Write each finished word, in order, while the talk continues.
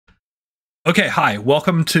Okay, hi.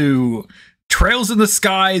 Welcome to Trails in the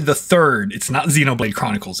Sky the Third. It's not Xenoblade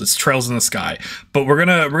Chronicles. It's Trails in the Sky. But we're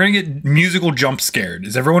gonna get musical jump scared.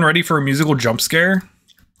 Is everyone ready for a musical jump scare?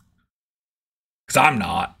 Because I'm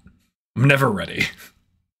not. I'm never ready.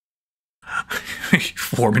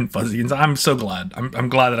 Warm and fuzzy. I'm so glad. I'm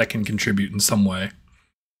glad that I can contribute in some way.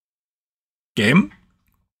 Game?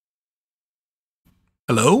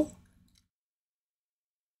 Hello?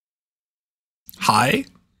 Hi?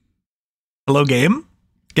 Hello, game?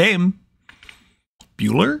 Game?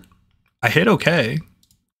 Bueller? I hit okay.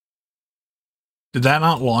 Did that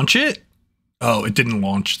not launch it? Oh, it didn't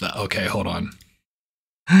launch that. Okay, hold on.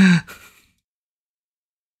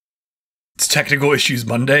 It's technical issues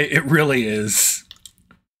Monday. It really is.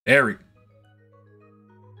 There we go.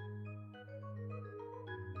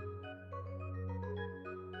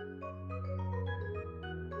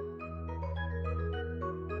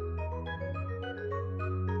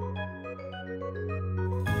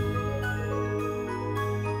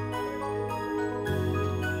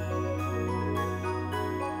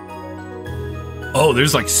 Oh,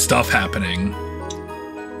 there's like stuff happening.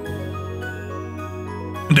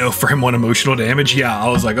 No frame 1 emotional damage? Yeah, I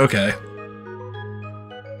was like, okay.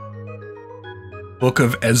 Book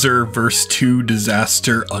of Ezer verse 2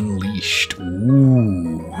 Disaster Unleashed.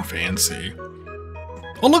 Ooh, fancy.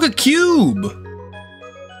 Oh, look, a cube!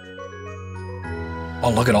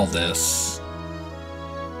 Oh, look at all this.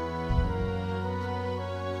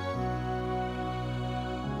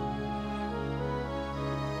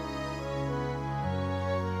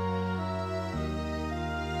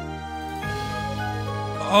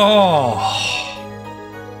 Oh.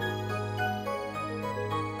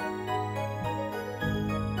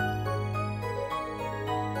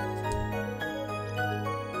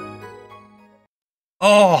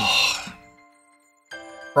 Oh.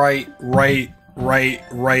 Right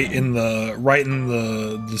in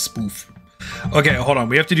the spoof. Okay, hold on.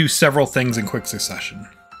 We have to do several things in quick succession.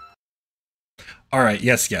 All right,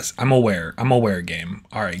 yes. I'm aware, game.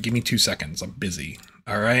 All right, give me 2 seconds. I'm busy.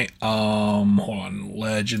 All right. Hold on.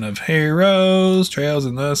 Legend of Heroes, Trails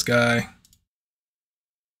in the Sky.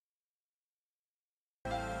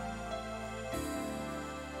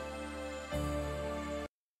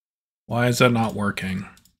 Why is that not working?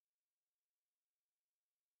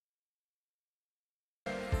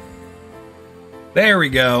 There we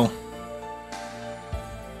go.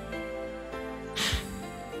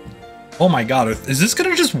 Oh my god, is this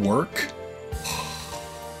gonna just work?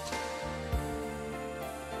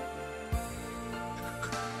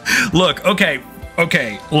 Look, okay,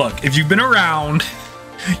 look, if you've been around,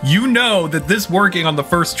 you know that this working on the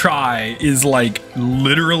first try is like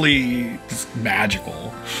literally just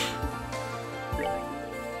magical.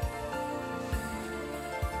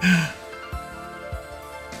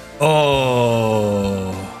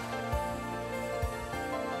 Oh.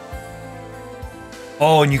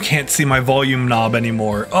 Oh, and you can't see my volume knob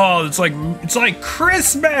anymore. Oh, it's like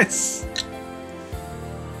Christmas.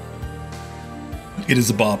 It is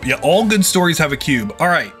a bop. Yeah, all good stories have a cube. All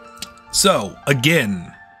right. So,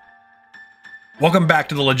 again, welcome back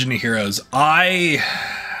to the Legend of Heroes. I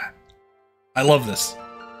love this.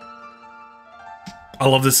 I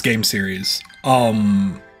love this game series.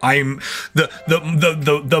 I'm my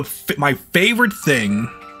favorite thing.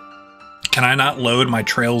 Can I not load my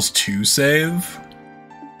Trails 2 save?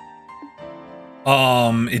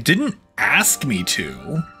 It didn't ask me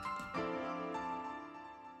to.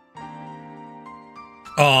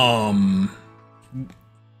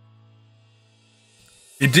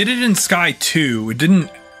 It did it in Sky 2. It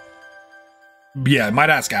didn't. Yeah, it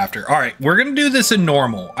might ask after. All right, we're gonna do this in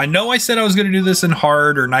normal. I know I said I was gonna do this in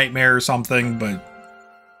hard or nightmare or something, but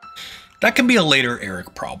that can be a later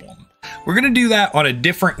Eric problem. We're gonna do that on a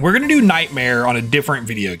different. We're gonna do nightmare on a different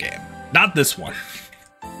video game, not this one.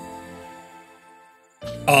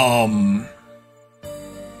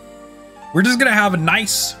 We're just gonna have a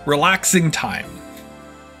nice, relaxing time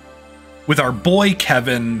with our boy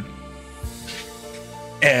Kevin,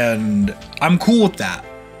 and I'm cool with that.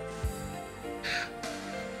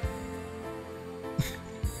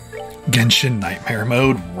 Genshin Nightmare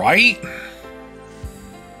mode, right?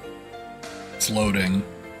 It's loading.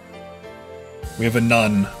 We have a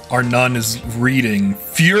nun. Our nun is reading.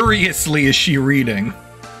 Furiously is she reading.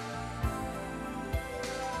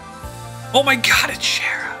 Oh my god, it's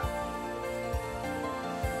Shara.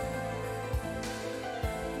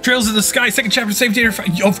 Trails of the Sky, second chapter, save data.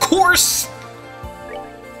 Of course!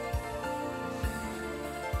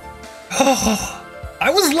 Oh, I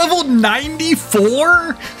was level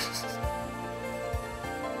 94?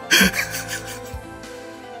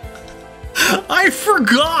 I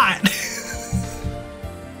forgot.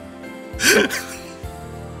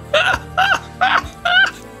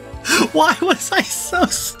 Why was I so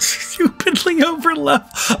stupidly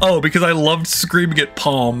overleveled? Oh, because I loved screaming at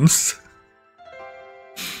palms.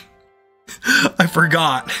 I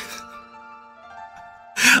forgot.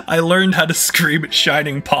 I learned how to scream at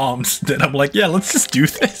shining palms. Then I'm like, yeah, let's just do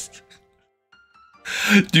this.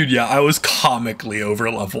 Dude, yeah, I was comically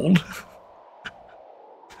overleveled.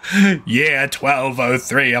 Yeah,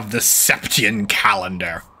 1203 of the Septian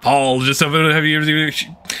calendar. Paul, just have you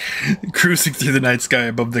cruising through the night sky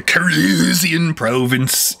above the Carusian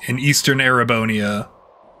province in eastern Arabonia.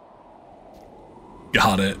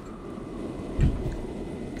 Got it.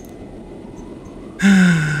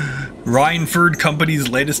 Rhineford Company's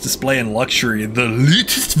latest display in luxury, the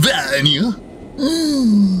latest Vania.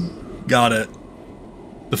 Got it.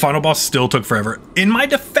 The final boss still took forever. In my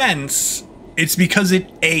defense, it's because it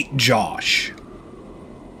ate Josh.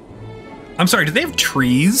 I'm sorry, do they have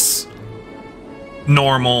trees?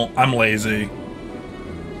 Normal, I'm lazy.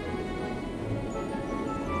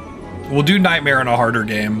 We'll do Nightmare in a harder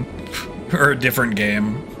game. Or a different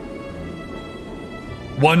game.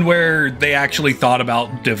 One where they actually thought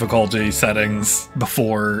about difficulty settings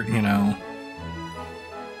before, you know.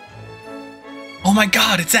 Oh my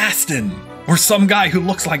god, it's Aston! Or some guy who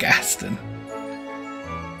looks like Aston.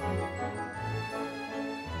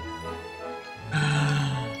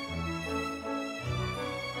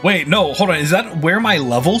 Wait, no, hold on. Is that where my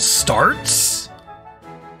level starts?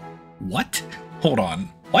 What? Hold on.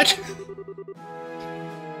 What?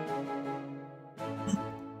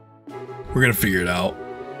 We're gonna figure it out.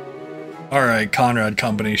 Alright, Conrad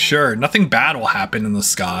Company, sure. Nothing bad will happen in the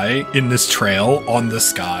sky, in this trail, on the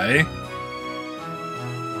sky.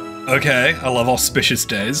 Okay, I love auspicious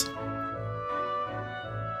days.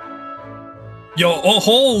 Yo, oh,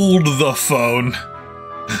 hold the phone.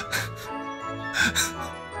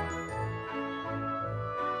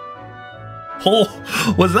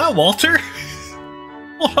 Oh, was that Walter?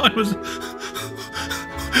 Hold on,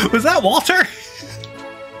 was that Walter?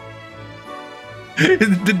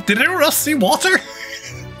 Did anyone else see Walter?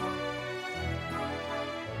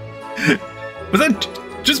 Was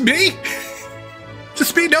that just me?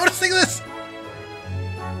 Just me noticing this?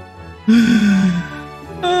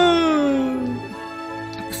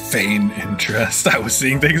 Feign interest. I was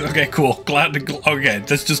seeing things. Okay, cool. Glad to. Okay,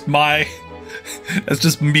 that's just my. That's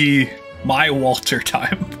just me. My Walter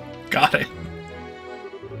time. Got it.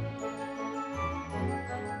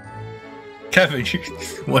 Kevin,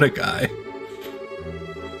 what a guy.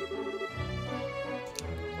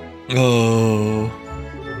 Oh.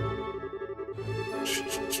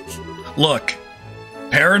 Look,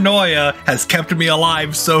 paranoia has kept me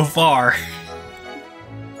alive so far.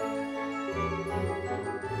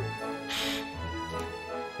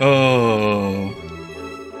 Oh.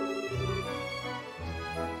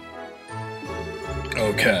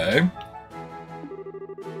 Okay.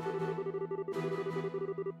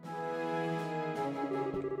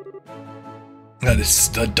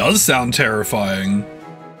 That does sound terrifying.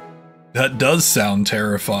 That does sound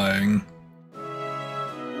terrifying.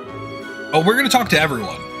 Oh, we're gonna talk to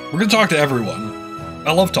everyone. We're gonna talk to everyone.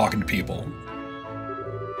 I love talking to people.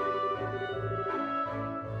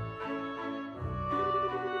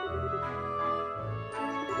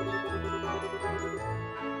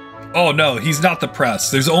 Oh no, he's not the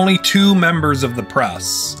press. There's only 2 members of the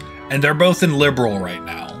press, and they're both in Liberl right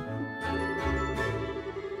now.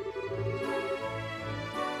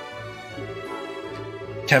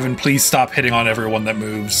 Kevin, please stop hitting on everyone that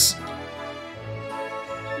moves.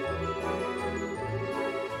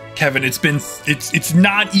 Kevin, it's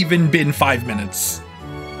not even been 5 minutes.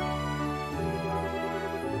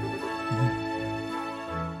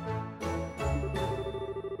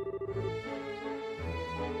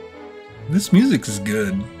 This music is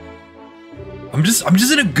good. I'm just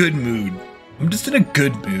in a good mood. I'm just in a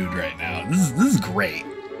good mood right now. This is great.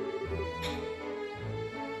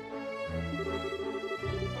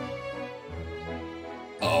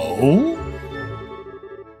 Oh?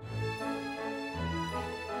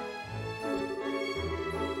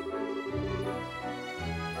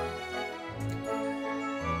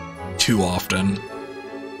 Too often.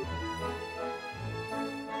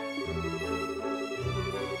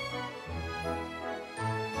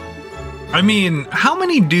 I mean, how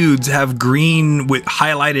many dudes have green with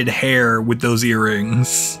highlighted hair with those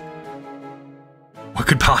earrings? What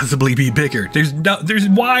could possibly be bigger?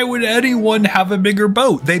 Why would anyone have a bigger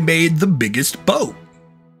boat? They made the biggest boat.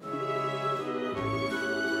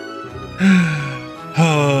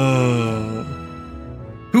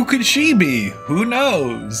 Who could she be? Who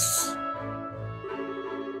knows?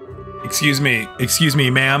 Excuse me,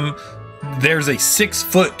 ma'am. there's a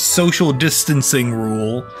 6-foot social distancing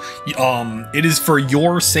rule. It is for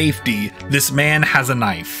your safety. This man has a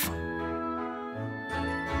knife.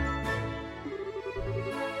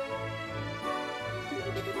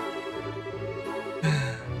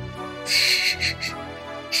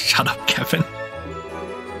 Shut up, Kevin.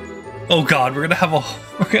 Oh God, we're gonna have a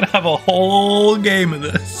whole game of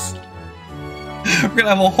this. We're gonna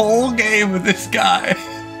have a whole game with this guy.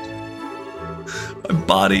 My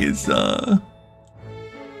body is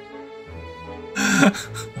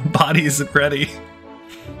body isn't ready.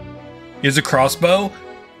 He has a crossbow,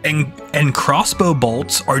 and crossbow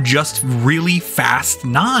bolts are just really fast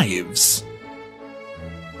knives.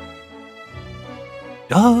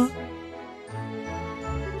 Duh.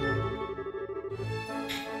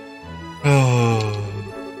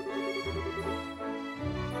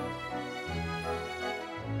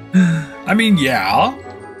 I mean, yeah.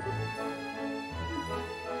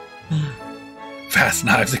 Fast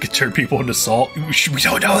knives that could turn people into salt. We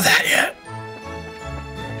don't know that yet.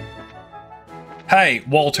 Hey,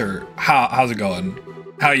 Walter. How's it going?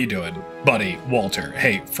 How you doing? Buddy, Walter.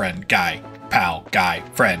 Hey, friend, guy, pal, guy,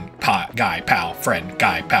 friend, guy, pal, friend,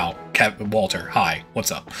 guy, pal, Walter. Hi,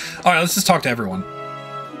 what's up? All right, let's just talk to everyone.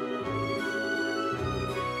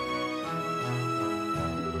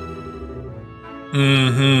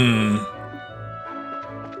 Mm-hmm.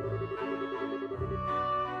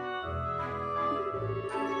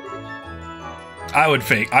 I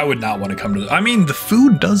would not want to come to I mean, the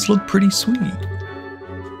food does look pretty sweet.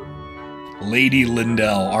 Lady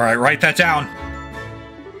Lindell. All right, write that down.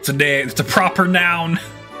 It's a proper noun.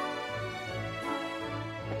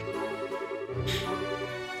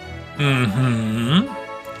 Mm-hmm.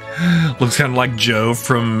 Looks kind of like Joe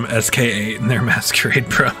from SK8 in their Masquerade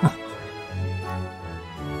Pro.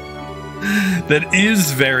 That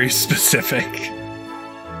is very specific.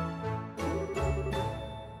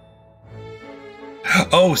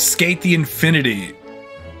 Oh, Skate the Infinity.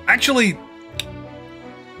 Actually,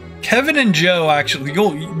 Kevin and Joe. Actually,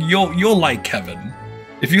 you'll like Kevin.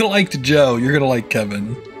 If you liked Joe, you're gonna like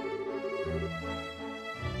Kevin.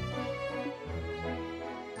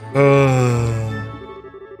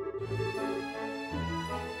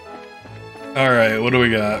 All right, what do we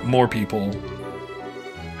got? More people.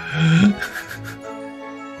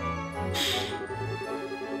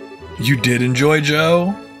 You did enjoy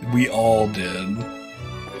Joe? We all did.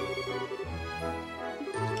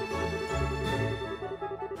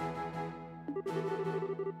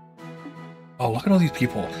 Oh, look at all these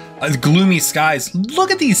people. Gloomy skies.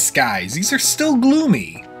 Look at these skies. These are still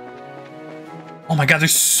gloomy. Oh my God,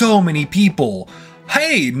 there's so many people.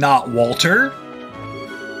 Hey, not Walter.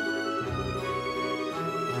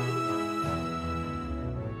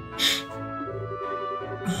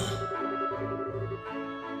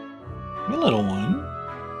 My little one.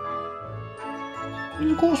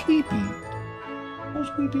 You go sleepy. Go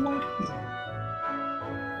sleepy right here.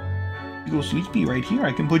 You go sleepy right here.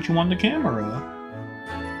 I can put you on the camera.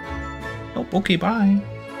 Oh, okay, bye.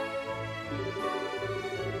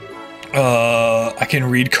 I can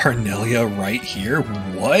read Carnelia right here?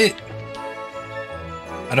 What?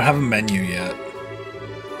 I don't have a menu yet.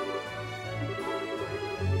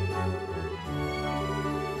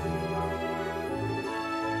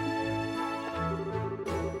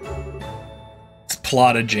 It's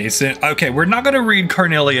plot adjacent. Okay, we're not going to read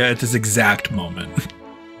Carnelia at this exact moment.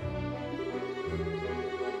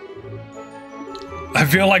 I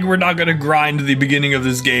feel like we're not going to grind the beginning of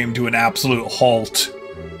this game to an absolute halt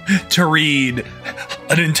to read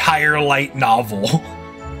an entire light novel.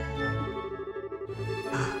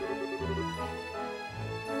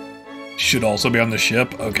 Should also be on the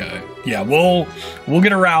ship. Okay, yeah, we'll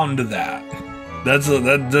get around to that. That's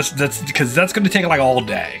because that's going to take like all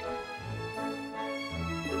day.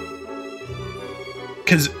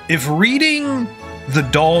 Because if reading The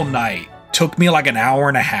Dull Night took me like an hour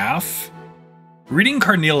and a half, reading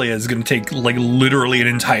Carnelia is going to take like literally an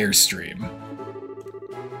entire stream.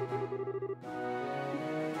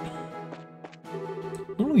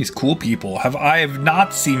 Look at these cool people. I have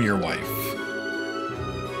not seen your wife.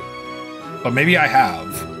 But maybe I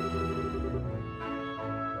have.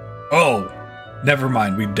 Oh, never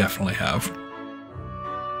mind. We definitely have.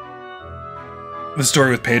 The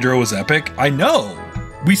story with Pedro was epic. I know.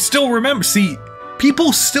 We still remember. See,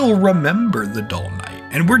 people still remember The Dull Night.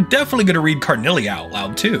 And we're definitely going to read Carnelia out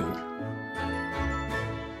loud, too.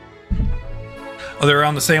 Oh, they're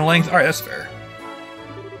around the same length? All right, that's fair.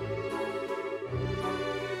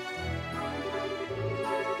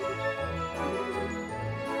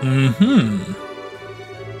 Mm-hmm.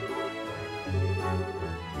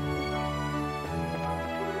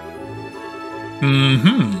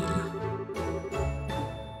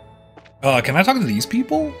 Can I talk to these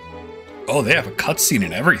people? Oh, they have a cutscene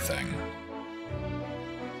and everything.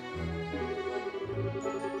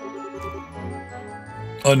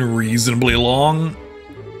 Unreasonably long.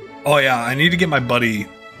 Oh yeah, I need to get my buddy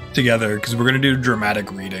together because we're gonna do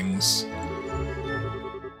dramatic readings.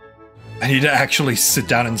 I need to actually sit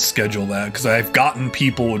down and schedule that because I've gotten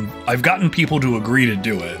people to agree to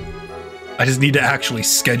do it. I just need to actually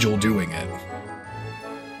schedule doing it.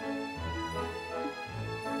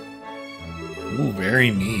 Ooh,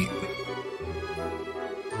 very neat.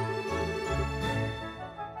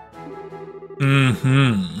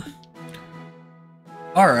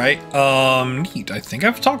 Alright, neat. I think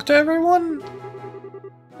I've talked to everyone?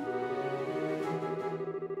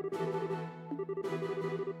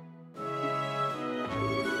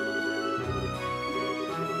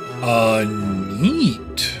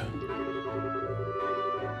 Neat.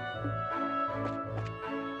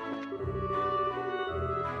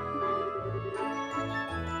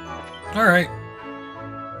 Alright.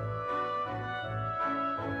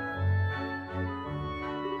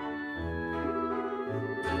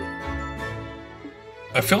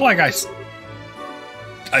 I feel like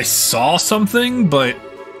I saw something, but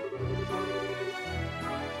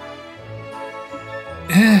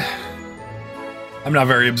I'm not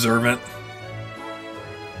very observant.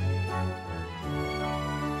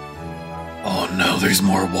 Oh no, there's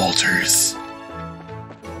more Walters.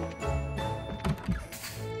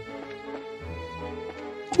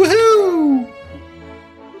 Woohoo!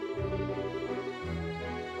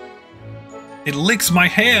 It licks my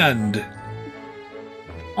hand.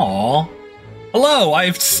 Aw. Hello,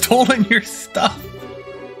 I've stolen your stuff.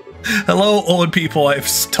 Hello, old people, I've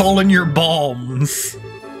stolen your balms.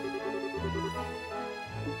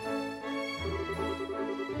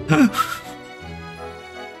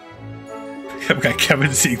 I've got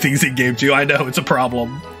Kevin seeing things in game too. I know, it's a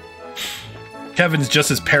problem. Kevin's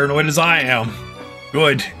just as paranoid as I am.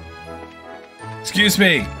 Good. Excuse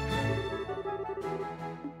me.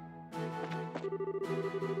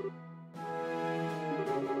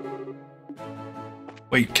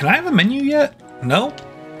 Wait, can I have a menu yet? No?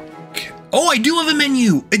 Oh, I do have a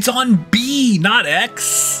menu! It's on B, not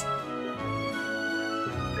X!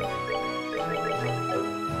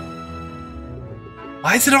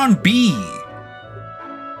 Why is it on B?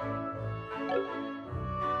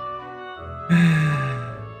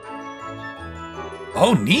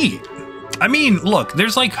 Oh, neat. I mean, look,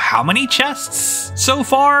 there's like how many chests so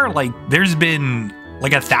far? Like, there's been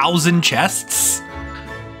like 1,000 chests?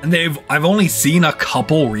 And I've only seen a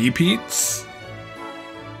couple repeats.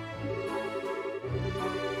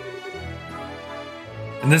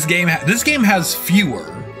 And this game has fewer.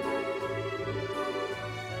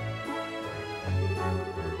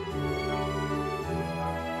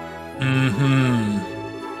 Mm-hmm.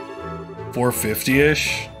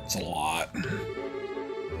 450-ish? It's a lot.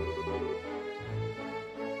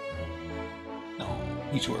 No,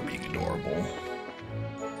 you two are being adorable.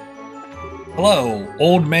 Hello,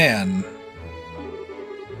 old man.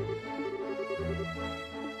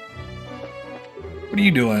 What are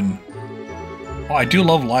you doing? Oh, I do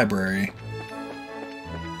love library.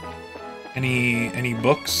 Any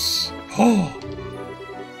books? Oh.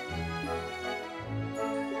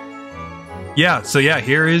 Yeah, so yeah,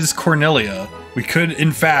 here is Cornelia. We could,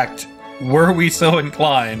 in fact, were we so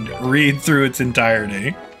inclined, read through its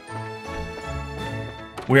entirety.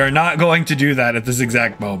 We are not going to do that at this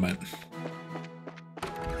exact moment.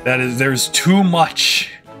 There's too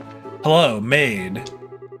much. Hello, maid.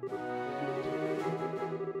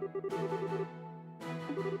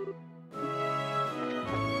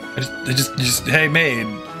 I just, hey, maid,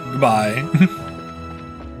 goodbye.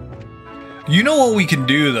 You know what we can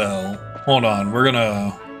do, though? Hold on, we're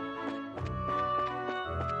gonna...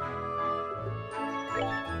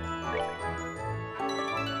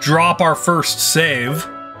 drop our first save.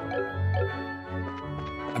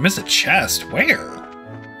 I missed a chest. Where?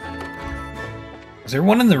 Is there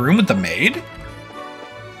one in the room with the maid?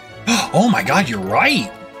 Oh my god, you're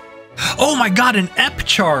right. Oh my god, an EP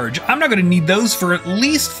charge. I'm not gonna need those for at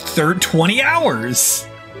least 20 hours.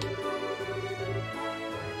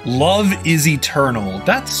 Love is eternal.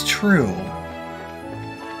 That's true.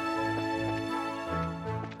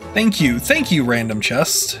 Thank you, random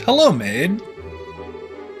chest. Hello, maid.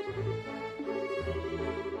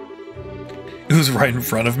 It was right in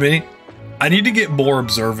front of me. I need to get more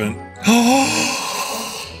observant.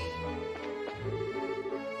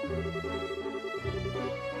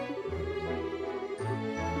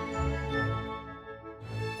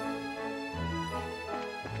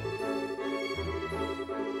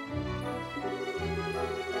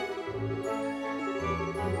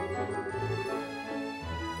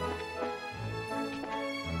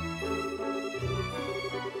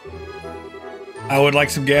 I would like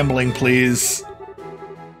some gambling, please.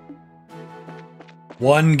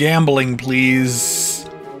 One gambling, please.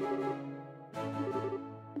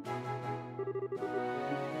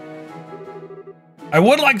 I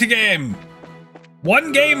would like to game.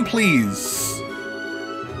 One game, please.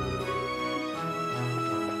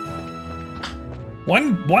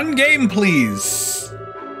 One game, please.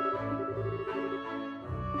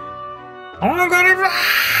 Oh my god!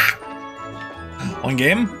 One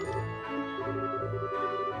game.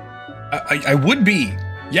 I would be.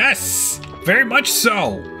 Yes, very much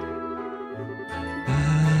so.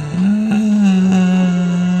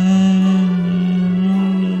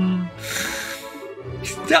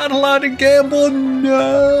 Not allowed to gamble,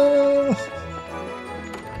 no.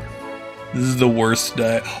 This is the worst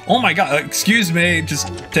day. Oh my god, excuse me,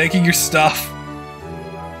 just taking your stuff.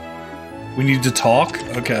 We need to talk?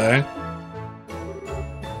 Okay.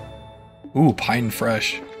 Ooh, pine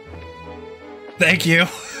fresh. Thank you.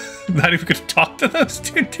 Not even gonna talk to those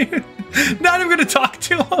two dudes. Not even gonna talk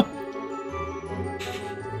to them.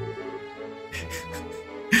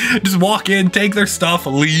 Just walk in, take their stuff,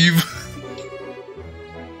 leave.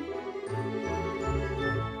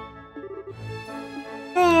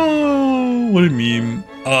 What a meme.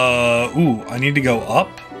 Ooh, I need to go up?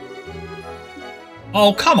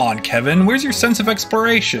 Oh, come on, Kevin. Where's your sense of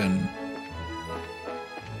exploration?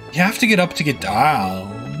 You have to get up to get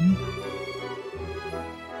down.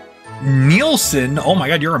 Nielsen? Oh my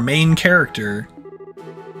god, you're a main character.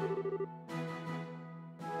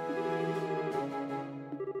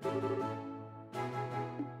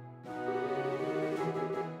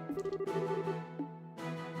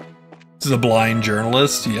 This is a blind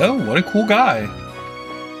journalist. Yo, what a cool guy.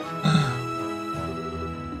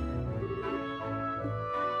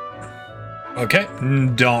 Okay,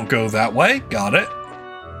 don't go that way. Got it.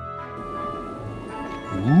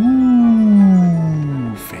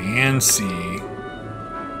 Ooh, fancy.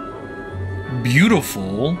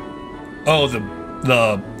 Beautiful. Oh,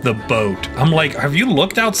 the boat. I'm like, have you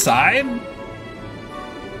looked outside?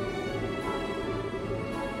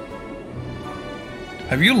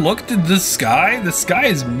 Have you looked at the sky? The sky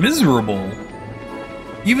is miserable.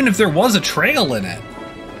 Even if there was a trail in it.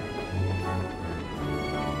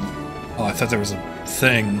 Oh, I thought there was a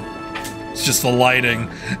thing. It's just the lighting.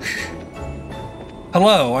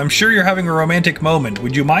 Hello, I'm sure you're having a romantic moment.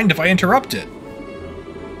 Would you mind if I interrupt it?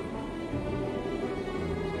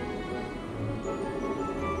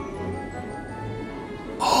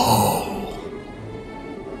 Oh.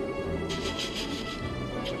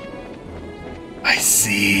 I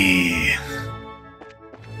see.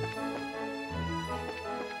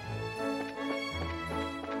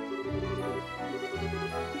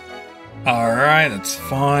 Alright, that's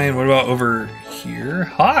fine. What about over here?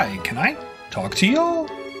 Hi, can I talk to y'all?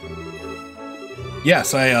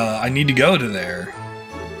 Yes, I need to go to there.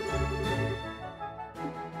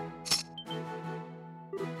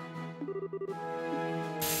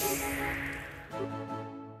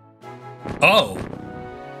 Oh.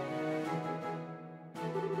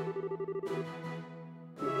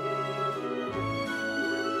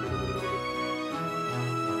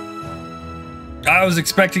 I was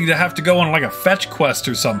expecting to have to go on like a fetch quest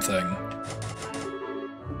or something.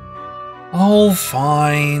 Oh,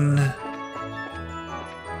 fine.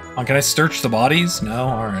 Oh, can I search the bodies? No?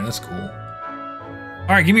 Alright, that's cool.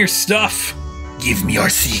 Alright, give me your stuff. Give me your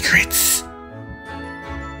secrets.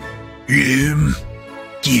 Give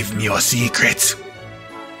me your secrets.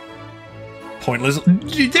 Pointless.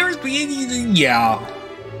 There's anything. Yeah.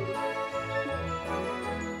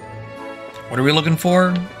 What are we looking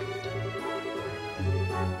for?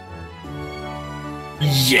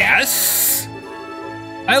 Yes!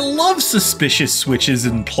 I love suspicious switches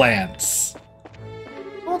and plants.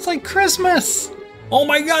 Oh, it's like Christmas. Oh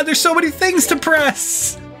my god, there's so many things to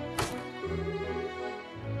press.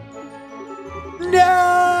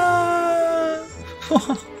 No!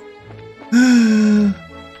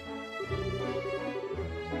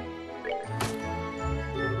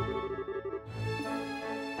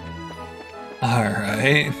 All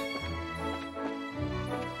right.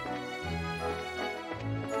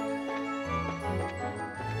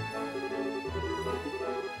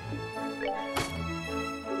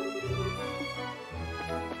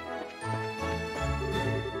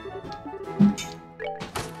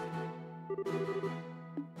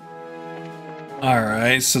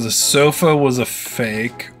 Alright, so the sofa was a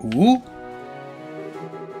fake. Ooh.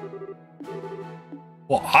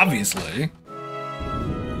 Well, obviously.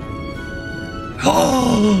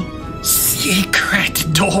 Oh!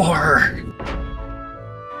 Secret door!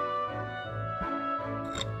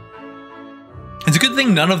 It's a good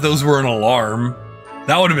thing none of those were an alarm.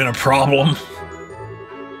 That would have been a problem.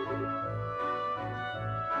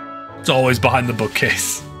 It's always behind the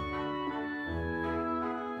bookcase.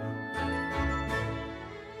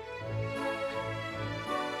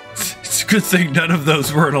 It's a good thing none of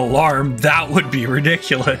those were an alarm. That would be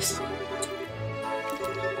ridiculous.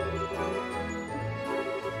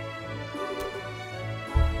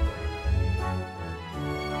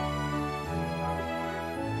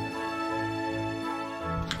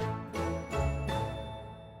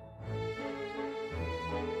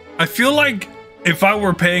 I feel like if I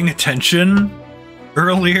were paying attention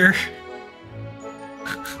earlier,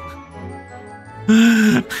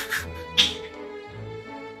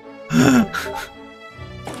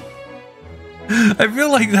 I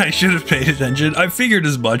feel like I should have paid attention. I figured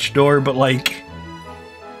as much, Door, but like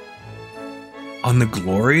on the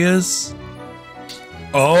Glorias?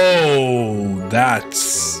 Oh,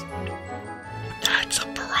 that's a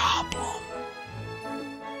problem.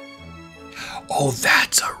 Oh,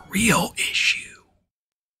 that's a real issue.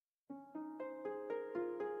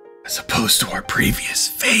 As opposed to our previous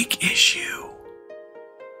fake issue.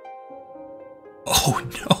 Oh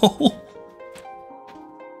no.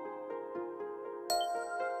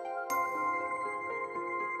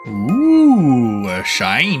 Ooh, a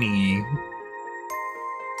shiny.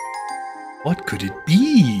 What could it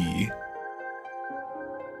be?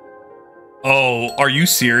 Oh, are you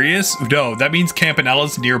serious? No, that means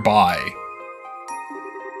Campanella's nearby.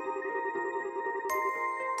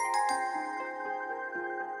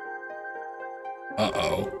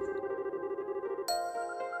 Uh-oh.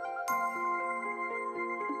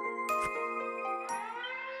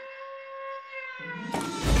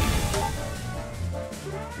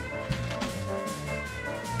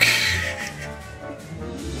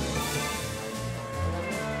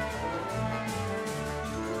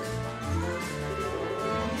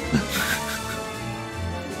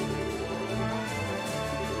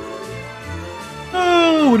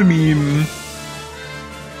 Oh, what a meme.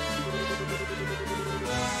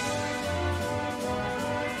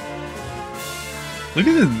 Look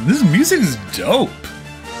at this. This music is dope.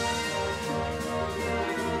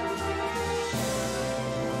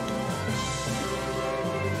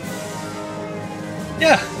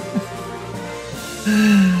 Yeah.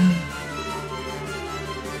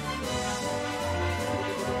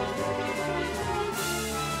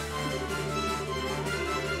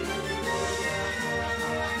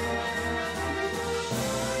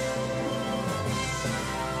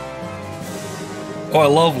 Oh, I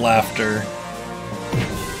love laughter.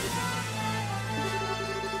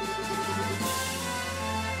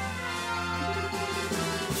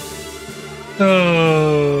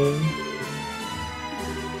 Oh.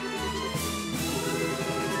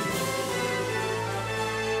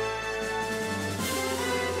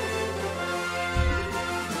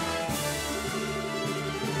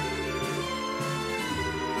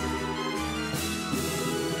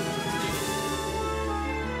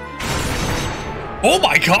 Oh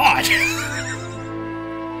my god!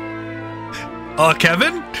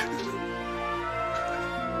 Kevin?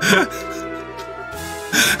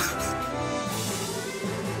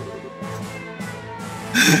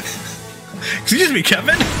 Excuse me,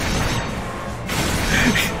 Kevin?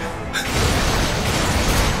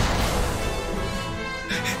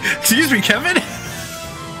 Excuse me, Kevin?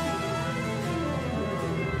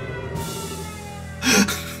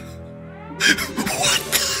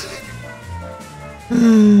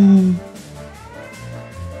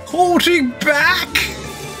 Holding back?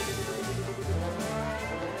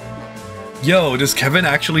 Yo, does Kevin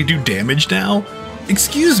actually do damage now?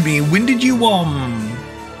 Excuse me, when did you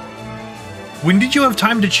have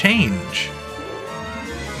time to change?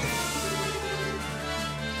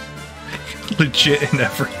 Legit and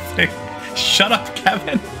everything. Shut up,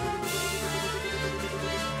 Kevin.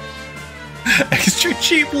 Extra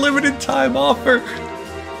cheap limited time offer.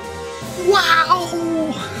 Wow.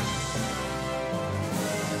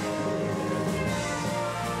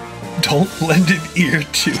 Don't lend an ear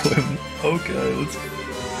to him. Okay, let's...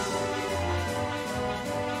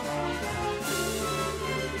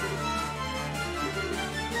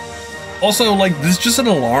 Also, like, there's just an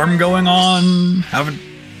alarm going on. Haven't...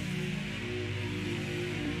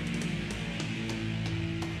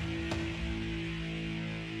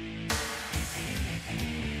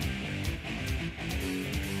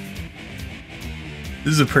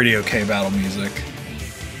 This is a pretty okay battle music.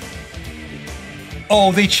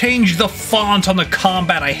 Oh, they changed the font on the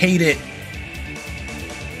combat. I hate it.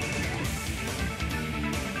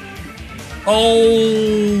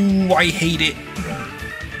 Oh, I hate it.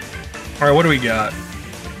 All right, what do we got?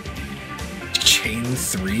 Chain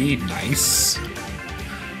 3, nice.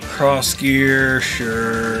 Cross gear,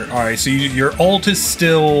 sure. Alright, so your ult is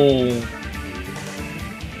still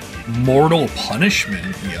Mortal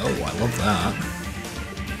Punishment. Yo, I love that.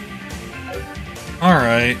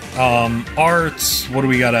 Alright, arts, what do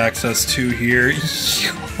we got access to here?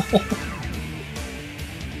 Yo.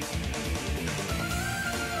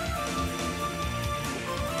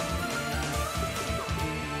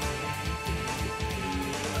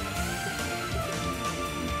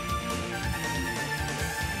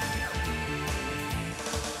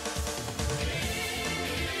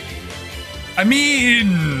 I mean,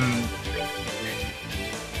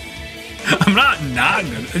 I'm not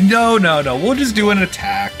good. No. We'll just do an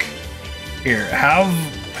attack. Here,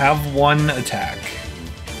 have one attack.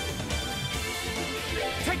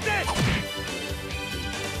 Take that.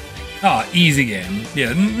 Ah, easy game.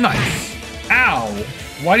 Yeah, nice. Ow!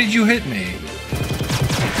 Why did you hit me?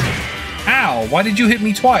 Ow! Why did you hit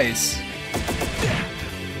me twice?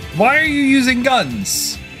 Why are you using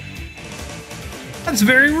guns? That's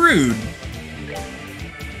very rude.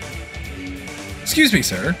 Excuse me,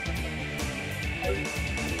 sir.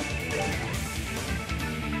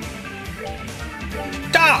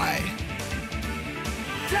 Die!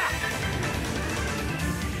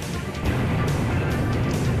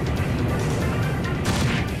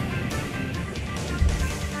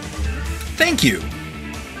 Thank you.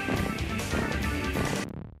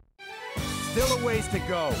 Still a ways to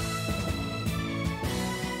go.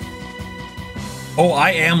 Oh,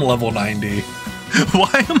 I am level 90.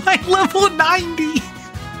 Why am I level 90?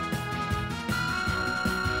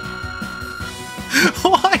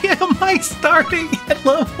 Why am I starting at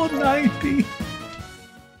level 90?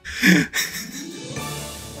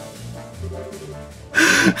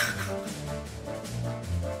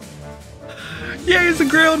 Yeah, it's a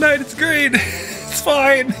Grail Knight, it's great. It's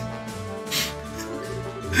fine.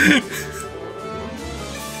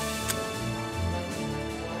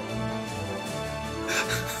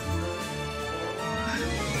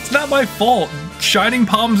 It's not my fault. Shining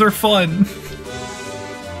palms are fun.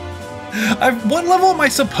 What level am I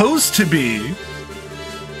supposed to be?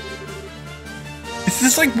 Is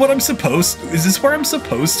this like what I'm supposed? Is this where I'm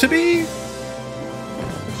supposed to be?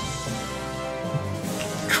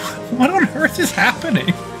 What on earth is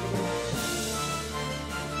happening?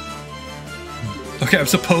 Okay, I'm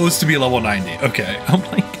supposed to be level 90. Okay, I'm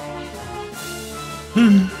like...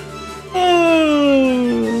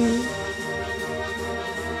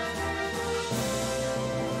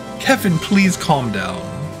 Kevin, please calm down.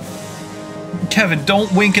 Kevin, don't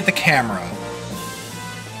wink at the camera.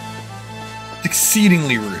 It's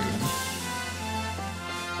exceedingly rude.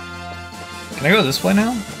 Can I go this way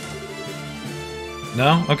now?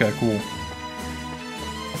 No? Okay, cool.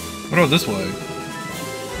 What about this way?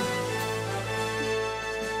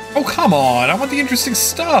 Oh, come on! I want the interesting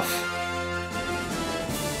stuff!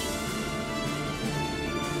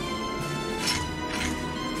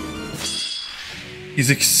 He's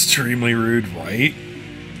extremely rude, right?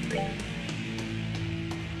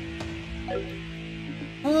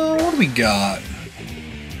 What do we got?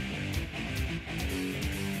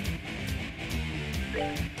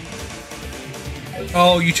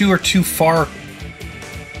 Oh, you two are too far.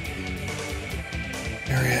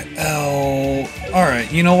 Area L.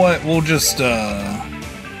 Alright, you know what? We'll just, Take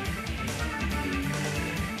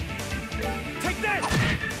that.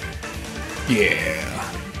 yeah.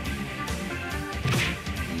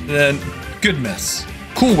 Then, good miss.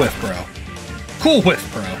 Cool whiff, bro. Cool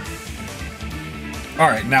whiff, bro.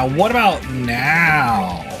 Alright, now what about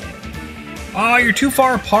now? Oh, you're too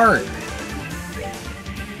far apart.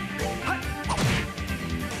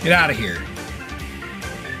 Get out of here.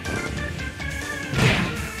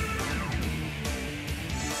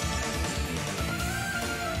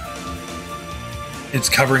 It's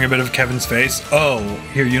covering a bit of Kevin's face. Oh,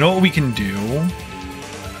 here, you know what we can do?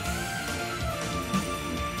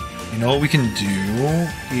 You know what we can do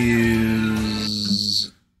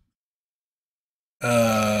is...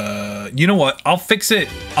 you know what? I'll fix it.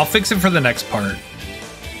 I'll fix it for the next part.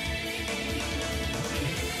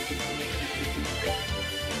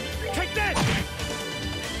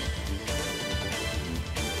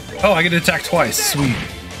 Oh, I get to attack twice. Sweet.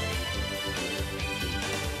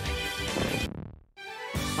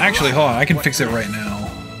 Actually, hold on. I can fix it right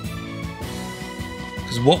now.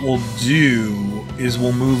 Because what we'll do is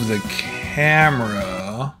we'll move the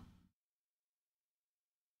camera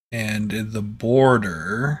and the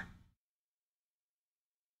border.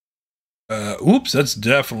 Oops, that's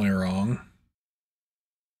definitely wrong.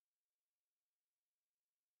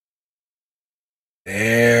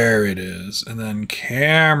 There it is. And then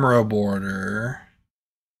camera border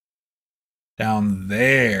down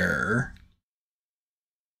there.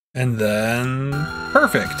 And then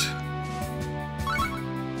perfect.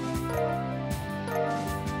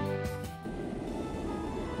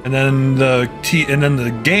 And then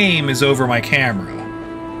the game is over my camera.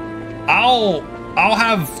 I'll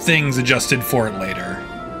have things adjusted for it later.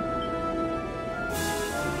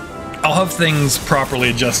 I'll have things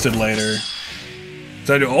properly adjusted later.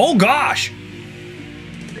 So I do. Oh gosh.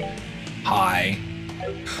 Hi.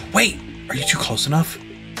 Wait, are you too close enough?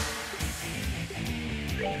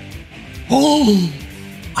 Oh,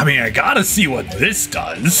 I mean, I gotta see what this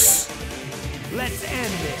does. Let's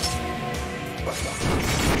end this.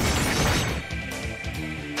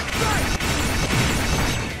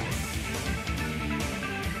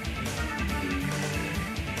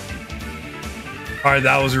 Alright,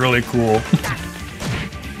 that was really cool.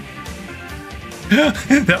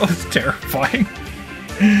 That was terrifying.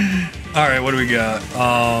 Alright, what do we got?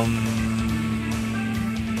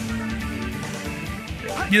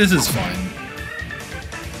 Yeah, this is fine.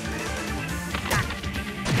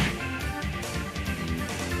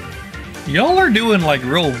 Y'all are doing like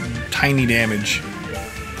real tiny damage.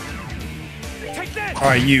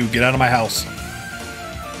 Alright, you, get out of my house.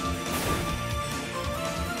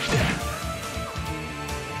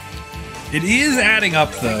 It is adding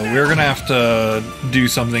up though. We're gonna have to do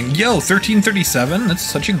something. Yo, 1337, that's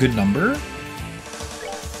such a good number.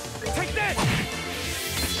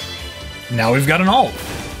 Now we've got an alt.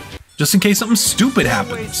 Just in case something stupid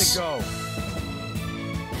happens.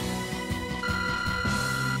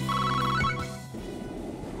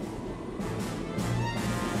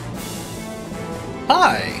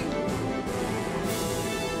 Hi.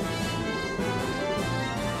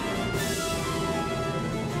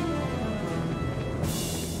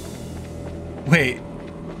 Wait,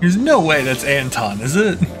 there's no way that's Anton, is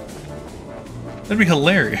it? That'd be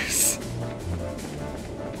hilarious.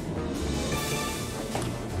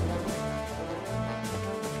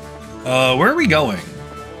 Where are we going?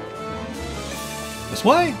 This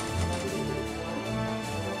way?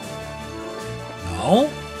 No.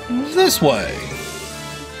 This way.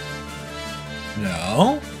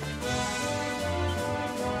 No.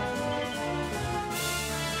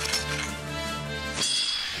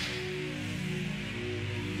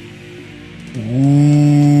 Ooh.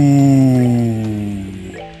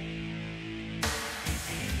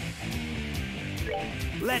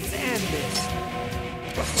 Let's end this.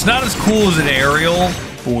 It's not as cool as an aerial,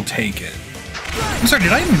 but we'll take it. I'm sorry,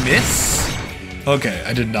 did I miss? Okay,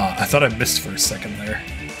 I did not. I thought I missed for a second there.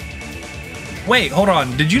 Wait, hold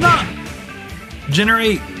on. Did you not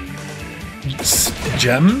generate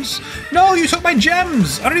gems? No, you took my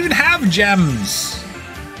gems. I don't even have gems.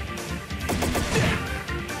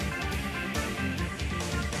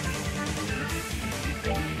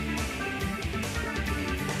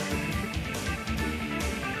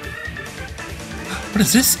 What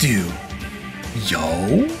does this do? Yo?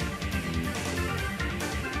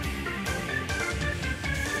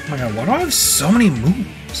 Oh my god, why do I have so many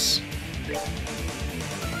moves?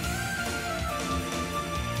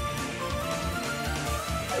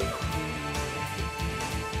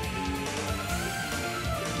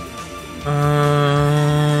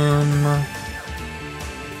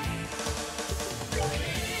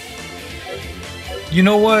 You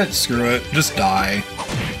know what? Screw it. Just die.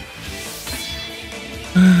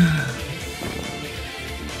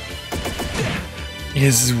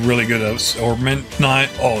 This is really good absorbment. Not.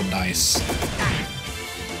 Oh, nice.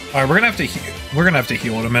 All right, we're gonna have to. We're gonna have to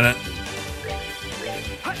heal in a minute.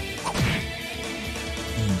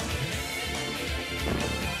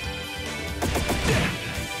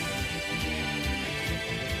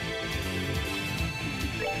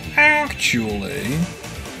 Actually,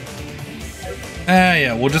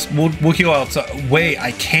 yeah, we'll heal outside. Wait,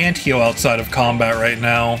 I can't heal outside of combat right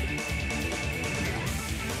now.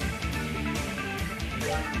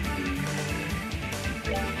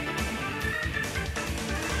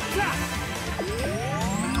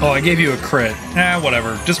 Oh, I gave you a crit.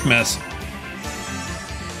 Whatever. Just miss.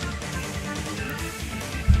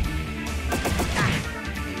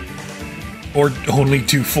 Or only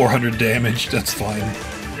do 400 damage. That's fine.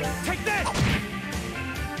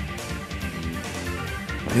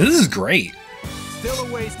 This is great. Still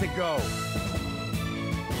a ways to go.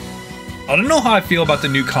 I don't know how I feel about the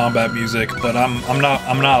new combat music, but I'm not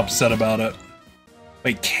upset about it.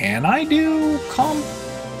 Wait, can I do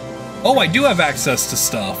Oh, I do have access to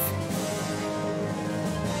stuff.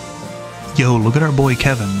 Yo, look at our boy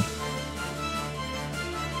Kevin.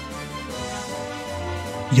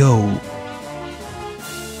 Yo.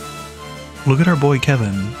 Look at our boy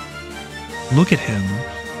Kevin. Look at him.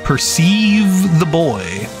 perceive the boy.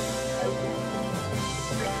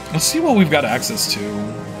 Let's see what we've got access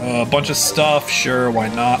to. A bunch of stuff, sure, why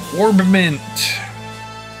not? Orbiment.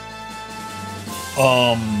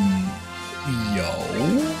 Yo.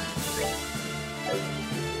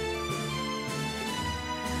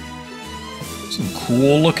 Some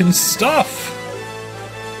cool looking stuff.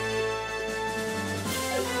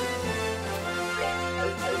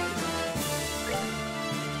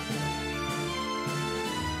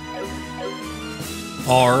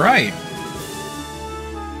 All right.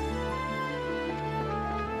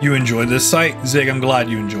 You enjoyed this site? Zig, I'm glad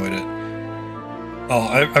you enjoyed it. Oh,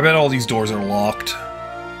 I bet all these doors are locked.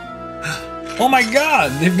 Oh my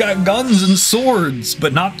god, they've got guns and swords,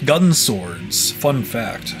 but not gun swords. Fun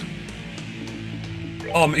fact.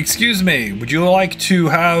 Excuse me, would you like to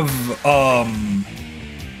have,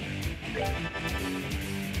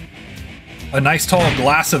 a nice tall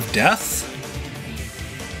glass of death?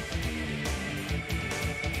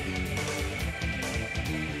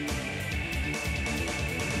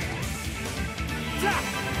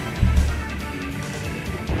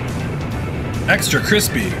 Extra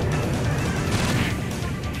crispy.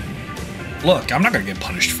 Look, I'm not gonna get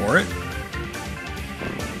punished for it.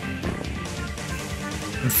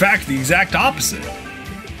 In fact, the exact opposite.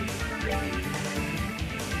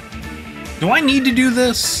 Do I need to do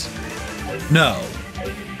this? No.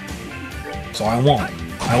 So I won't.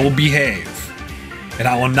 I will behave. And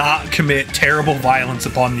I will not commit terrible violence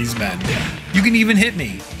upon these men. You can even hit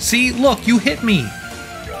me. See, look, you hit me.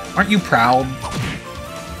 Aren't you proud?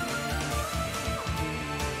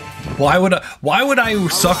 Why would I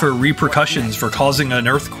suffer repercussions for causing an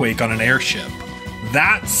earthquake on an airship?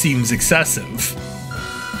 That seems excessive.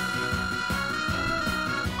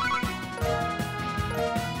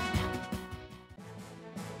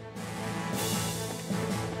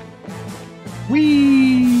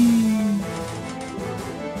 Whee!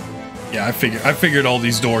 Yeah, I figured all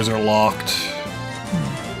these doors are locked.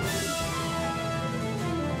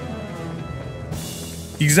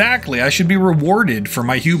 Exactly, I should be rewarded for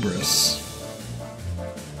my hubris.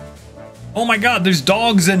 Oh my god, there's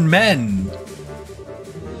dogs and men!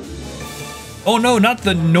 Oh no, not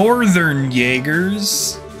the northern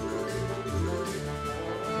Jaegers.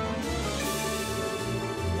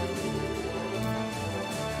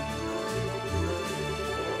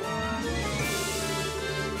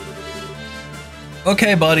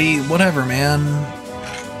 Okay, buddy, whatever, man.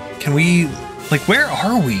 Can we... like, where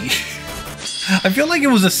are we? I feel like it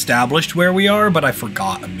was established where we are, but I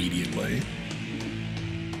forgot immediately.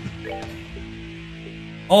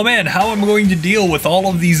 Oh man, how am I going to deal with all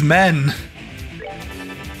of these men?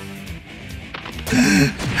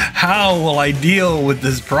 How will I deal with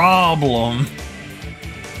this problem?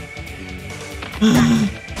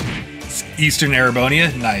 Eastern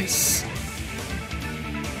Arabonia? Nice.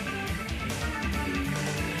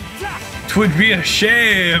 'Twould be a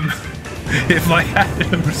shame if I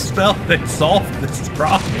had a spell that solved this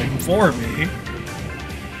problem for me.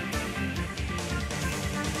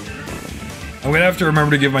 I'm gonna have to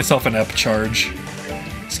remember to give myself an ep charge.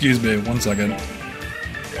 Excuse me, 1 second.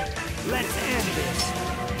 Let's end this.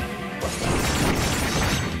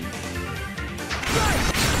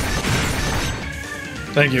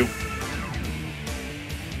 Thank you.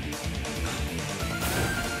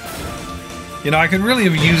 You know, I could really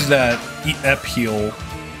have used that ep heal.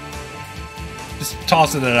 Just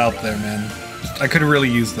tossing it out there, man. I could have really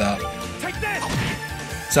used that. Take that!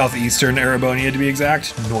 Southeastern Arabonia, to be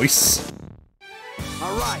exact. Nice.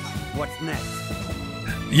 All right, what's next?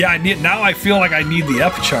 Yeah, now I feel like I need the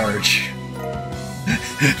ep charge.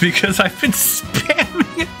 Because I've been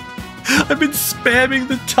spamming it. I've been spamming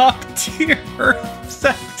the top tier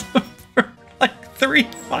sector for like 3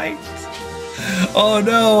 fights. Oh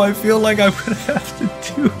no, I feel like I'm gonna have to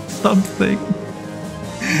do something.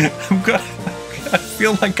 I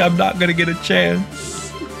feel like I'm not gonna get a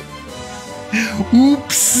chance.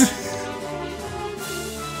 Oops.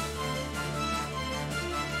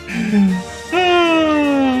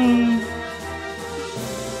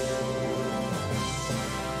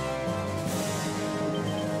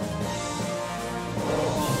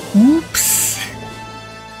 Oops.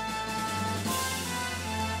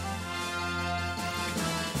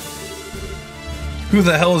 Who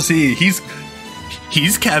the hell is he?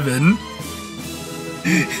 He's Kevin.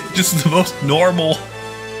 Just the most normal.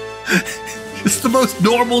 Just the most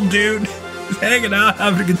normal dude. Just hanging out,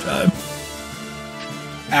 having a good time.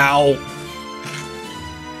 Ow.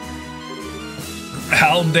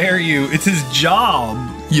 How dare you? It's his job,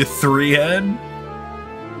 you 3-head.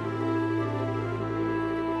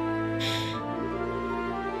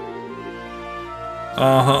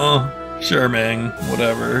 Uh-huh. Sure, man.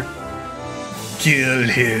 Whatever. Kill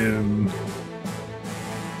him.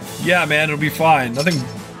 Yeah, man, it'll be fine. Nothing...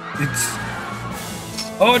 It's...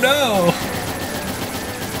 Oh, no!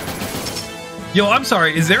 Yo, I'm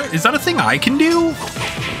sorry. Is that a thing I can do?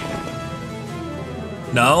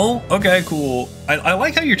 No? Okay, cool. I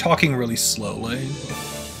like how you're talking really slowly.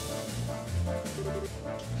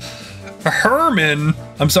 Herman!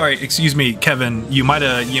 I'm sorry, excuse me, Kevin. You might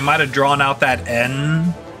have drawn out that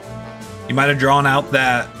N. You might have drawn out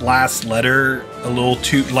that last letter a little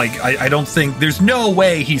too, like, I don't think, there's no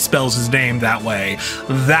way he spells his name that way.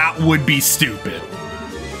 That would be stupid.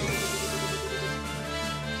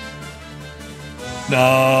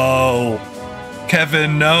 No.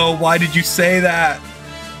 Kevin, no, why did you say that?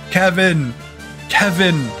 Kevin,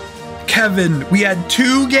 we had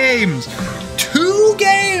 2 games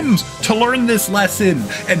to learn this lesson.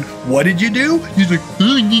 And what did you do? He's like,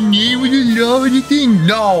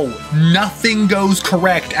 no, nothing goes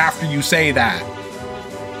correct after you say that.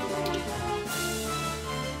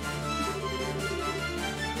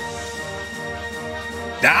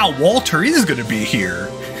 Now Walter is gonna be here.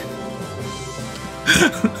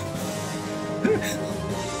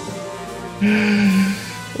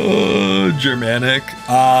 Oh, Germanic.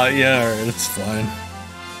 Yeah, alright, it's fine.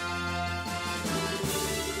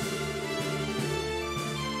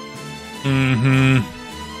 Mm-hmm.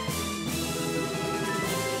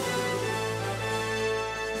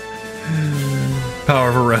 Power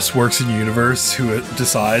of arrest works in universe. Who it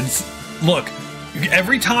decides. Look,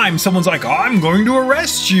 every time someone's like, oh, I'm going to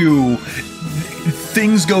arrest you,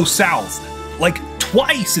 things go south. Like,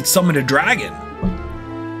 twice it summoned a dragon.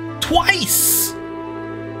 Twice!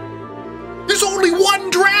 There's only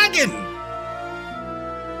one dragon!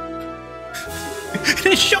 And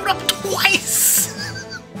it showed up twice!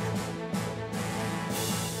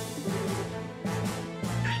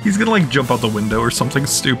 He's gonna, like, jump out the window or something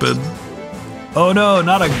stupid. Oh no,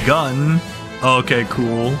 not a gun. Okay,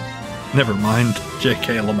 cool. Never mind,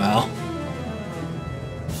 JK Lamal.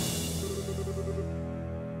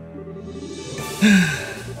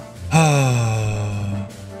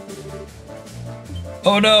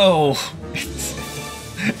 Oh no!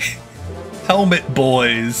 Helmet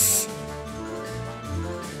boys.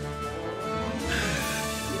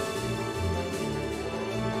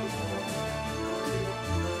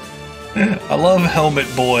 I love helmet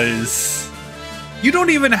boys. You don't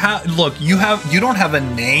even have, look, you don't have a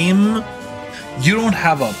name. You don't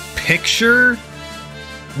have a picture.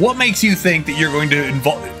 What makes you think that you're going to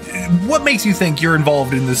what makes you think you're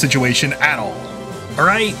involved in this situation at all? All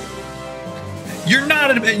right? You're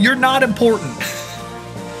not important.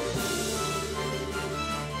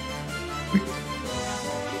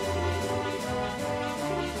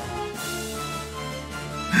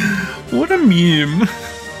 What a meme.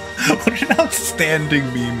 What an outstanding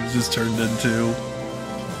meme this has turned into.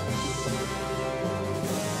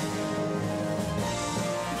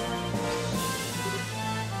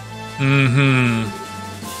 Mm-hmm.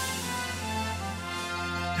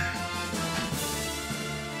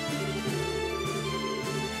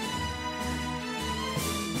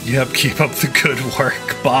 Yep, keep up the good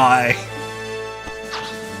work. Bye.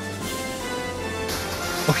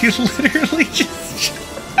 Oh, you literally just...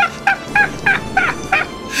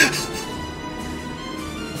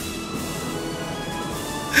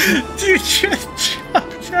 Dude, just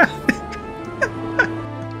jumped out.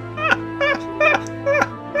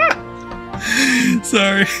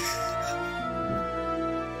 Sorry.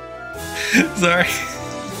 Sorry.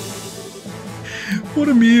 What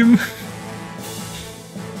a meme.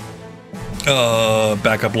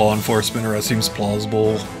 Backup law enforcement arrest seems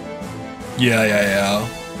plausible. Yeah.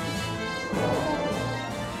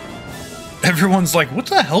 Everyone's like, what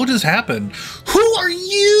the hell just happened? Who are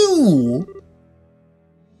you?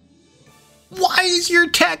 Why is your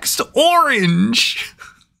text orange?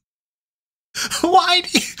 Why?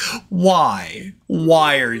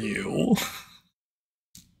 Why are you?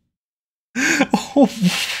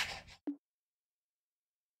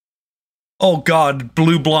 Oh god,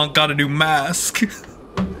 Blue Blanc got a new mask.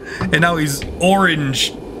 And now he's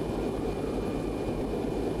orange.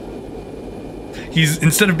 He's,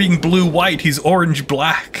 instead of being blue-white, he's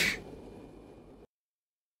orange-black.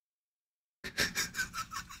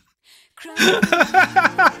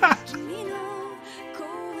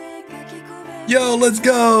 Yo, let's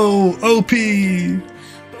go! OP!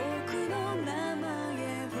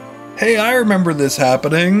 Hey, I remember this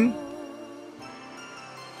happening.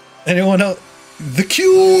 Anyone else? The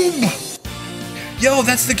cube! Yo,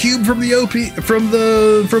 that's the cube from the OP, from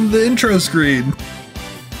the intro screen.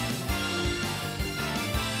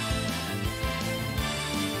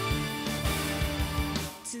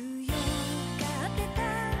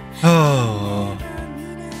 Oh.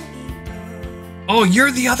 Oh,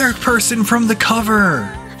 you're the other person from the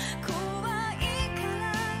cover.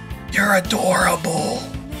 You're adorable.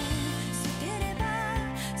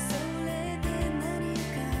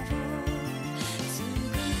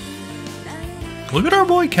 Look at our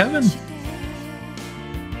boy Kevin.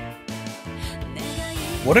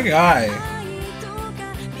 What a guy.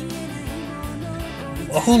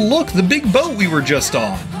 Oh, look, the big boat we were just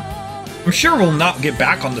on. I'm sure we'll not get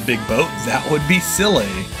back on the big boat. That would be silly.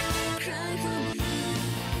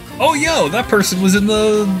 Oh, yo, that person was in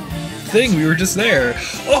the thing. We were just there.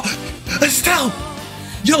 Oh, Estelle!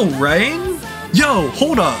 Yo, Rain? Yo,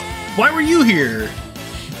 hold up. Why were you here?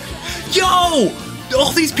 Yo!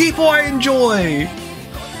 All these people I enjoy!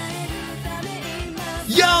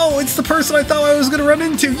 Yo, it's the person I thought I was gonna run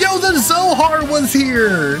into. Yo, the Zohar was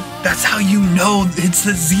here! That's how you know it's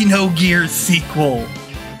the Xenogears sequel.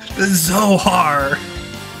 The Zohar.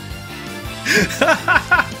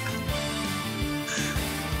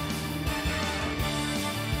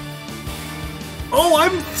 Oh,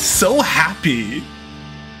 I'm so happy.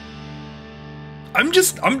 I'm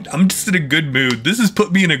just in a good mood. This has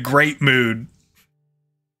put me in a great mood.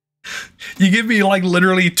 You give me like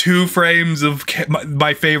literally 2 frames of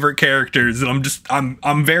my favorite characters, and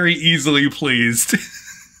I'm very easily pleased.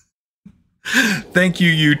 Thank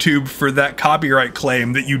you, YouTube, for that copyright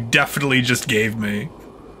claim that you definitely just gave me.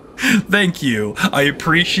 Thank you. I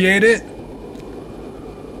appreciate it.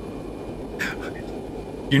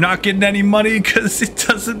 You're not getting any money because it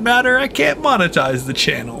doesn't matter. I can't monetize the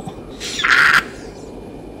channel.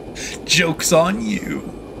 Joke's on you.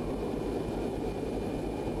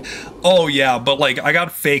 Oh yeah, but like I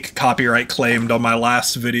got fake copyright claimed on my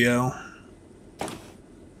last video.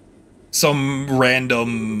 Some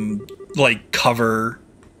random like cover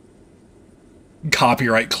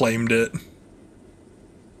copyright claimed it.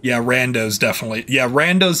 Yeah, randos definitely. Yeah,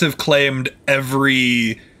 randos have claimed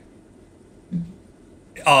every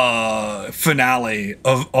finale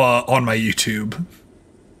of on my YouTube.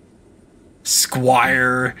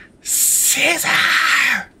 Squire Caesar.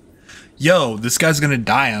 Yo, this guy's gonna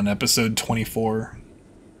die on episode 24.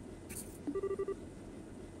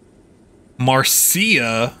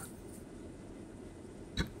 Marcia?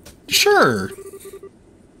 Sure.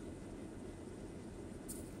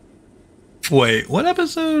 Wait, what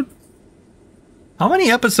episode? How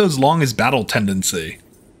many episodes long is Battle Tendency?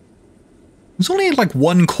 It's only like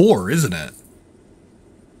 1 core, isn't it?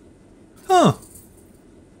 Huh.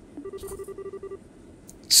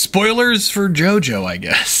 Spoilers for JoJo, I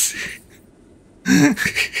guess.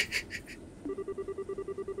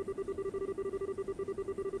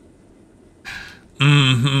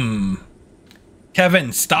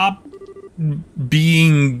 Kevin, stop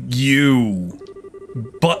being you.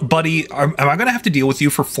 Buddy, am I gonna have to deal with you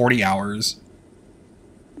for 40 hours?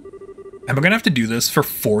 Am I gonna have to do this for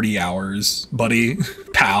 40 hours, buddy?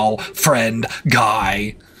 Pal, friend,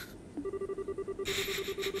 guy.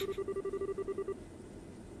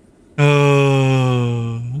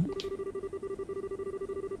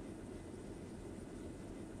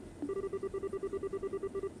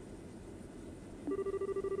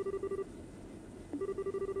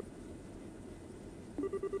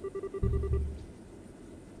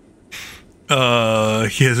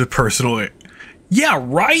 He has a personal... Yeah,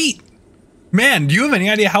 right? Man, do you have any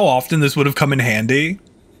idea how often this would have come in handy?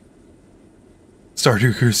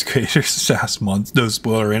 Stardew Cruise Creators SAS months, no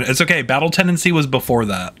spoiler in it. It's okay, Battle Tendency was before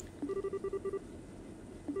that.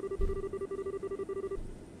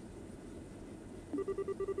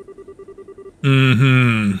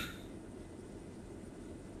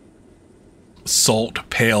 Salt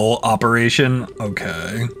Pail Operation,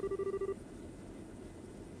 okay.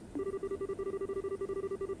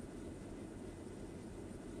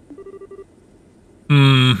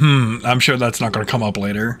 I'm sure that's not going to come up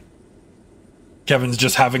later. Kevin's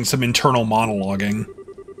just having some internal monologuing.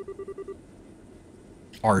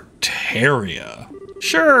 Arteria.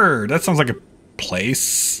 Sure, that sounds like a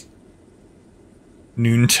place.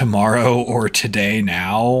 Noon tomorrow or today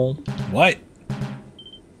now? What?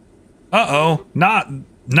 Uh-oh, not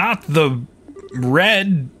the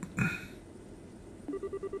red...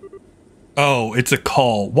 Oh, it's a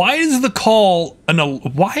call. Why is the call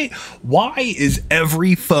why is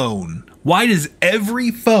every phone? Why does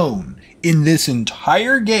every phone in this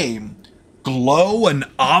entire game glow an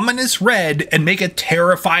ominous red and make a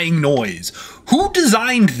terrifying noise? Who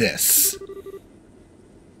designed this?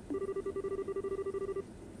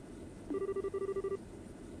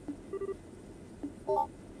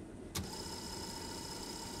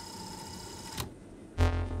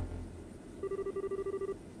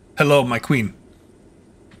 Hello, my queen.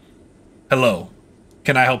 Hello.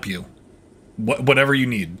 Can I help you? Whatever you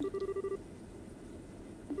need.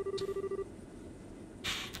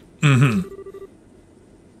 Mm-hmm.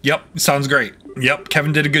 Yep, sounds great. Yep,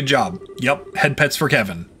 Kevin did a good job. Yep, head pets for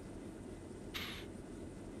Kevin.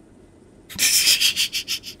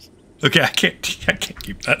 Okay, I can't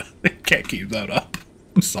keep that. I can't keep that up.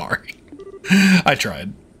 I'm sorry. I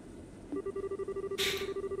tried.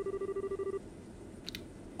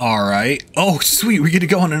 All right. Oh, sweet. We get to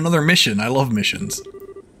go on another mission. I love missions.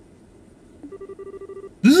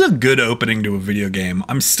 This is a good opening to a video game.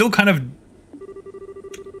 I'm still kind of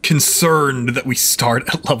concerned that we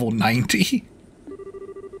start at level 90.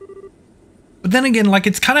 But then again, like,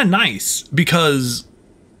 it's kind of nice because,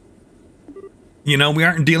 you know, we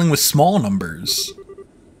aren't dealing with small numbers.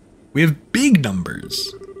 We have big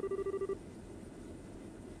numbers.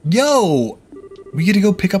 Yo, we get to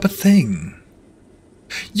go pick up a thing.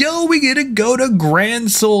 Yo, we get to go to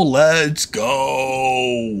Grand Soul. Let's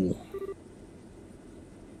go.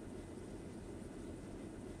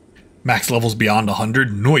 Max levels beyond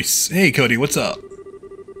 100. Nice. Hey, Cody, what's up?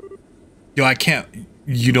 Yo, I can't.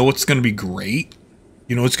 You know what's going to be great?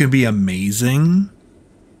 You know what's going to be amazing?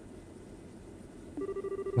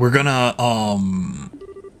 We're gonna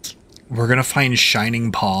find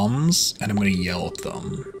shining palms, and I'm gonna yell at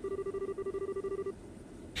them.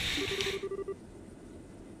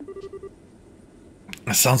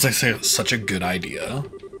 That sounds like such a good idea.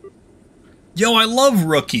 Yo, I love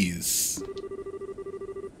rookies.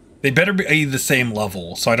 They better be the same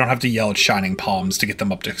level, so I don't have to yell at shining palms to get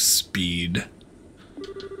them up to speed.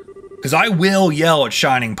 Because I will yell at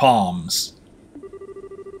shining palms.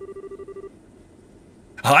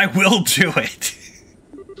 I will do it.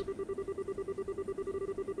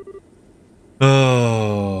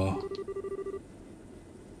 Oh.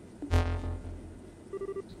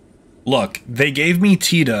 Look, they gave me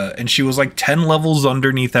Tita, and she was like 10 levels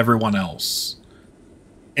underneath everyone else.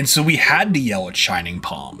 And so we had to yell at shining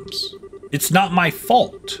palms. It's not my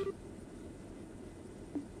fault.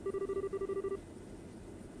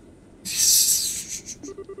 He's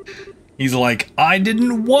like, I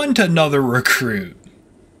didn't want another recruit.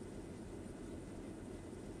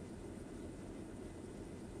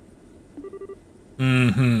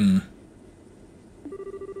 Mm-hmm.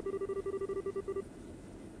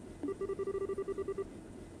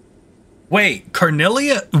 Wait,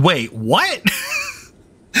 Cornelia? Wait, what?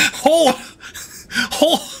 Hold,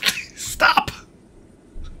 stop.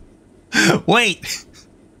 Wait.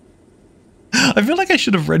 I feel like I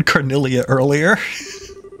should have read Cornelia earlier.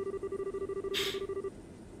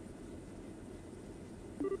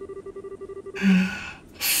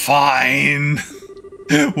 Fine.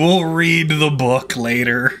 We'll read the book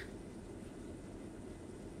later.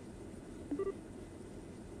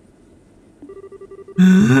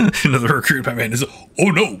 Another recruit by man is, oh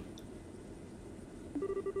no.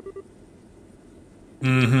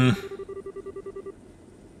 Mm-hmm.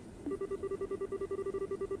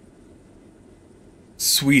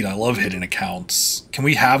 Sweet, I love hidden accounts. Can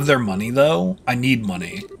we have their money though? I need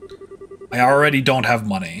money. I already don't have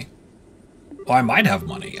money. Oh, I might have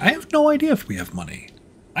money. I have no idea if we have money.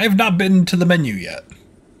 I have not been to the menu yet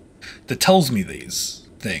that tells me these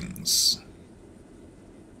things.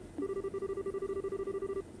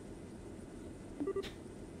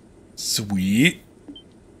 Sweet.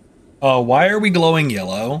 Why are we glowing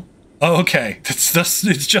yellow? Oh, okay. It's just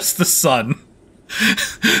the sun.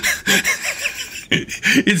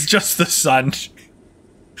 It's just the sun.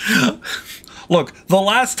 Look, the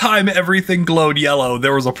last time everything glowed yellow,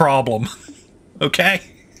 there was a problem. Okay?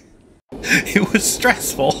 It was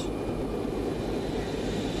stressful.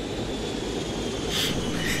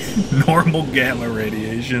 Normal gamma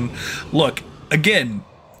radiation. Look, again,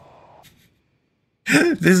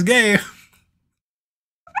 this game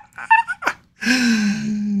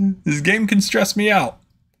can stress me out.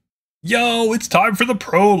 Yo, it's time for the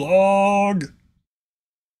prologue.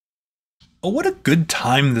 Oh, what a good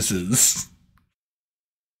time this is.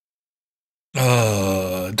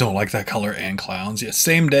 Don't like that color and clowns. Yes,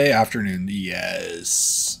 same day, afternoon.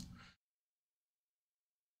 Yes.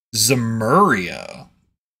 Zemuria.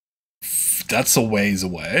 That's a ways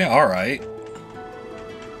away. All right.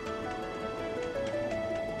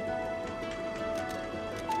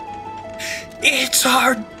 It's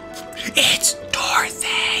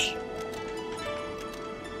Dorothy.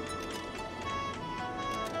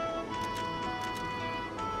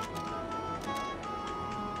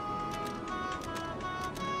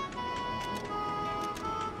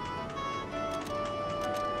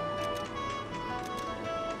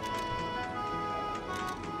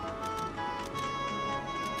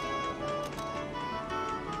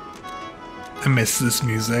 I miss this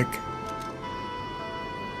music.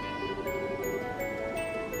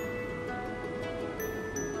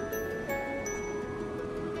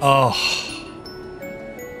 Oh.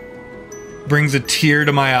 Brings a tear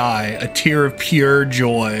to my eye. A tear of pure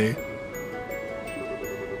joy.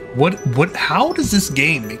 How does this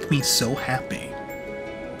game make me so happy?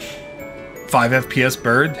 5 FPS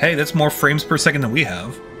bird? Hey, that's more frames per second than we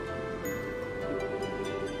have.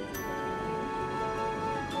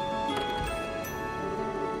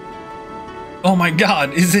 Oh my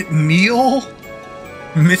god, is it Nial?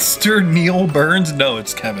 Mr. Nial Burns? No,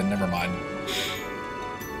 it's Kevin, never mind.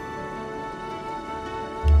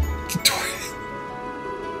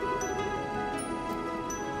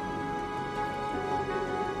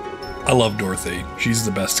 I love Dorothy. She's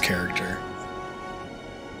the best character.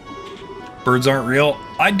 Birds aren't real?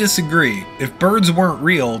 I disagree. If birds weren't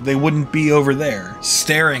real, they wouldn't be over there,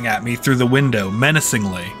 staring at me through the window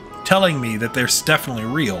menacingly, telling me that they're definitely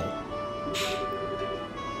real.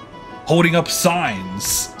 Holding up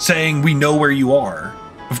signs, saying we know where you are.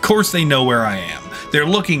 Of course they know where I am. They're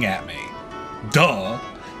looking at me. Duh.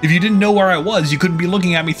 If you didn't know where I was, you couldn't be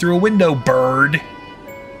looking at me through a window, bird.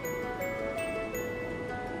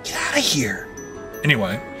 Get out of here.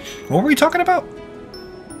 Anyway, what were we talking about?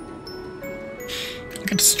 I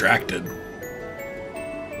got distracted.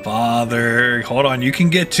 Father, hold on, you can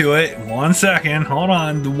get to it. 1 second, hold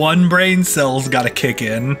on. The one brain cell's gotta kick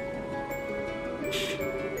in.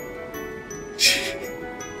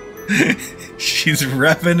 She's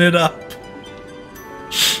revving it up.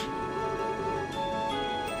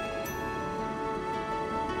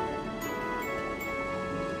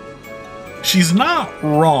 She's not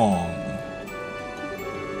wrong.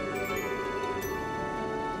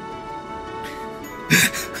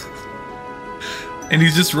 And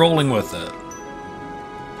he's just rolling with it.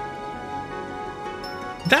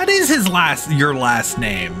 That is your last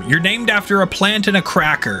name. You're named after a plant and a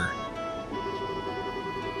cracker.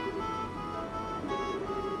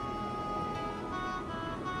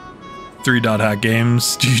 Three Dot Hack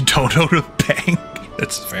Games. Do you don't own a bank?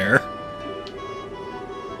 That's fair.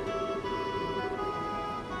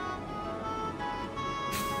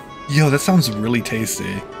 Yo, that sounds really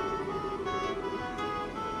tasty.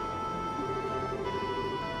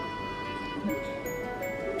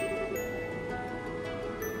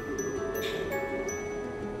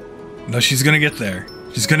 No, she's gonna get there.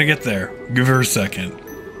 She's gonna get there. Give her a second.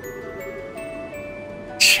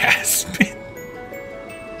 Jasmine.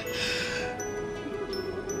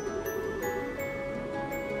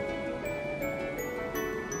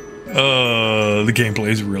 The gameplay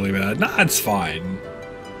is really bad. Nah, it's fine.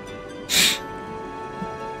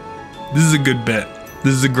 This is a good bit.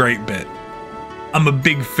 This is a great bit. I'm a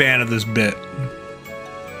big fan of this bit.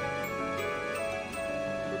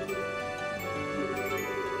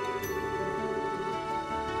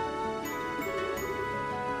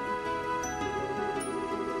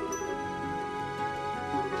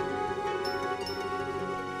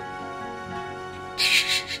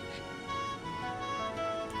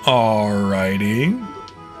 Alrighty.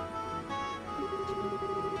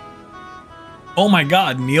 Oh my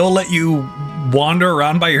god, Nial let you wander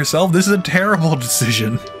around by yourself? This is a terrible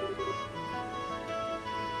decision.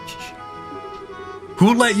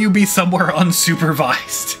 Who let you be somewhere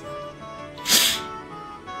unsupervised?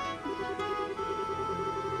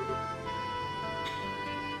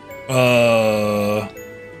 The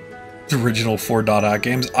original 4 Dot Hack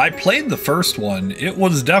Games. I played the first one. It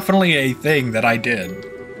was definitely a thing that I did.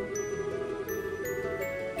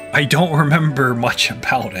 I don't remember much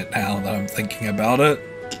about it now that I'm thinking about it.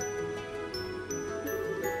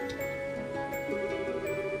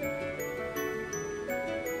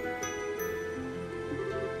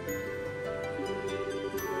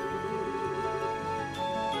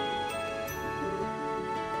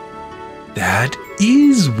 That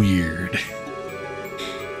is weird.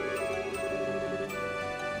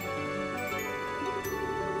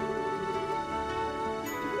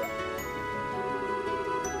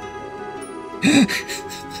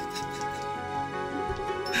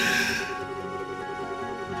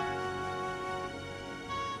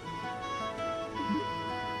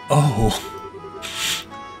 Oh.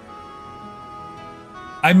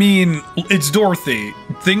 I mean, it's Dorothy.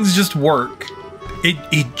 Things just work.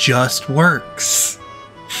 It just works.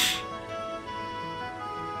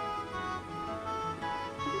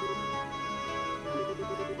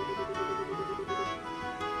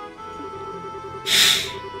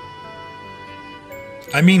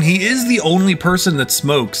 I mean, he is the only person that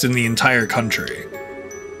smokes in the entire country.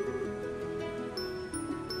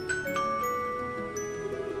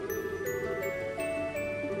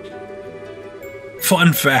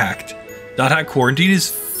 Fun fact, Dot Hack Quarantine is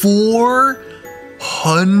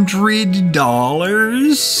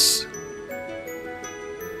 $400.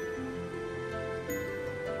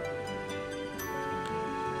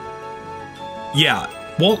 Yeah,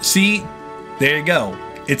 well, see, there you go.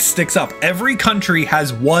 It sticks up. Every country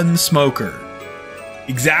has one smoker.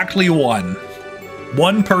 Exactly one.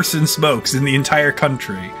 One person smokes in the entire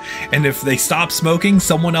country. And if they stop smoking,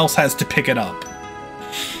 someone else has to pick it up.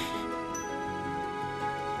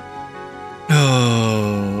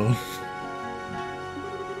 Oh.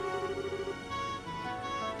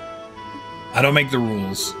 I don't make the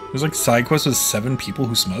rules. There's like side quests with 7 people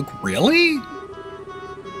who smoke? Really?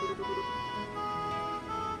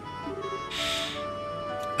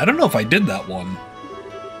 I don't know if I did that one.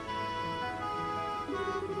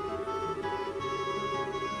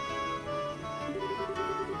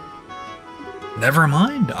 Never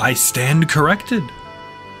mind, I stand corrected.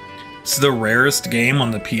 It's the rarest game on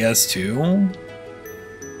the PS2.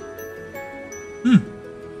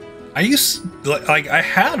 I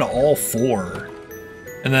had all 4.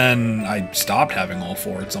 And then I stopped having all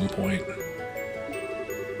 4 at some point.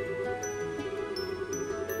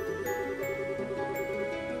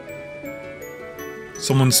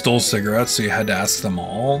 Someone stole cigarettes, so you had to ask them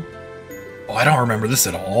all? Oh, I don't remember this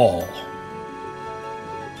at all.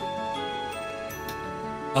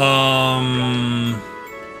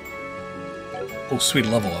 Oh, sweet,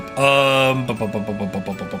 level up. I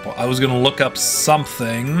was gonna look up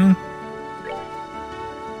something.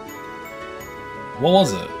 What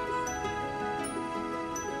was it?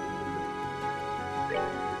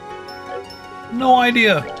 No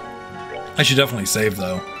idea. I should definitely save,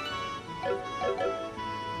 though.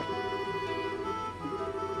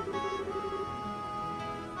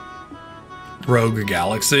 Rogue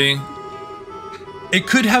Galaxy. It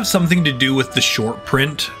could have something to do with the short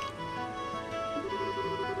print.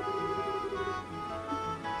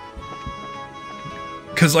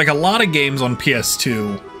 Because, like, a lot of games on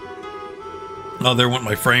PS2... Oh, there went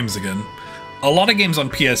my frames again. A lot of games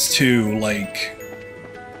on PS2, like...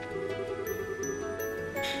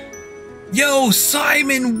 Yo,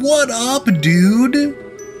 Simon, what up, dude?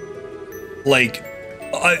 Like...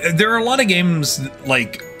 there are a lot of games,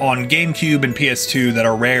 like, on GameCube and PS2 that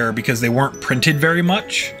are rare because they weren't printed very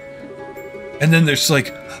much. And then there's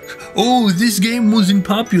like, oh, this game wasn't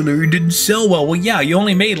popular, it didn't sell well. Well, yeah, you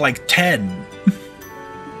only made like 10.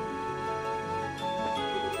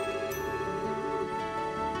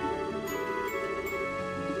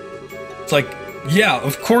 It's like, yeah,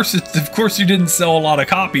 of course you didn't sell a lot of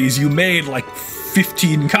copies. You made like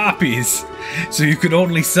 15 copies. So you could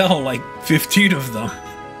only sell like 15 of them.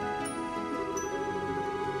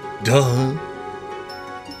 Duh.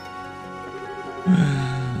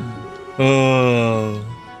 Oh.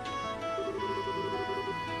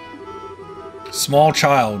 Small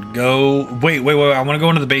child, go. Wait. I want to go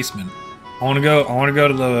into the basement. I want to go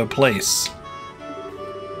to the place.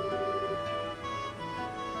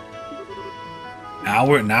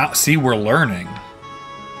 See, we're learning.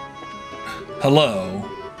 Hello.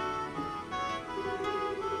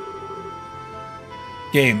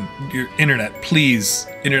 Game, your internet, please.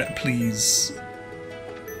 Internet, please.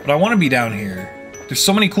 But I want to be down here. There's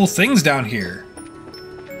so many cool things down here.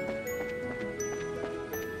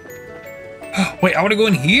 Wait, I want to go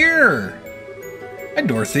in here. Hi,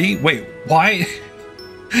 Dorothy. Wait, why?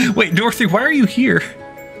 Wait, Dorothy, why are you here?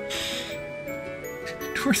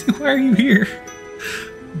 Dorothy, why are you here?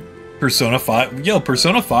 Persona 5. Yo,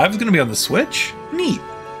 Persona 5 is going to be on the Switch? Neat.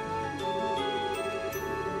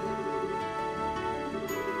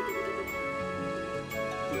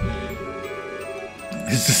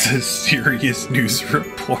 This is a serious news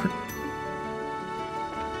report.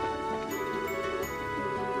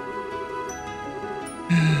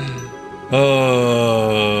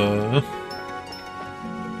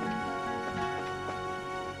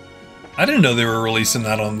 I didn't know they were releasing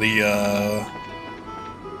that on the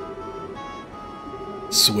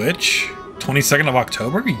Switch. 22nd of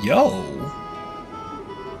October? Yo.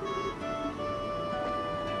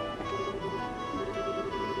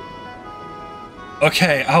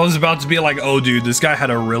 Okay, I was about to be like, oh dude, this guy's about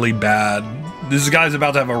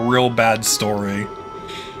to have a real bad story.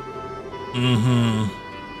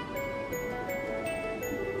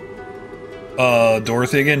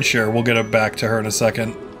 Dorothy again? Sure, we'll get back to her in a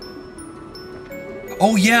second.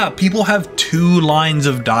 Oh yeah, people have 2 lines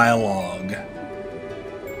of dialogue.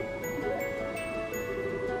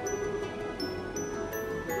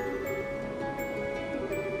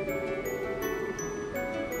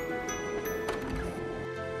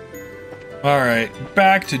 Alright,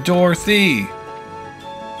 back to Dorothy.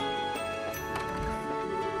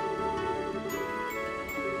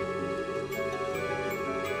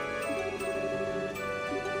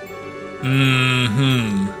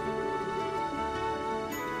 Mm-hmm.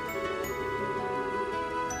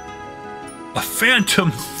 A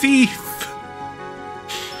phantom thief.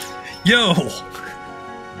 Yo.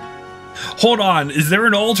 Hold on. Is there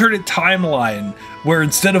an alternate timeline where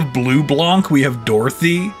instead of Blue Blanc, we have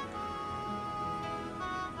Dorothy?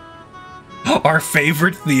 Our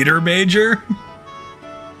favorite theater major?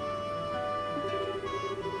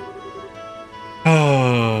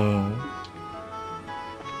 Oh.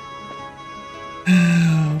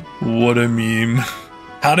 What a meme.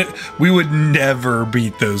 How did we would never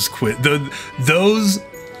beat those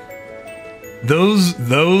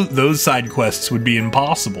those side quests would be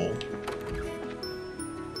impossible.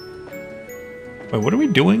 Wait, what are we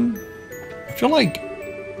doing? I feel like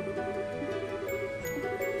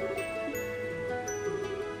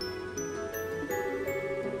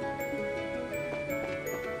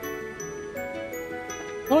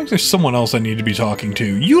there's someone else I need to be talking to.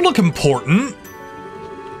 You look important.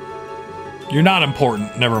 You're not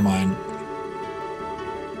important. Never mind.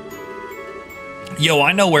 Yo,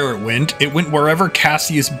 I know where it went. It went wherever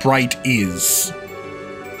Cassius Bright is.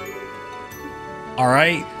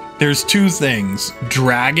 Alright? There's two things.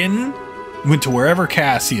 Dragon went to wherever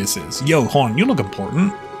Cassius is. Yo, hold on. You look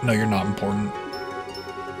important. No, you're not important.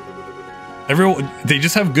 Everyone, they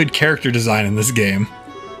just have good character design in this game.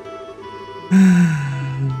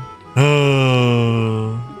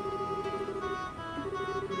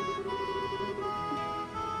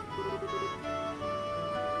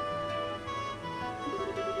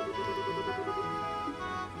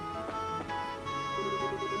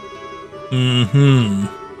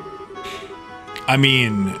 I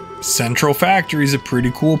mean, Central Factory's a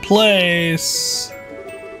pretty cool place.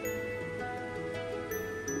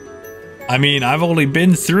 I mean, I've only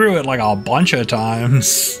been through it like a bunch of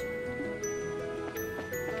times.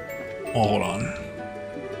 Oh, hold on.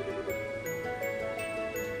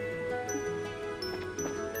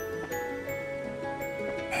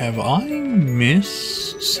 Have I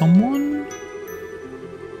missed someone?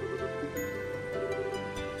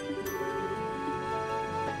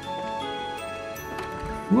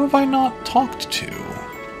 Who have I not talked to?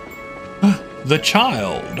 The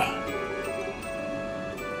child.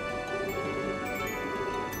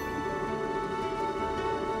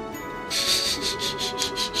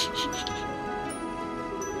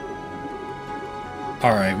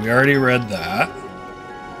 Alright, we already read that.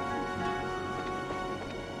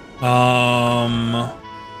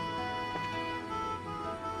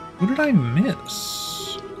 Who did I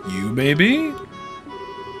miss? You, baby?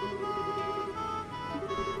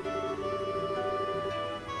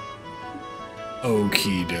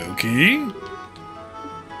 Okie dokie.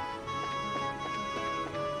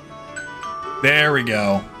 There we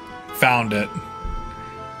go. Found it.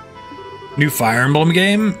 New Fire Emblem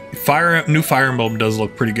game? New Fire Emblem does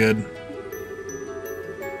look pretty good.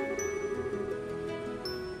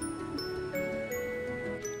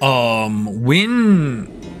 When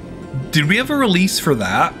did we have a release for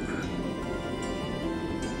that?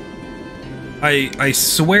 I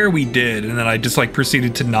swear we did, and then I just like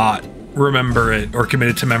proceeded to not remember it or commit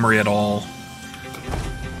it to memory at all.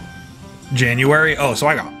 January? Oh, so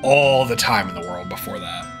I got all the time in the world before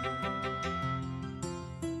that.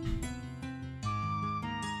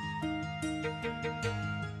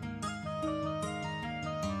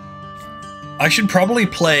 I should probably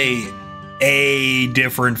play a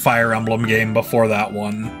different Fire Emblem game before that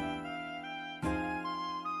one.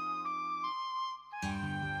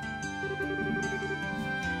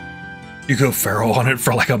 You go feral on it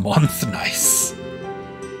for like a month? Nice.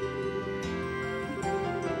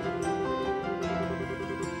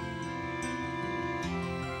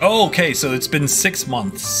 Oh, okay, so it's been 6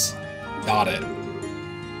 months. Got it.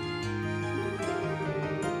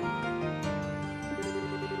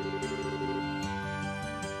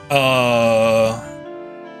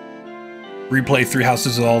 Replay 3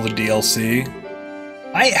 houses with all the DLC.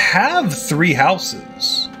 I have 3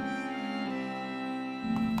 houses.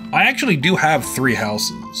 I actually do have 3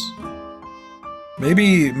 houses.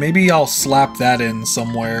 Maybe I'll slap that in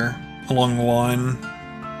somewhere along the line.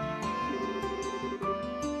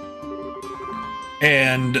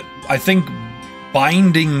 And I think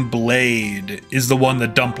Binding Blade is the one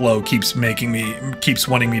that Dumplo keeps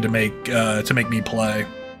wanting me to make me play.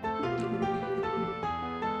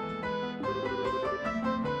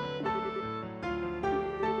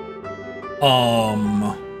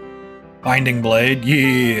 Binding Blade,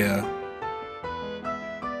 yeah.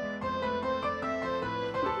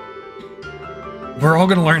 We're all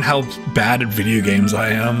gonna learn how bad at video games I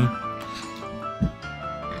am.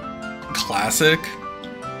 Classic?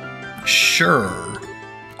 Sure.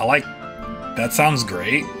 I That sounds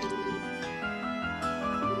great.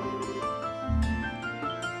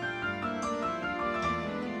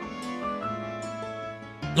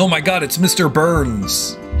 Oh my god, it's Mr.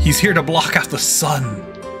 Burns. He's here to block out the sun.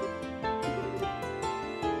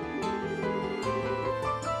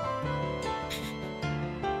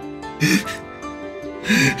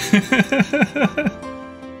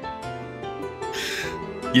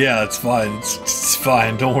 Yeah, it's fine. It's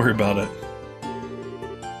fine. Don't worry about it.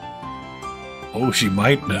 Oh, she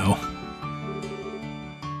might know.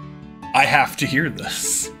 I have to hear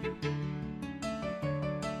this.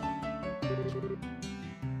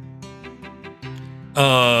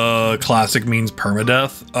 Classic means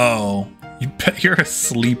permadeath? Oh, you bet you're a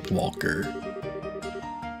sleepwalker.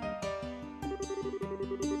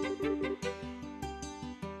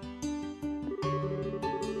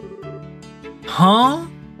 Huh?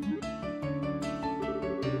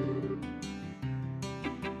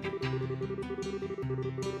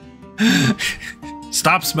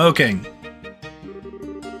 Stop smoking.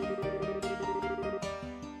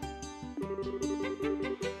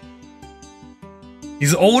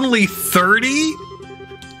 He's only 30?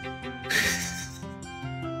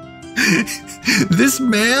 This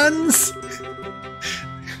man's...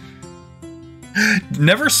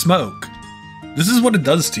 Never smoke. This is what it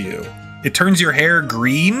does to you. It turns your hair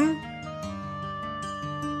green?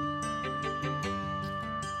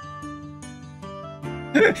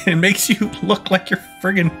 It makes you look like you're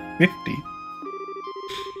friggin' 50.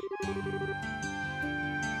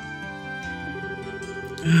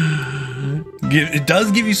 It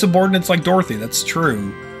does give you subordinates like Dorothy, that's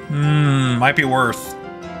true. Might be worth.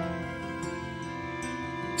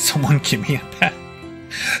 Someone give me a pen.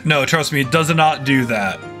 No, trust me, it does not do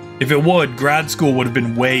that. If it would, grad school would have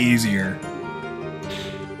been way easier.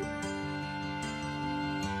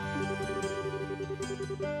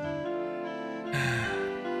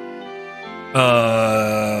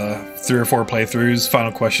 Three or four playthroughs.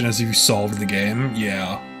 Final question is, have you solved the game?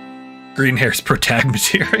 Yeah. Green hair's protag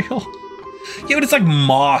material. Yeah, but it's like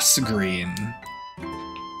moss green.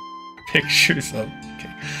 Pictures of...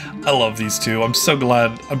 Okay. I love these two. I'm so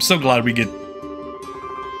glad we get...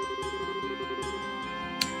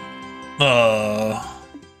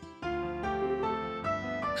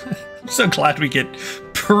 I'm so glad we get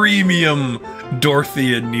premium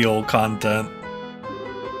Dorothy and Nial content.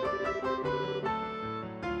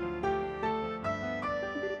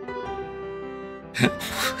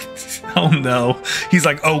 Oh no. He's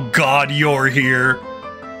like, oh god, you're here.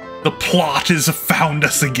 The plot has found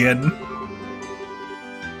us again.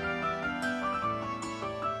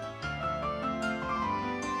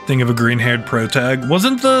 Think of a green-haired protag.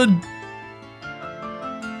 Wasn't the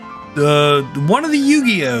one of the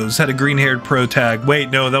Yu-Gi-Ohs had a green-haired protag. Wait,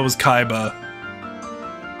 no, that was Kaiba.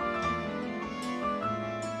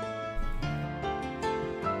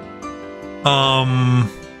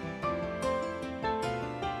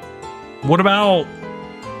 What about...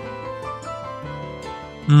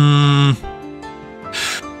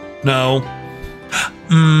 No.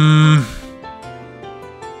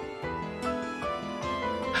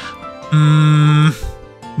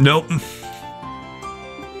 Nope.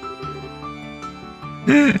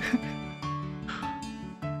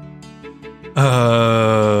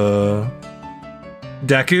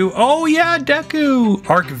 Deku? Oh yeah, Deku!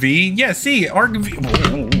 Arc V? Yeah, see, Arc V.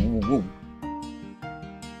 Whoa.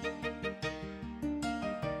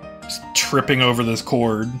 Just tripping over this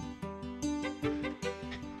cord.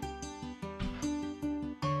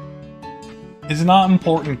 It's not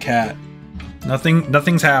important, cat.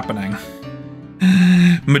 Nothing's happening.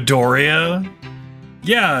 Midoriya?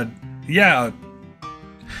 Yeah.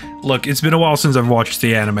 Look, it's been a while since I've watched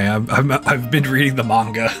the anime. I've been reading the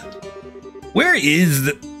manga. Where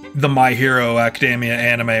is the My Hero Academia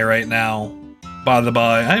anime right now? By the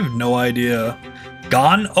by, I have no idea.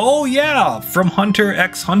 Gone? Oh yeah, from Hunter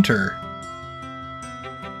x Hunter.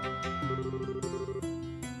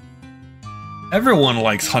 Everyone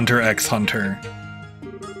likes Hunter x Hunter.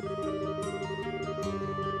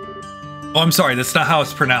 Oh, I'm sorry, that's not how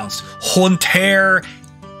it's pronounced. Hunter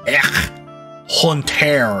x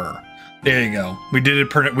Hunter. There you go. We did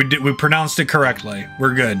it. We pronounced it correctly.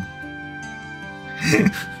 We're good.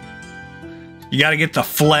 You gotta get the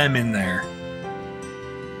phlegm in there.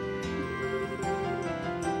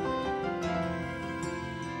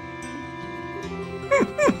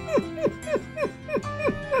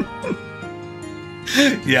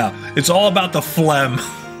 Yeah, it's all about the phlegm.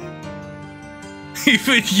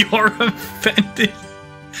 Even you're offended.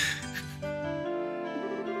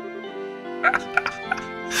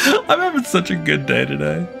 I'm having such a good day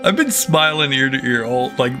today. I've been smiling ear to ear all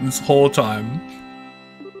like this whole time.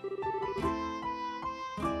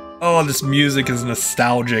 Oh, this music is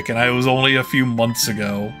nostalgic, and it was only a few months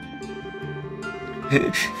ago.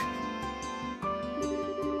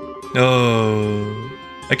 Oh,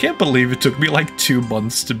 I can't believe it took me like 2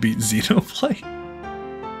 months to beat Xenoblade.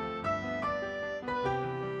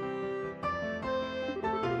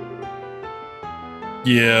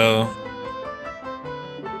 Yeah.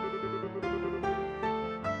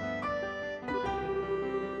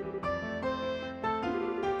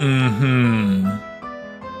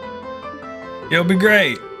 It'll be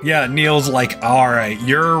great. Yeah, Nial's like, alright,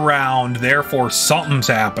 you're around, therefore something's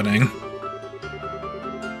happening.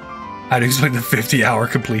 How to explain the 50-hour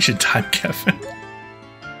completion time, Kevin?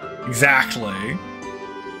 Exactly.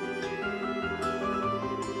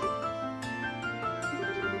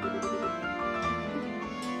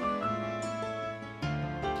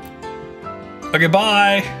 Okay,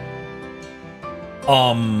 bye!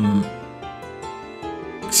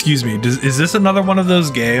 Excuse me, is this another one of those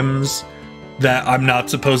games that I'm not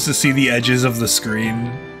supposed to see the edges of the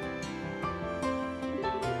screen?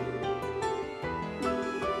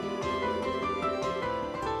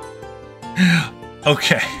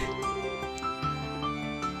 Okay.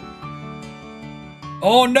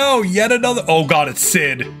 Oh no, yet another— oh god, it's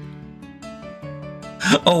Sid.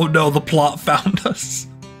 Oh no, the plot found us.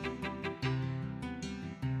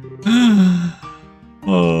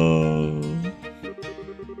 Oh.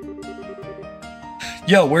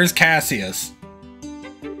 Yo, where's Cassius?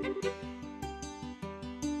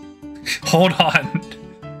 Hold on.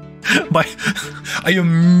 I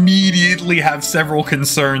immediately have several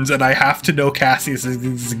concerns, and I have to know Cassius.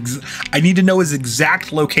 I need to know his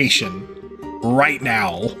exact location right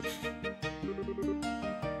now.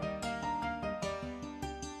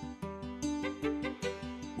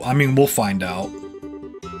 I mean, we'll find out.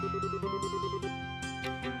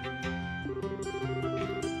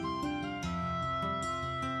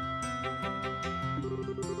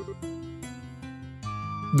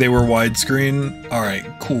 They were widescreen? Alright,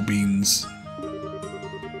 cool beans.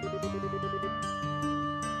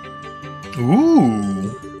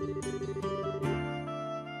 Ooh.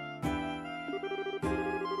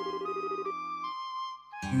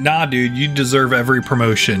 Nah, dude, you deserve every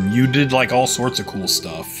promotion. You did, like, all sorts of cool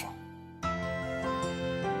stuff.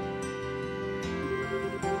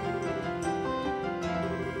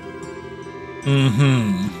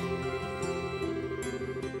 Mm-hmm.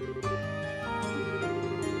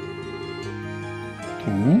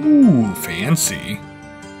 Ooh, fancy.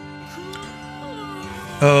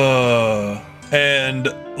 And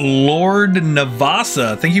Lord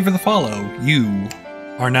Navasa, thank you for the follow. You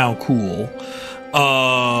are now cool.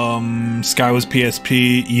 Sky was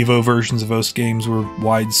PSP, Evo versions of most games were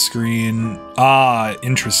widescreen. Ah,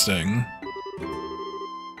 interesting.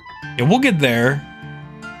 Yeah, we'll get there.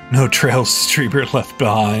 No trail streamer left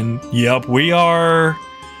behind. Yep, we're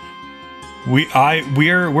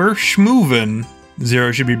schmoovin'.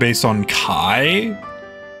 Zero should be based on Kai?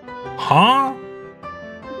 Huh?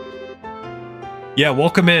 Yeah,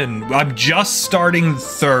 welcome in. I'm just starting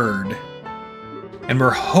third. And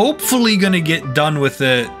we're hopefully gonna get done with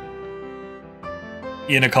it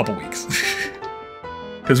in a couple weeks.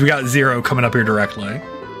 Because we got Zero coming up here directly.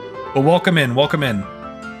 But welcome in, welcome in.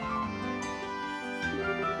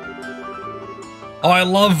 Oh, I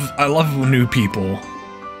love new people.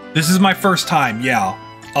 This is my first time, yeah.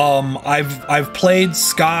 I've played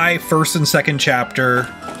Sky first and second chapter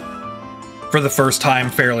for the first time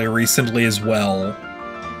fairly recently as well.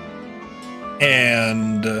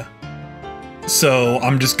 And so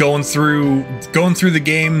I'm just going through the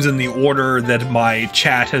games in the order that my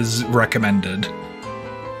chat has recommended.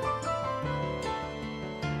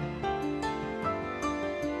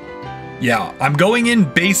 Yeah, I'm going in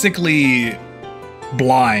basically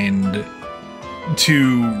blind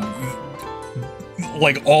to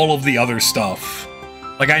like all of the other stuff.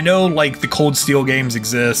 Like I know like the Cold Steel games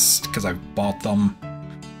exist because I've bought them.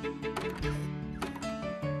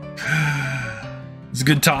 It's a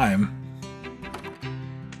good time.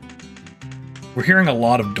 We're hearing a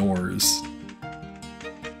lot of doors.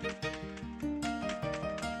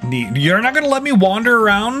 Neat. You're not gonna let me wander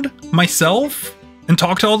around myself and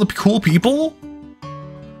talk to all the cool people?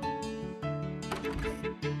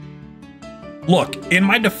 Look, in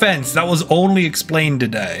my defense, that was only explained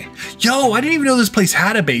today. Yo, I didn't even know this place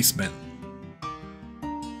had a basement.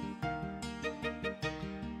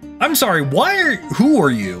 I'm sorry, who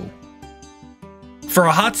are you? For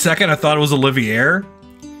a hot second, I thought it was Olivier.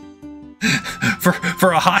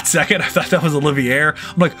 For a hot second, I thought that was Olivier.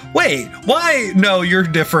 I'm like, wait, why? No, you're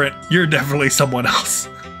different. You're definitely someone else.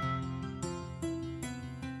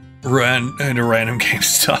 Run into random game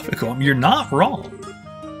stuff. You're not wrong.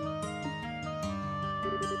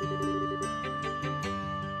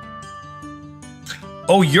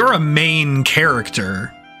 Oh, you're a main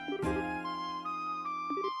character.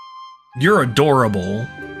 You're adorable.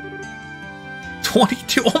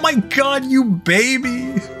 22. Oh my god, you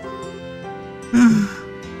baby.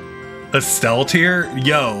 Estelle tier?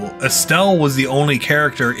 Yo, Estelle was the only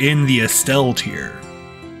character in the Estelle tier.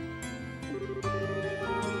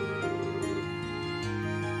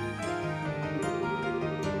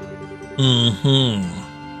 Mm-hmm.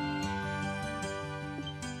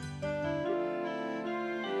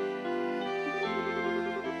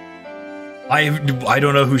 I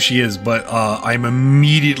don't know who she is, but I'm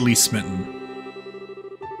immediately smitten.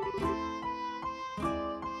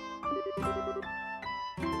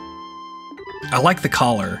 I like the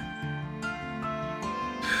collar.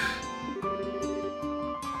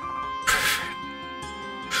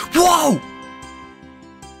 Whoa!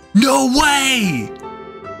 No way!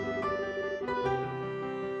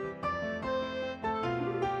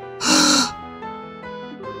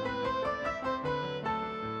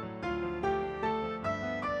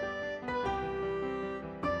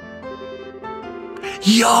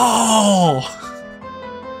 Yo!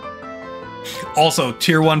 Also,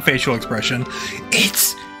 tier 1 facial expression.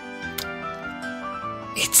 It's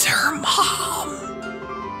her mom.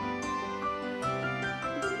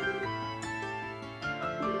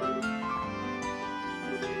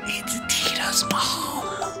 It's Tita's mom.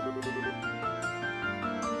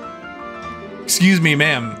 Excuse me,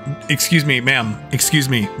 ma'am. Excuse me, ma'am. Excuse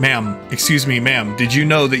me, ma'am. Excuse me, ma'am. Did you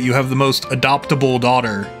know that you have the most adoptable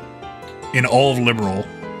daughter in all of Liberl?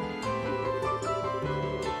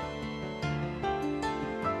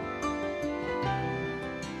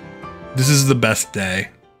 This is the best day.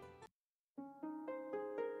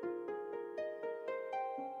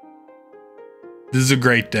 This is a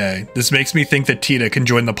great day. This makes me think that Tita can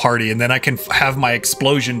join the party, and then I can have my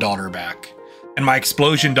explosion daughter back. And my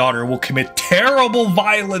explosion daughter will commit terrible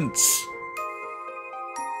violence.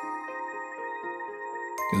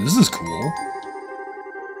 This is cool.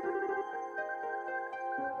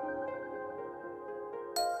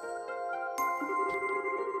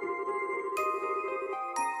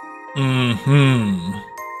 Mm-hmm.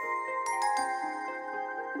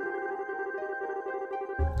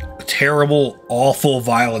 Terrible, awful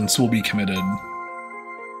violence will be committed.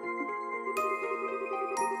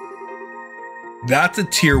 That's a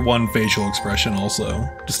tier 1 facial expression also.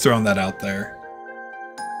 Just throwing that out there.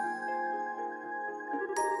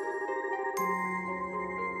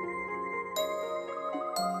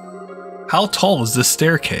 How tall is this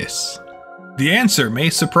staircase? The answer may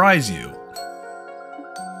surprise you.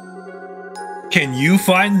 Can you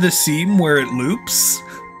find the seam where it loops?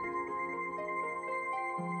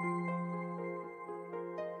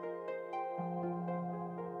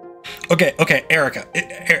 Okay, Erica.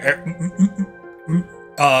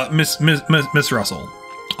 Miss Russell.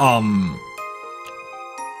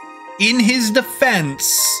 In his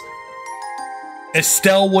defense,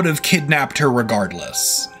 Estelle would have kidnapped her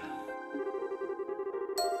regardless.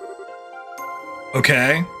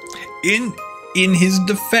 Okay? In his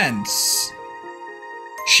defense,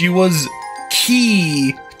 she was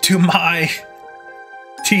key to my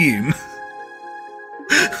team.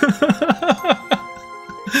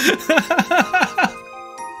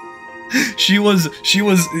 She was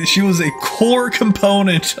a core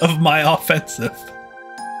component of my offensive.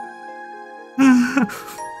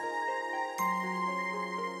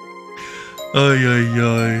 Ay ay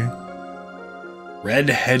ay.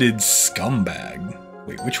 Red-headed scumbag.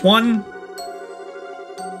 Wait, which one?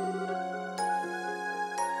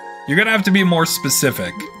 You're gonna have to be more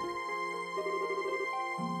specific.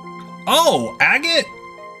 Oh, Agate?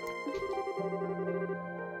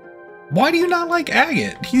 Why do you not like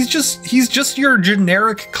Agate? He's just your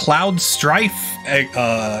generic Cloud Strife,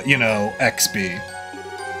 you know, XP.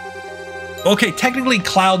 Okay, technically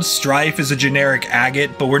Cloud Strife is a generic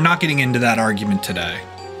Agate, but we're not getting into that argument today.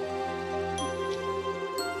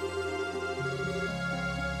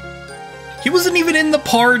 He wasn't even in the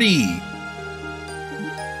party.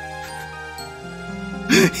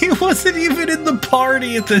 He wasn't even in the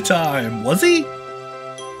party at the time, was he?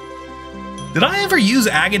 Did I ever use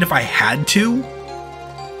Agate if I had to?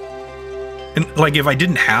 And like if I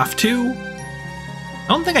didn't have to? I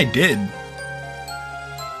don't think I did.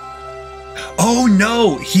 Oh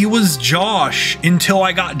no, he was Josh until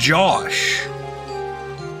I got Josh.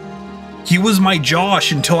 He was my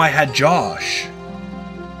Josh until I had Josh.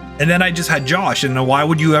 And then I just had Josh. And why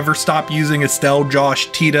would you ever stop using Estelle, Josh,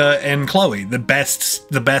 Tita, and Chloe? The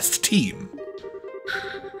best team.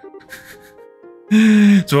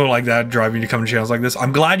 So like that, driving to come to channels like this.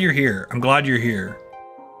 I'm glad you're here. I'm glad you're here.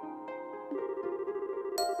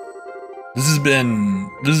 This has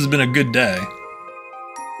been a good day.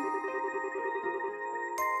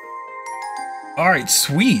 All right,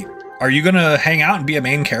 sweet. Are you gonna hang out and be a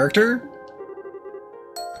main character?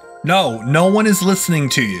 No, no one is listening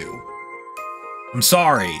to you. I'm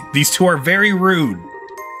sorry. These two are very rude.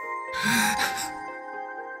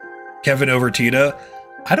 Kevin over Tita.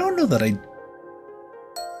 I don't know that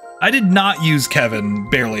I did not use Kevin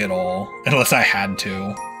barely at all, unless I had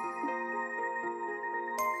to.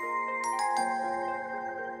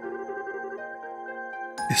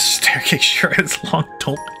 This staircase sure is long.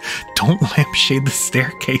 Don't lampshade the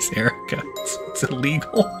staircase, Erica. It's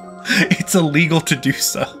illegal. It's illegal to do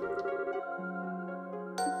so.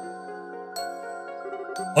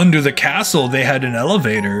 Under the castle, they had an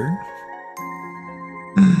elevator.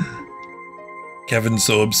 Kevin's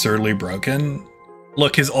so absurdly broken.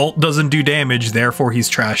 Look, his ult doesn't do damage, therefore he's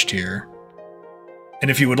trashed here. And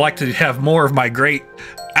if you would like to have more of my great,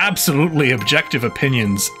 absolutely objective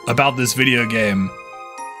opinions about this video game,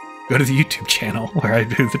 go to the YouTube channel where I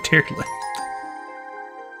do the tier list.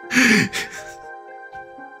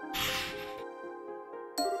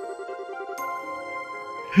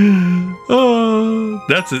 Oh,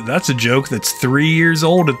 that's a joke that's 3 years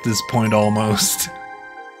old at this point almost.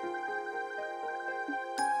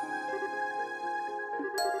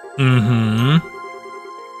 Mm-hmm.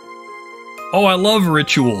 Oh, I love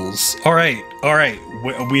rituals. All right.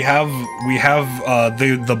 We have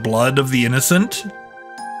the blood of the innocent.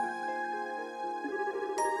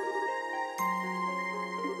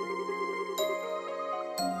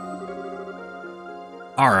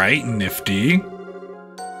 All right, nifty.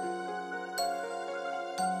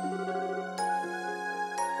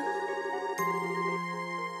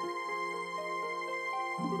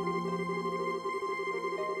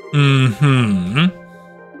 Mm-hmm.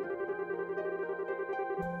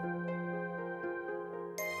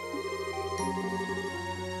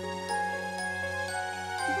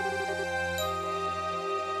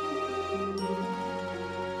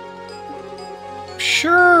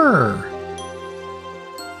 Sure.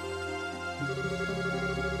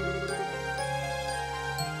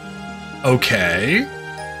 Okay.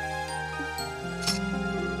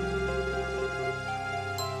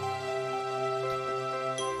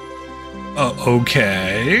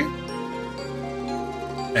 Okay.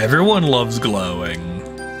 Everyone loves glowing.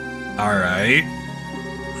 All right.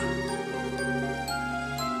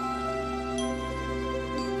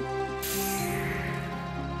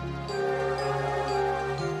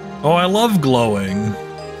 Oh, I love glowing.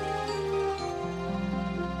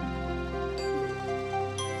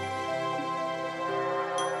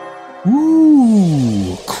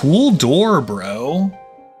 Ooh, cool door, bro.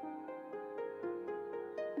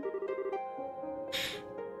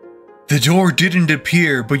 The door didn't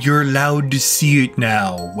appear, but you're allowed to see it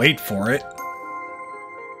now. Wait for it.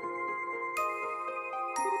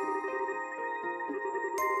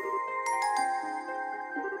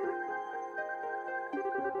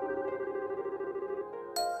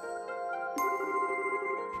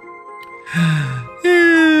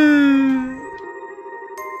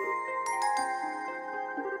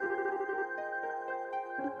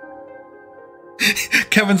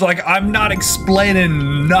 Kevin's like, I'm not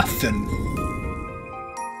explaining nothing.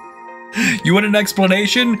 You want an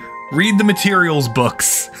explanation? Read the materials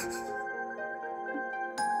books.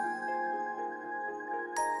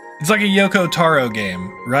 It's like a Yoko Taro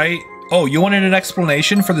game, right? Oh, you wanted an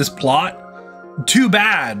explanation for this plot? Too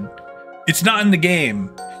bad. It's not in the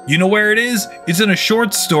game. You know where it is? It's in a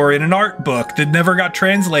short story in an art book that never got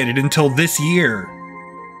translated until this year.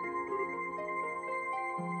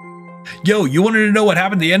 Yo, you wanted to know what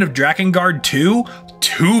happened at the end of Drakengard 2?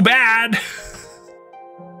 Too bad!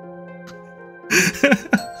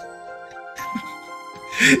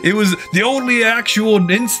 It was the only actual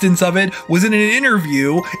instance of it was in an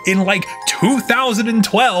interview in like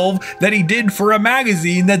 2012 that he did for a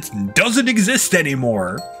magazine that doesn't exist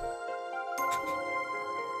anymore.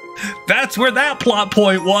 That's where that plot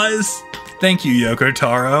point was. Thank you, Yoko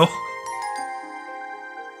Taro.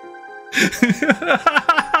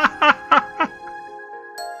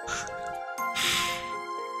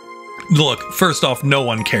 Look, first off, no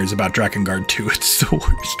one cares about Drakengard 2. It's the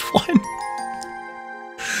worst one.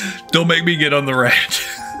 Don't make me get on the rant.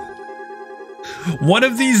 One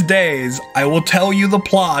of these days, I will tell you the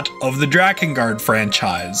plot of the Drakengard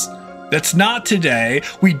franchise. That's not today.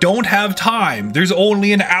 We don't have time. There's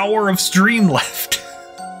only an hour of stream left.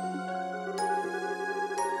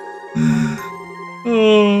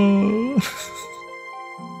 Oh.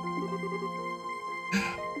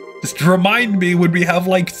 Just remind me when we have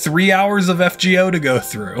like 3 hours of FGO to go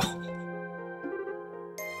through.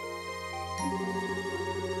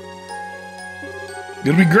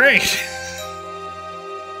 It'll be great.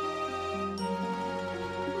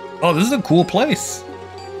 Oh, this is a cool place.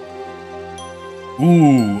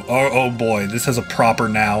 Ooh, oh boy, this has a proper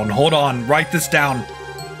noun. Hold on, write this down.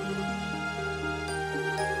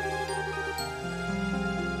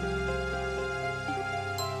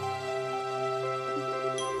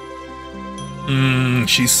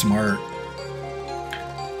 She's smart.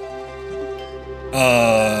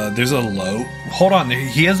 There's a low. Hold on,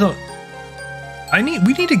 he has a.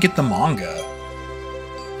 We need to get the manga.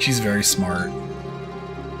 She's very smart.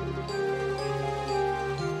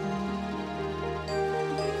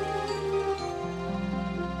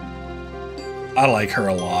 I like her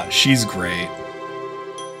a lot. She's great.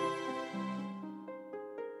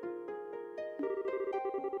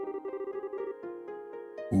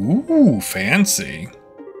 Ooh, fancy.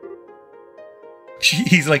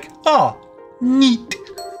 He's like, oh, neat.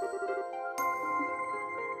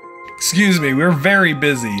 Excuse me, we're very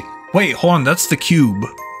busy. Wait, hold on, that's the cube.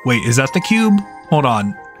 Wait, is that the cube? Hold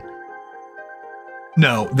on.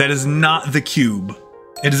 No, that is not the cube.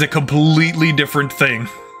 It is a completely different thing.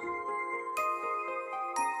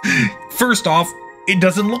 First off, it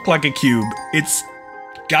doesn't look like a cube. It's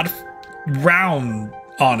got a round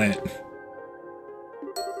on it.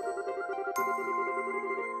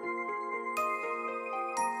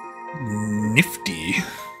 Nifty.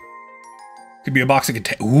 Could be a box of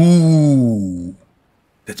containers. Ooh.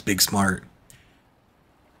 That's big smart.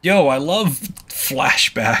 Yo, I love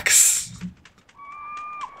flashbacks.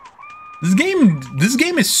 This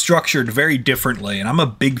game is structured very differently, and I'm a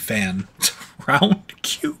big fan. Round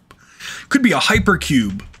cube. Could be a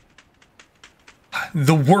hypercube.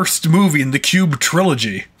 The worst movie in the Cube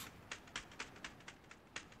trilogy.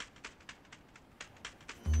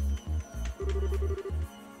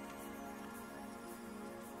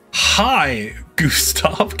 Hi,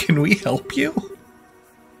 Gustav, can we help you?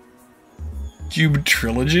 Cube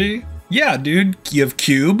trilogy? Yeah, dude, you have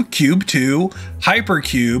Cube, Cube 2,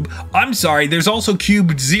 Hypercube. I'm sorry, there's also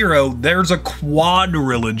Cube 0. There's a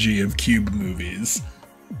quadrilogy of Cube movies.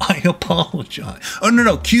 I apologize. Oh,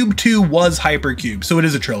 no, Cube 2 was Hypercube, so it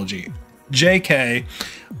is a trilogy. JK,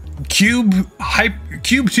 Cube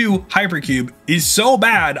 2 Hypercube is so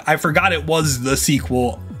bad, I forgot it was the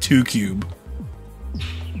sequel to Cube.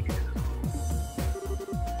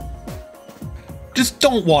 Just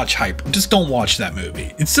don't watch Just don't watch that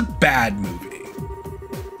movie. It's a bad movie.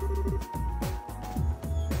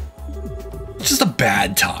 It's just a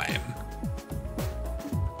bad time.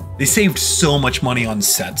 They saved so much money on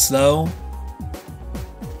sets, though.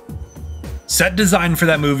 Set design for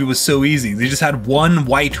that movie was so easy. They just had one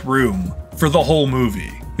white room for the whole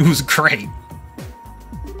movie. It was great.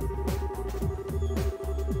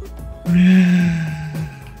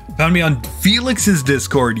 Found me on Felix's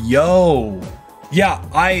Discord. Yo. Yeah,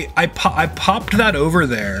 I popped that over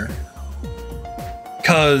there.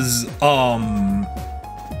 Cause,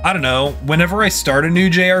 I don't know, whenever I start a new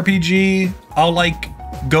JRPG, I'll like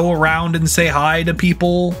go around and say hi to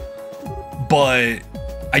people, but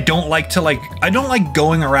I don't like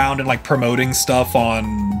going around and like promoting stuff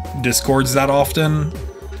on Discords that often.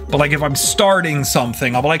 But like if I'm starting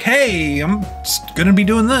something, I'll be like, hey, I'm gonna be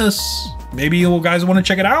doing this. Maybe you guys want to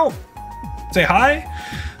check it out? Say hi.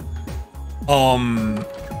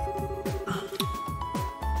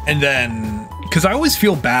 And then, cause I always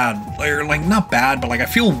feel bad, or like not bad, but like I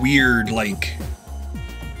feel weird, like,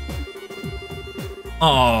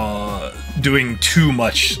 doing too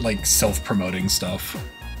much like self-promoting stuff.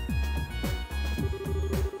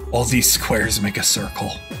 All these squares make a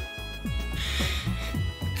circle.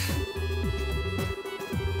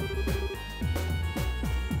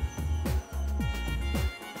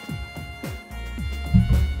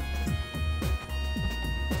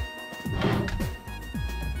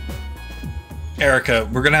 Erica,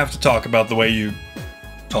 we're gonna have to talk about the way you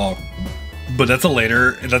talk, but that's a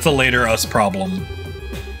later us problem.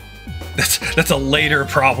 That's a later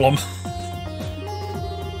problem.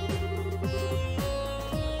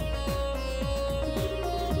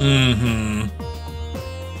 Mm-hmm.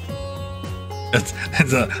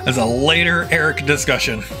 That's a later Eric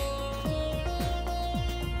discussion.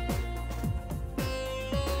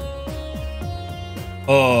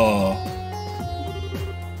 Oh.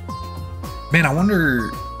 Man, I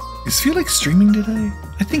wonder, is Felix streaming today?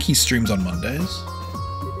 I I think he streams on Mondays.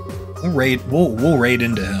 We'll raid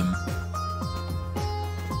into him.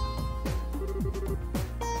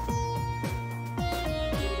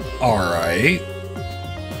 All right.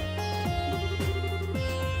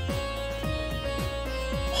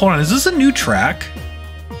 Hold on, is this a new track?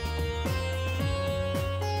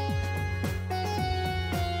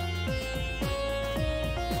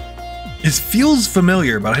 It feels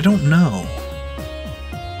familiar, but I don't know.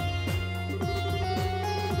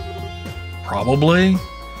 Probably.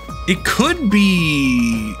 It could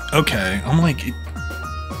be... Okay,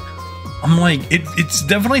 it's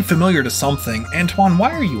definitely familiar to something. Antoine,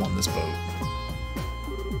 why are you on this boat?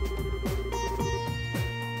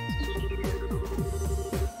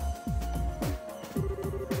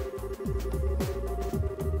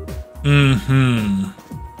 Mm-hmm.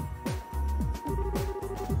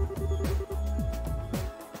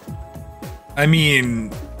 I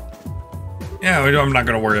mean... Yeah, I'm not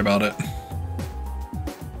gonna worry about it.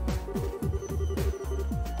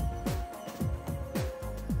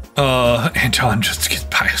 Anton just gets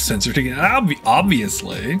biocensored again.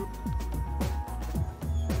 Obviously.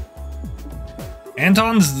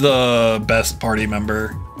 Anton's the best party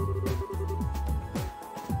member.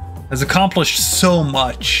 Has accomplished so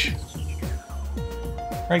much.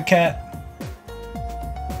 Right, Cat?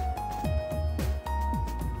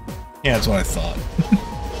 Yeah, that's what I thought.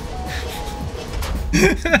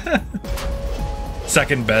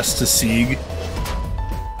 Second best to Sieg.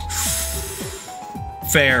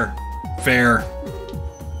 Fair. Fair.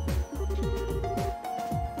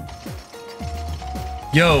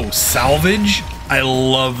 Yo, salvage? I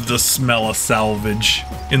love the smell of salvage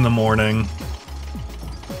in the morning.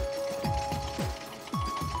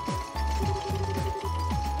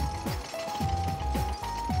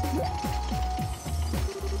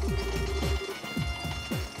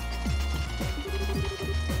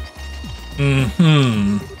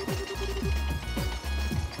 Mm-hmm.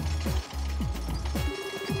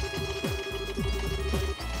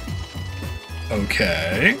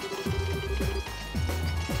 Okay.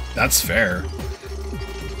 That's fair.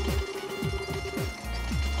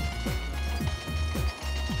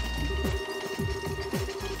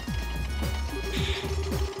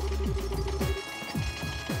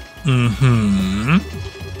 Mm-hmm.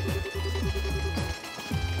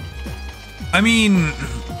 I mean,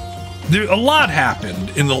 a lot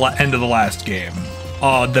happened in the end of the last game.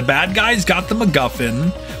 The bad guys got the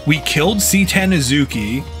MacGuffin. We killed C10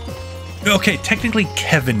 Izuki. Okay, technically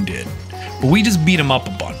Kevin did, but we just beat him up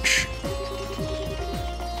a bunch.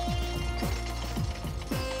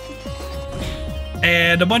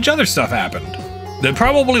 And a bunch of other stuff happened that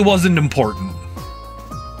probably wasn't important.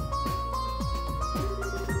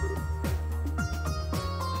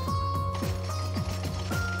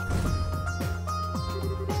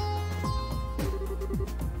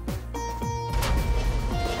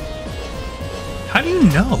 How do you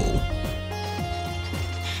know?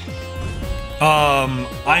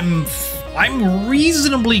 I'm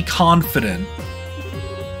reasonably confident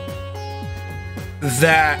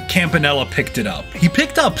that Campanella picked it up. He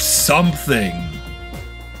picked up something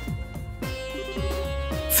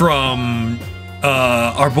from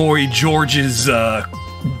our boy George's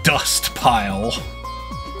dust pile.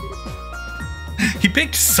 He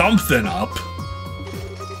picked something up.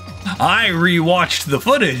 I rewatched the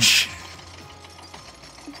footage.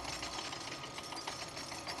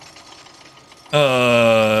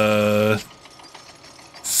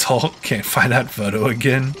 Salt can't find that photo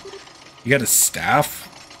again. You got a staff?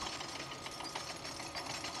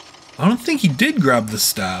 I don't think he did grab the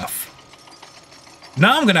staff.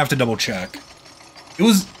 Now I'm gonna have to double check. It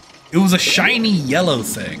was a shiny yellow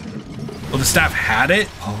thing. Oh, the staff had it?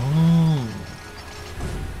 Oh.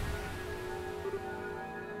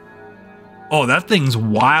 Oh, that thing's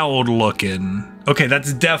wild looking. Okay,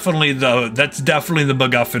 that's definitely the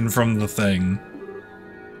MacGuffin from the thing.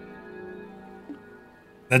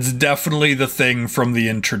 That's definitely the thing from the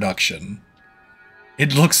introduction.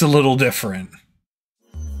 It looks a little different.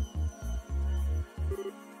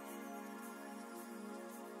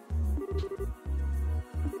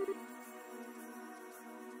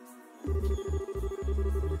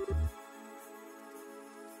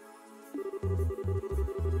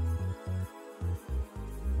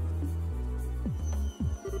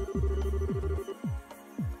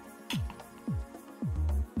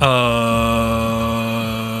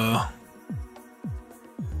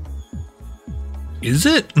 Is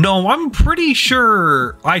it? No, I'm pretty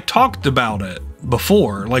sure I talked about it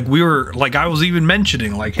before. Like I was even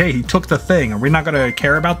mentioning, like, hey, he took the thing. Are we not gonna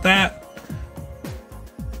care about that?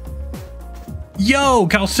 Yo,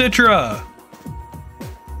 Calcitra!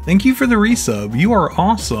 Thank you for the resub. You are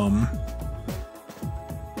awesome.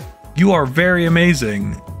 You are very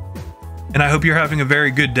amazing. And I hope you're having a very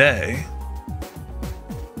good day.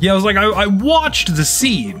 Yeah, I was like, I watched the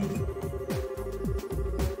scene.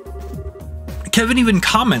 Kevin even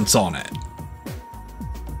comments on it.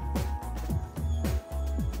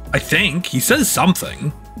 I think. He says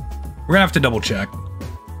something. We're gonna have to double check.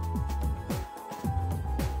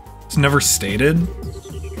 It's never stated.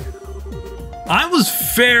 I was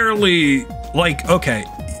fairly, like, okay.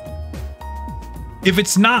 If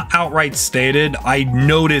it's not outright stated, I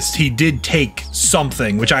noticed he did take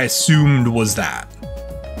something, which I assumed was that.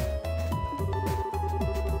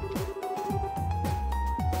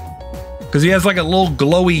 Because he has like a little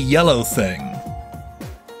glowy yellow thing.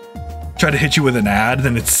 Try to hit you with an ad,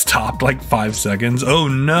 then it stopped like 5 seconds. Oh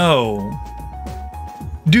no.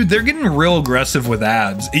 Dude, they're getting real aggressive with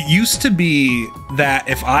ads. It used to be that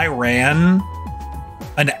if I ran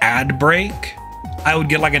an ad break, I would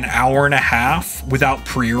get like an hour and a half without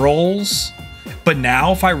pre-rolls. But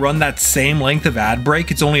now if I run that same length of ad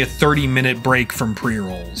break, it's only a 30-minute break from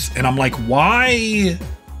pre-rolls. And I'm like, why?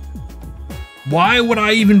 Why would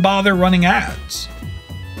I even bother running ads?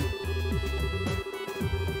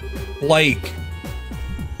 Like,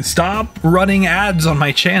 stop running ads on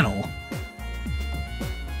my channel.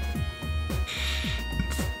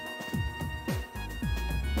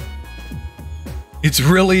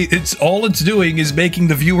 It's all it's doing is making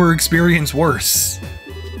the viewer experience worse.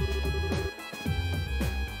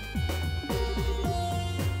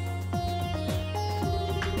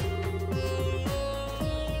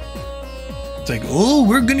 It's like, oh,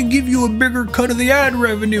 we're gonna give you a bigger cut of the ad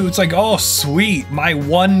revenue. It's like, oh, sweet, my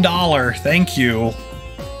 $1, thank you.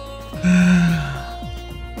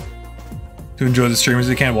 To enjoy the streamers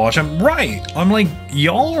they can't watch them. Right, I'm like,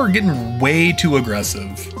 y'all are getting way too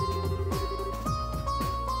aggressive.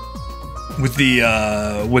 With the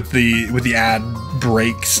ad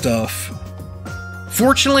break stuff.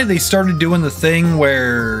 Fortunately, they started doing the thing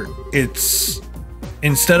where it's,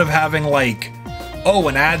 instead of having like, oh,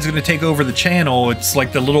 an ad's gonna take over the channel, it's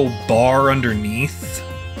like the little bar underneath.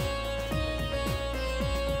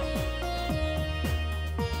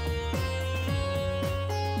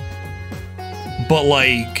 But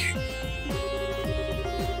like,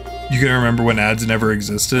 you can remember when ads never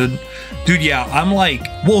existed? Dude, yeah, I'm like,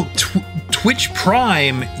 well, Twitch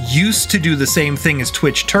Prime used to do the same thing as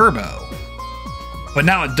Twitch Turbo, but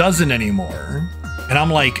now it doesn't anymore. And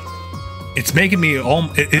I'm like, it's making me,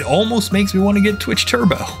 it almost makes me want to get Twitch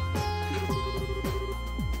Turbo.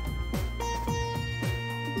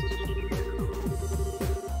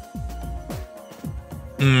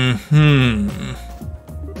 Mm-hmm.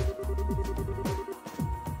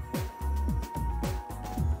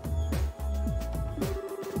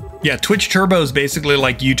 Yeah, Twitch Turbo is basically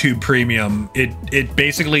like YouTube Premium. It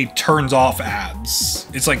basically turns off ads.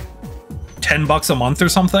 It's like $10 a month or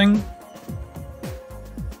something.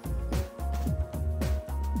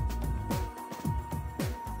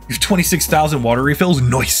 You have 26,000 water refills?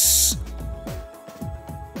 Nice.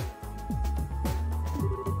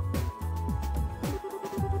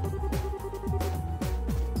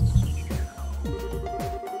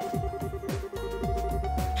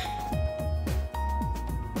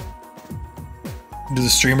 Do the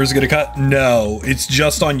streamers get a cut? No, it's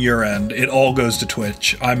just on your end. It all goes to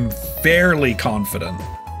Twitch. I'm fairly confident.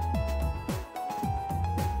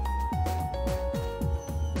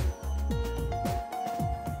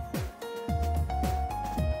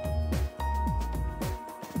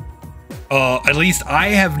 At least I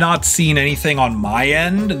have not seen anything on my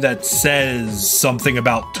end that says something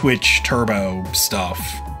about Twitch Turbo stuff.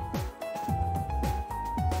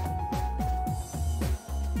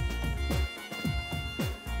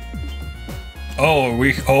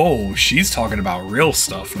 Oh, she's talking about real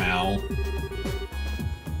stuff now.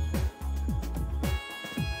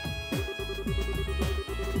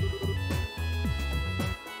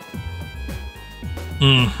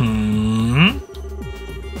 Mm-hmm.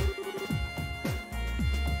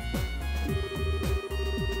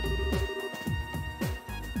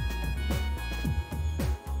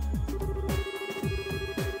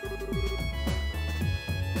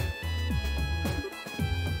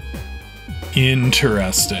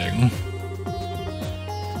 Interesting.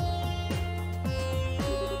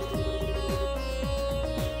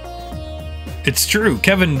 It's true.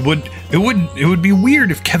 Kevin would. It would be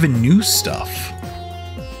weird if Kevin knew stuff.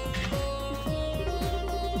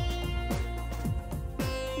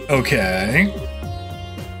 Okay.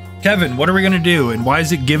 Kevin, what are we gonna do? And why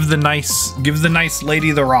is it give the nice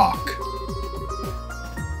lady the rock?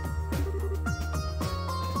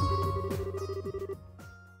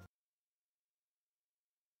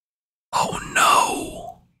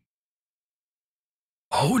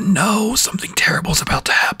 Oh no, something terrible's about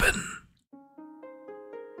to happen.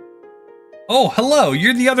 Oh, hello,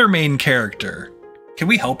 you're the other main character. Can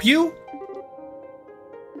we help you?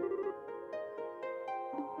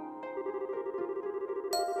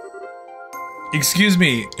 Excuse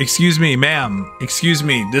me, ma'am. Excuse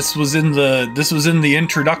me. This was in the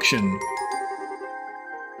introduction.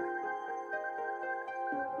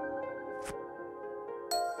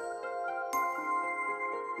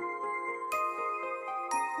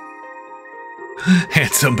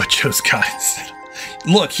 Handsome but chose guys.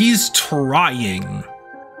 Look, he's trying.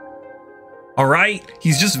 All right?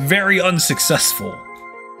 He's just very unsuccessful.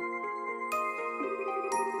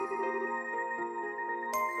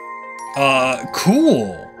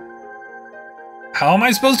 Cool. How am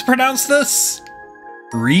I supposed to pronounce this?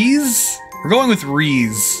 Rees? We're going with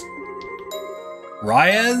Rees.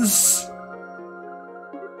 Reyes?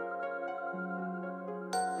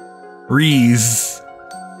 Rees.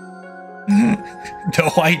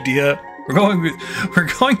 No idea. We're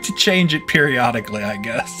going to change it periodically, I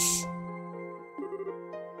guess.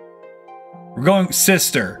 We're going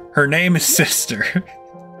Sister. Her name is Sister.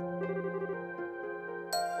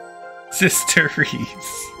 Sister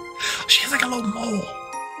Reese. She has like a little mole.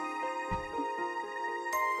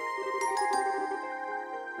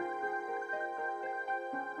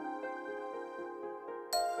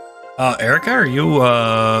 Erica, are you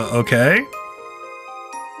okay?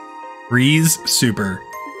 Reese, super.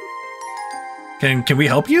 Can we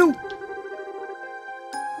help you?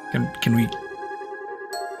 Can we?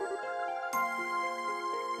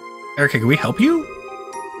 Erica, can we help you?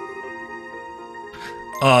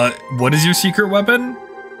 What is your secret weapon?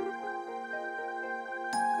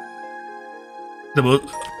 The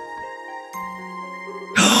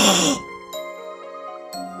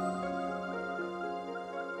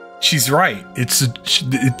She's right.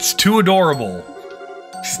 It's too adorable.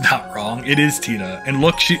 She's not wrong. It is Tina. And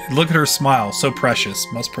look at her smile. So precious.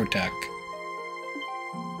 Must protect.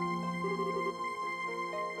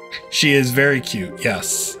 She is very cute.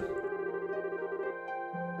 Yes.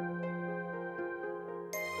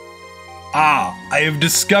 Ah, I have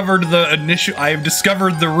discovered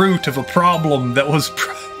the root of a problem that was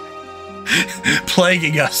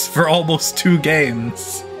plaguing us for almost 2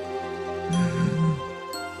 games.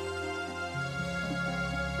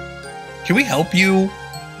 Can we help you?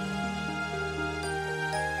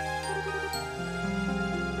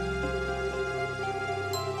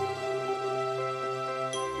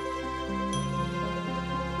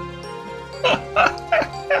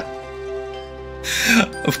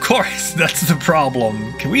 Of course, that's the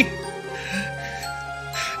problem. Can we?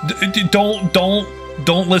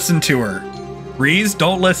 Don't listen to her. Reese,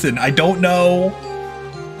 don't listen. I don't know.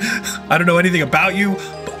 I don't know anything about you,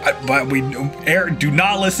 but we do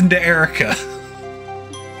not listen to Erica.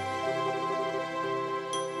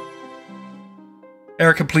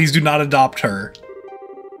 Erica, please do not adopt her.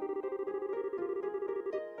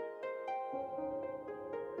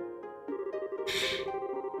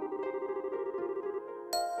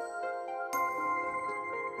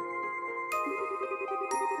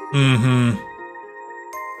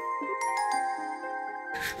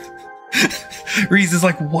 Reese is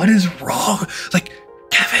like, what is wrong? Like,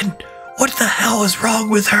 Kevin, what the hell is wrong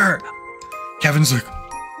with her? Kevin's like,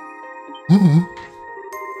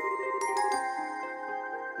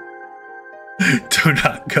 do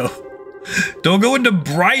not go. Don't go into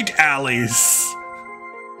bright alleys.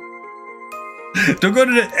 Don't go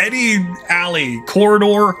to any alley,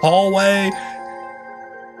 corridor, hallway.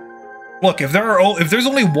 Look, if there's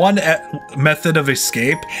only one method of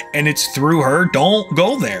escape and it's through her, don't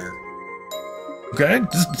go there. Okay?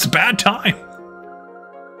 It's a bad time.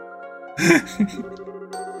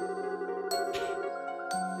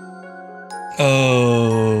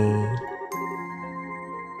 Oh.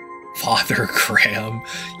 Father Graham.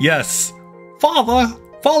 Yes. Father,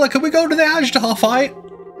 can we go to the Ashtar fight?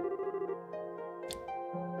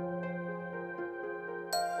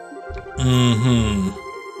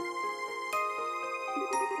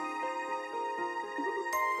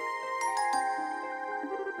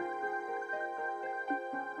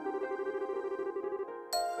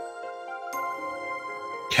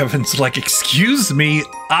 Kevin's like, excuse me,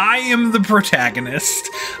 I am the protagonist.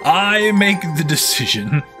 I make the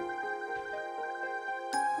decision.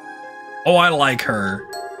 Oh, I like her.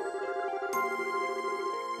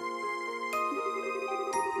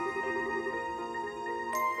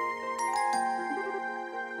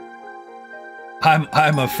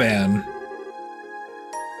 I'm a fan.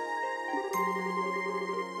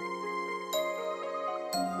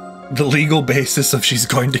 The legal basis of she's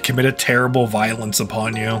going to commit a terrible violence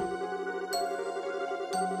upon you.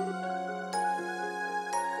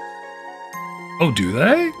 Oh, do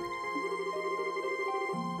they?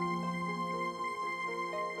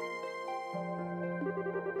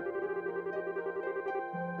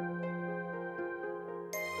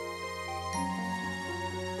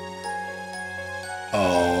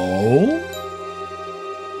 Oh?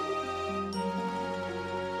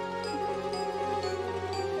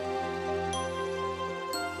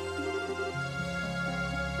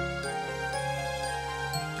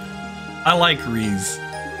 I like Reese.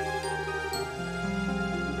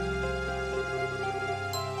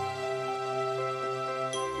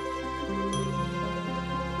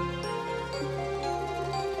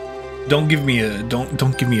 Don't give me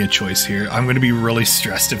a choice here. I'm going to be really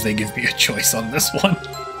stressed if they give me a choice on this one.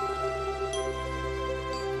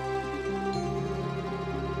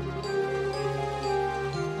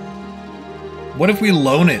 What if we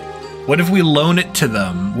loan it? What if we loan it to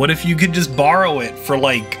them? What if you could just borrow it for,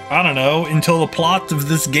 like, I don't know, until the plot of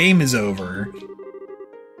this game is over?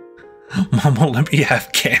 Mama, let me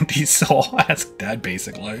have candy, so I'll ask Dad,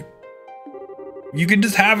 basically. You can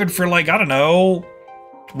just have it for, like, I don't know.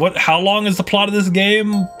 How long is the plot of this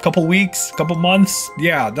game? Couple weeks? Couple months?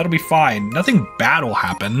 Yeah, that'll be fine. Nothing bad will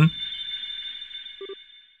happen.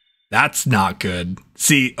 That's not good.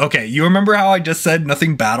 See, okay, you remember how I just said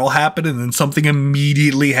nothing bad will happen and then something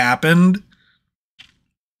immediately happened?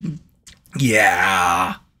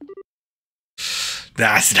 Yeah.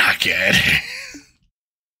 That's not good.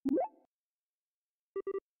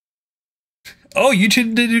 Oh, you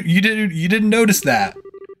didn't notice that.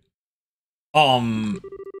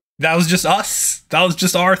 That was just us. That was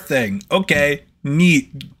just our thing. Okay,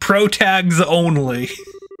 neat. Pro tags only.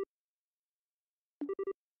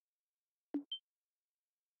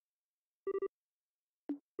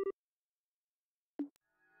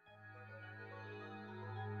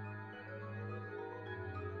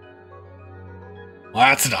 Well,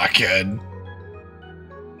 that's not good.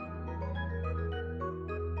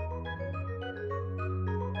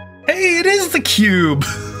 Hey, it is the cube!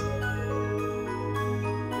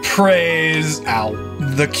 Praise out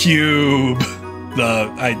the cube!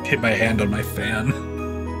 I hit my hand on my fan.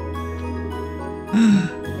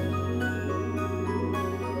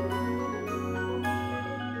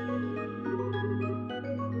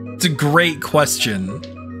 It's a great question.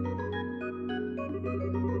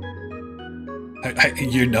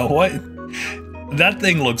 You know what? That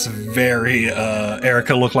thing looks very,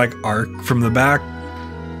 Erica looked like Ark from the back.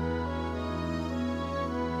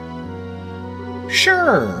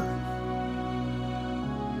 Sure.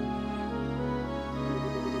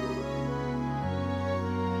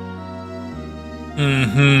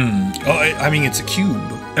 Mm-hmm. Oh, I mean, it's a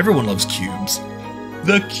cube. Everyone loves cubes.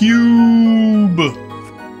 The cube!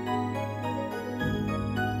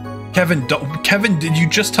 Kevin, did you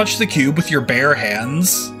just touch the cube with your bare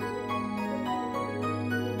hands?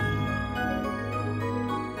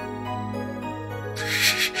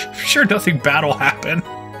 I'm sure nothing bad will happen.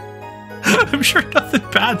 I'm sure nothing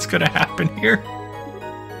bad's gonna happen here.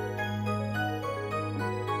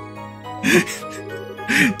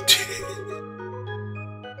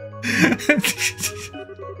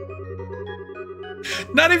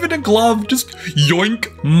 Not even a glove, just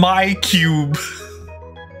yoink my cube.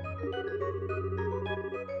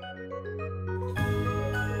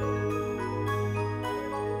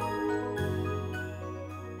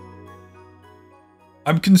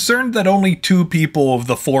 I'm concerned that only 2 people of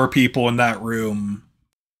the 4 people in that room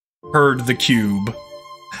heard the cube.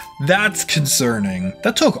 That's concerning.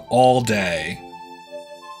 That took all day.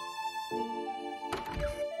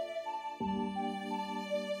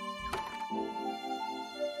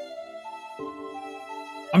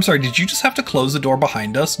 I'm sorry, did you just have to close the door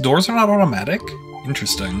behind us? Doors are not automatic?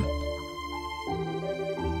 Interesting.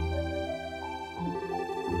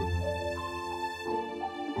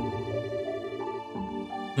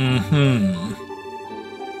 Mm-hmm.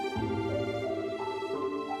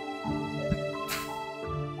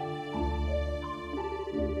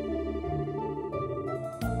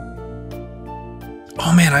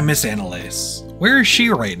 Oh man, I miss Annalise. Where is she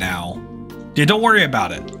right now? Yeah, don't worry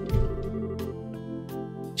about it.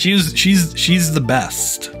 She's the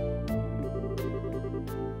best.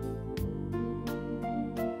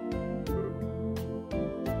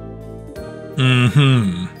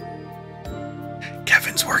 Mm-hmm.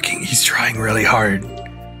 Kevin's working. He's trying really hard.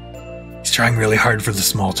 He's trying really hard for the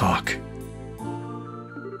small talk.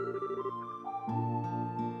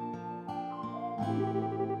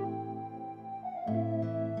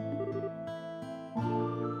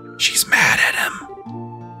 She's mad at him.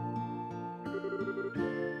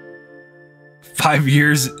 5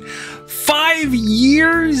 years. 5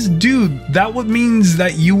 years? Dude, that means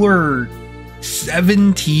that you were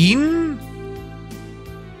 17?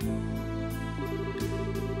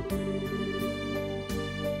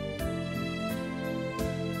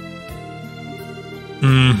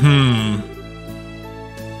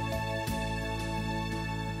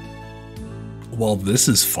 Well, this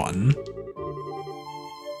is fun.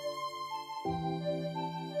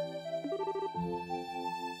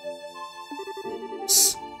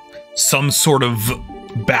 Some sort of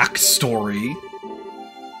backstory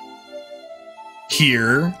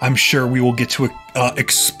here. I'm sure we will get to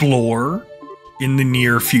explore in the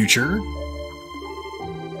near future.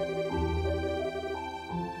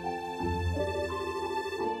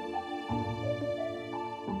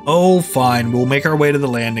 Oh, fine. We'll make our way to the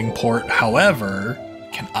landing port. However,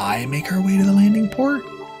 can I make our way to the landing port?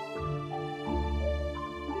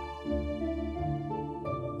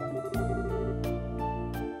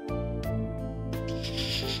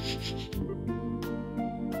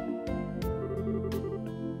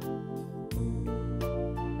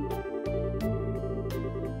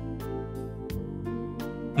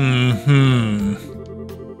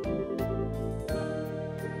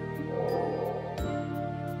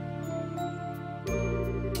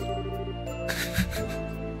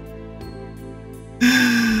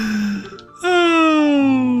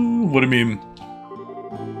 What do you mean?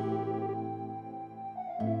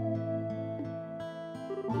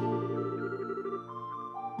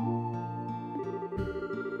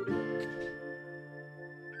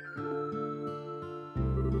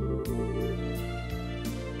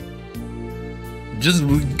 Just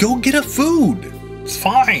go get a food. It's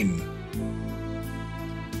fine.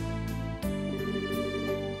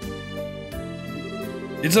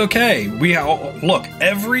 It's okay. Look,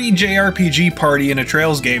 every JRPG party in a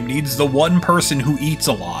Trails game needs the one person who eats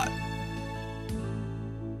a lot.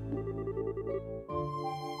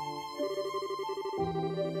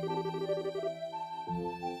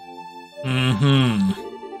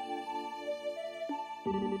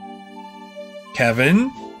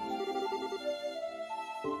 Kevin?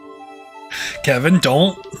 Kevin,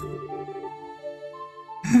 don't.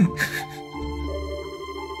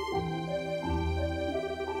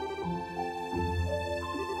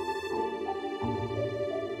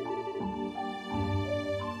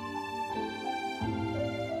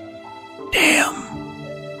 Damn.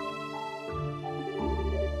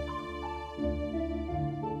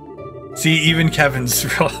 See, even Kevin's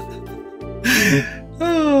real.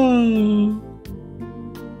 Oh.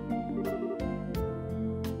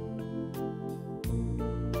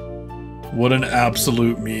 What an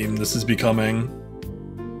absolute meme this is becoming.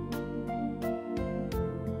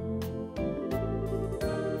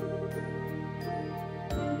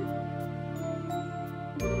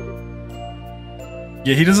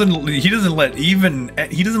 Yeah, he doesn't let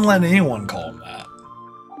anyone call him that.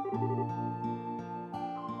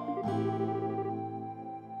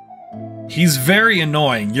 He's very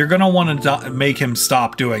annoying. You're gonna want to make him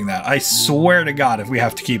stop doing that. I swear to God, if we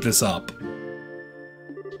have to keep this up.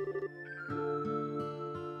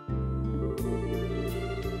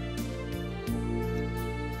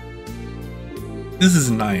 This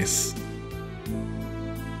is nice.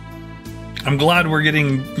 I'm glad we're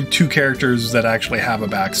getting two characters that actually have a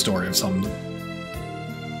backstory of some.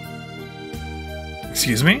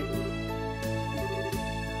 Excuse me?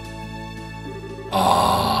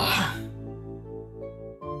 Ah.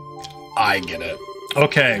 I get it.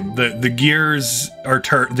 Okay, the gears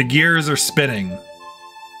are spinning.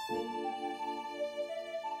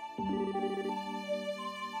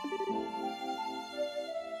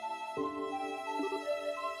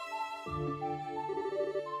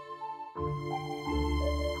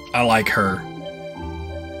 I like her.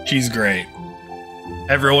 She's great.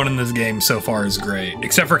 Everyone in this game so far is great,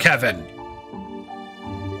 except for Kevin.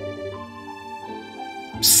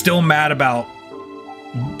 Still mad about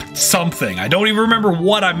something. I don't even remember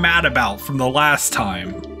what I'm mad about from the last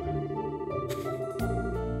time.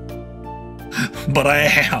 But I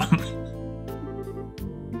am.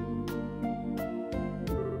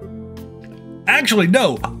 Actually,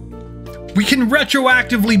 no. We can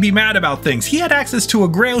retroactively be mad about things. He had access to a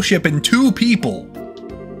Grail ship and 2 people.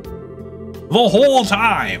 The whole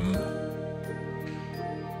time.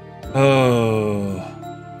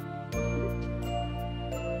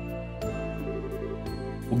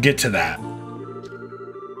 We'll get to that.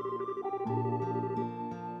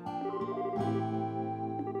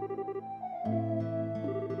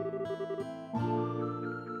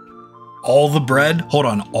 All the bread? Hold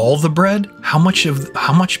on, all the bread? How much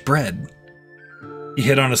bread? He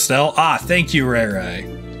hit on Estelle? Ah, thank you, Ray Ray.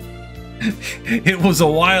 It was a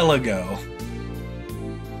while ago.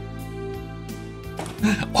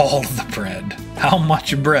 All of the bread. How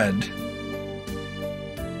much bread?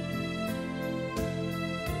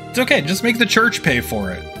 It's okay, just make the church pay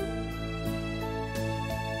for it.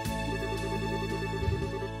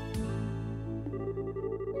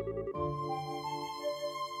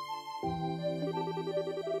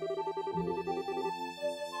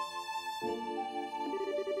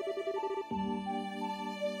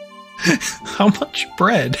 How much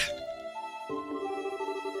bread?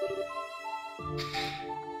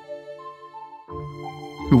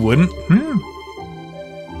 Who wouldn't?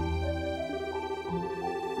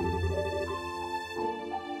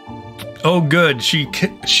 Oh, good. She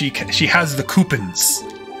has the coupons.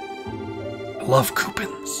 I love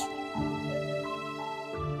coupons.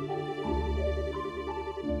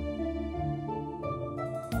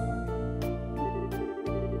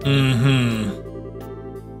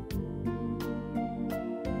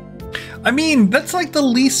 I mean, that's like the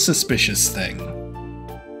least suspicious thing.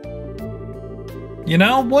 You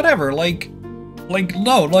know, whatever, like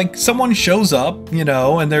someone shows up, you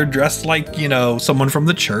know, and they're dressed like, you know, someone from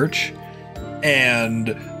the church,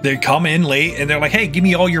 and they come in late and they're like, hey, give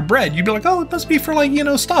me all your bread. You'd be like, oh, it must be for, like, you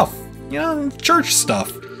know, stuff, you know, church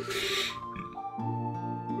stuff.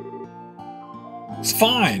 It's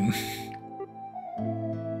fine.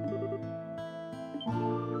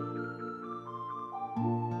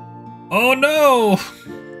 Oh no!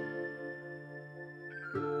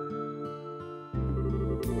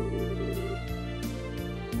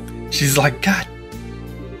 She's like, God.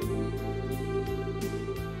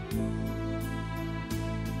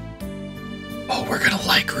 Oh, we're gonna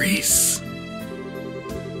like Reese.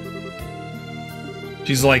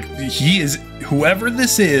 She's like, whoever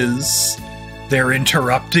this is, they're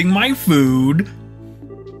interrupting my food.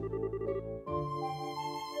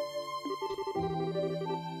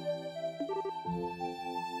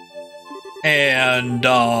 And,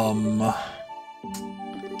 they're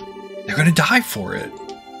gonna die for it.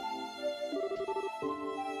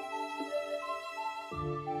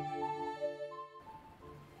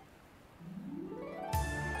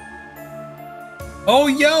 Oh,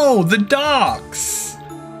 yo, the docks!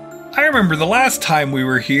 I remember the last time we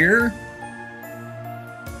were here.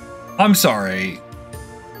 I'm sorry.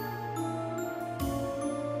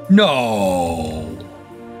 No.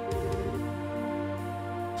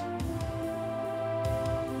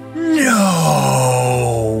 No!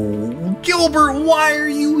 Gilbert, why are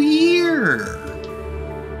you here?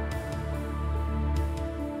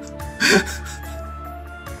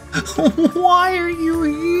 Why are you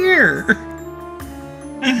here?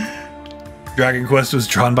 Dragon Quest was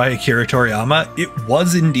drawn by Akira Toriyama. It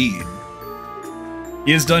was indeed.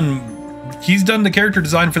 He's done the character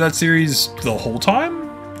design for that series the whole time.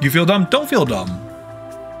 You feel dumb? Don't feel dumb.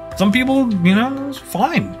 Some people, you know, it's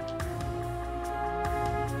fine.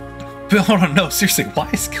 But hold on, no, seriously, why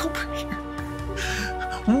is Gilbert here?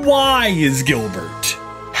 Why is Gilbert?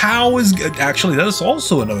 How is... Actually, that is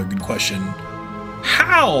also another good question.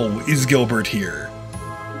 How is Gilbert here?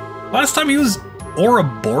 Last time he was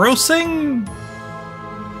Ouroborosing?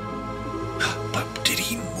 But did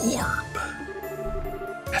he morb?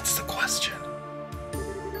 That's the question.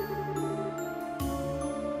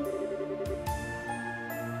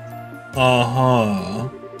 Uh-huh.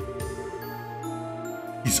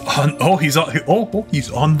 He's on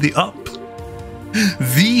the up.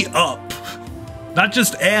 The up. Not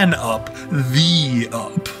just an up, the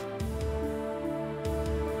up.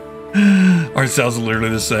 Our styles are literally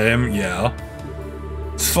the same. Yeah.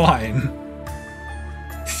 It's fine.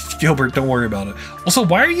 Gilbert, don't worry about it. Also,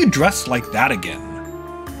 why are you dressed like that again?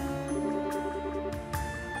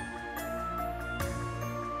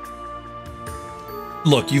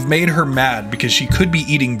 Look, you've made her mad because she could be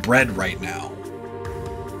eating bread right now.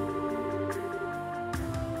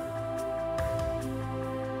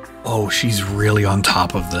 Oh, she's really on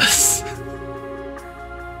top of this.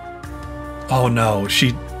 Oh no,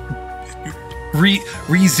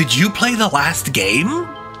 Reese, did you play the last game?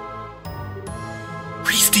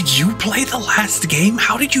 Reese, did you play the last game?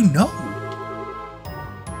 How did you know?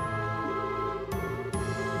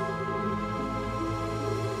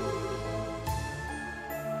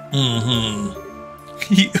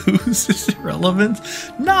 He oozes irrelevance?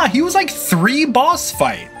 Nah, he was like 3 boss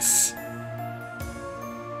fights.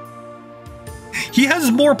 He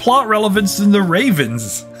has more plot relevance than the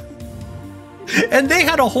Ravens. And they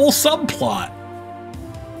had a whole subplot.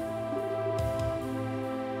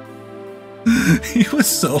 He was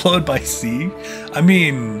soloed by C. I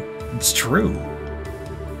mean, it's true.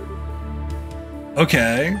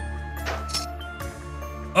 Okay.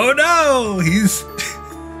 Oh no, he's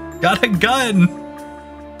got a gun.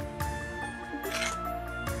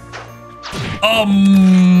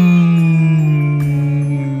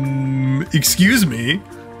 Excuse me.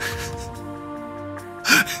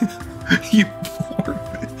 You poor...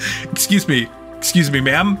 Excuse me,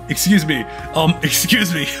 ma'am. Excuse me.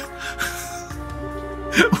 Excuse me.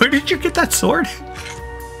 Where did you get that sword?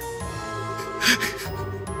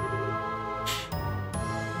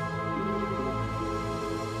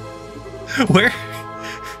 Where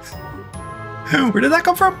did that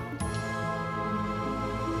come from?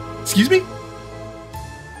 Excuse me?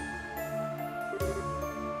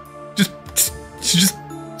 She just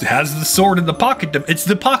has the sword in the pocket. It's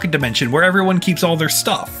the pocket dimension where everyone keeps all their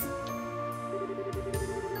stuff.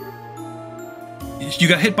 You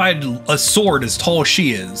got hit by a sword as tall as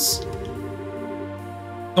she is.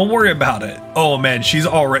 Don't worry about it. Oh man, she's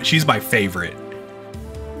alright. She's my favorite.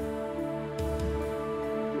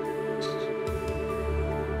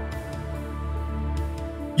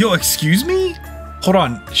 Yo, excuse me? Hold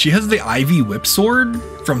on. She has the Ivy Whip Sword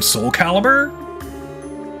from Soul Calibur?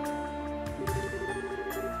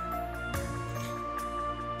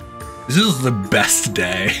 This is the best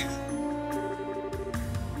day.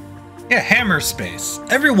 Yeah, Hammer Space.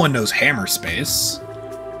 Everyone knows Hammer Space.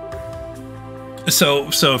 So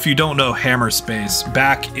if you don't know Hammer Space,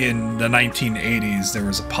 back in the 1980s, there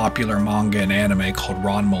was a popular manga and anime called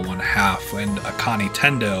Ranma 1/2, and Akane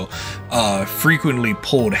Tendo frequently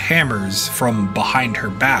pulled hammers from behind her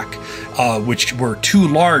back, which were too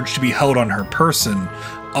large to be held on her person.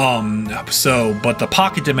 But the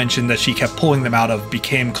pocket dimension that she kept pulling them out of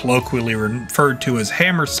became colloquially referred to as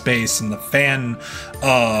Hammer Space in the fan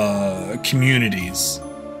communities.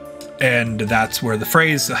 And that's where the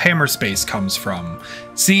phrase Hammer Space comes from.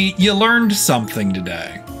 See, you learned something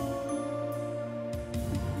today.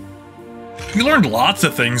 You learned lots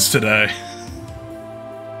of things today.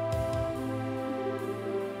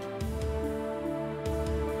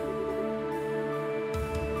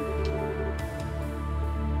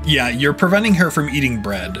 Yeah, you're preventing her from eating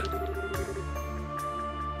bread.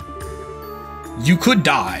 You could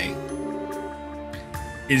die.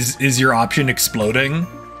 Is your option exploding?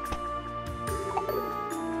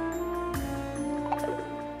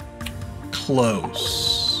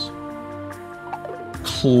 Close.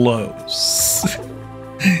 Close.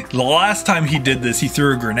 The last time he did this, he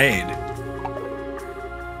threw a grenade.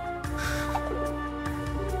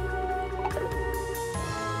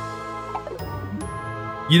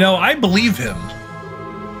 You know, I believe him.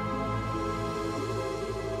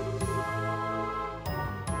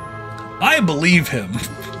 I believe him.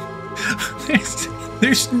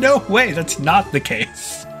 There's no way that's not the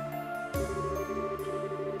case.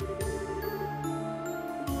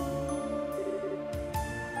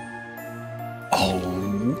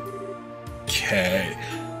 Okay.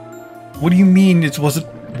 What do you mean it wasn't...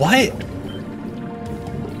 What?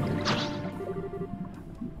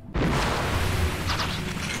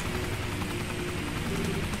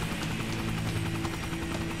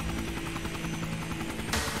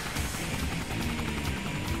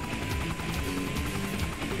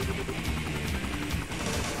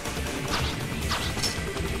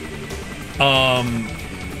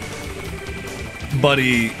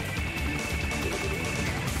 Buddy.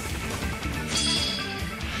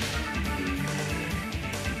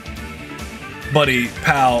 Buddy,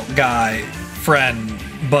 pal, guy, friend,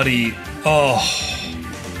 buddy. Oh.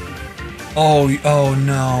 Oh, oh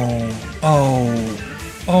no. Oh.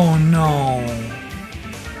 Oh no.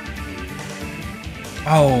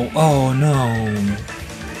 Oh, oh no.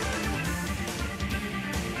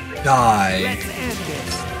 Die. Let's end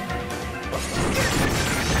this.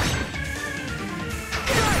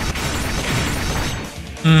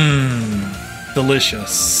 Mmm,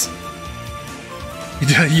 delicious.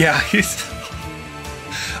 Yeah.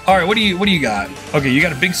 All right, what do you got? Okay, you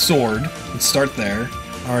got a big sword. Let's start there.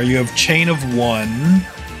 All right, you have Chain of One,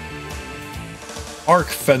 Arc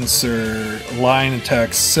Fencer, Line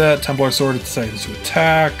Attack Set, Templar Sword decides to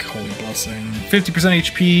attack. Holy Blessing, 50%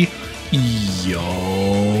 HP.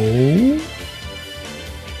 Yo.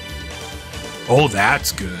 Oh,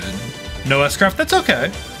 that's good. No S-Craft, that's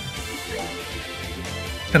okay.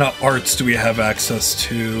 What kind of arts do we have access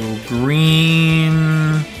to?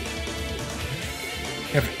 Green.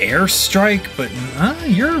 You have Airstrike, but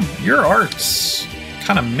your art's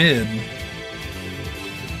kind of mid.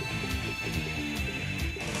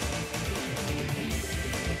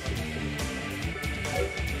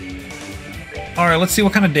 All right, let's see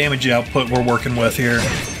what kind of damage output we're working with here.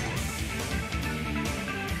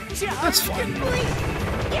 That's fine.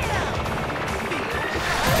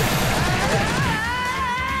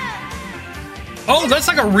 Oh, that's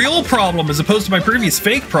like a real problem as opposed to my previous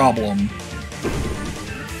fake problem.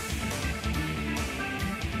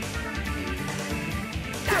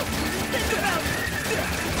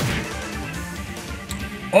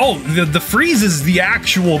 Oh, the freeze is the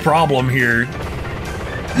actual problem here.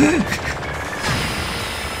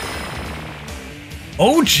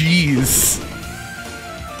 Oh, jeez.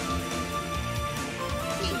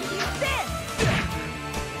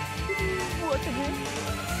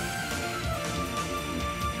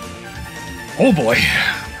 Oh boy.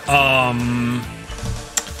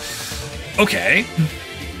 Okay.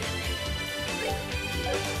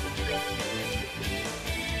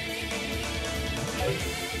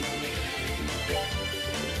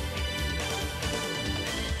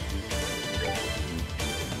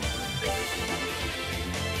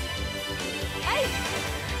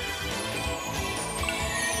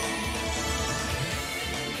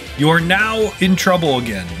 You are now in trouble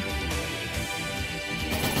again.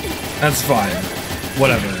 That's fine.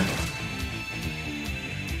 Whatever.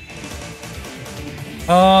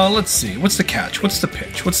 Let's see. What's the catch? What's the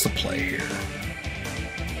pitch? What's the play here?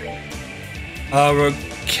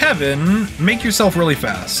 Kevin, make yourself really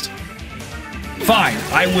fast. Fine.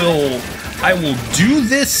 I will do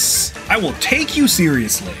this. I will take you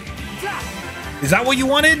seriously. Is that what you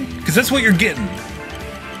wanted? Because that's what you're getting.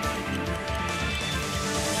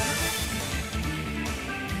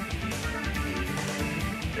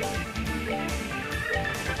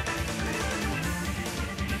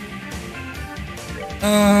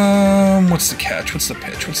 What's the catch? What's the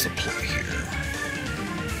pitch? What's the play here?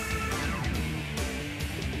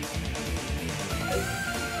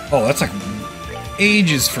 Oh, that's like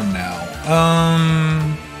ages from now.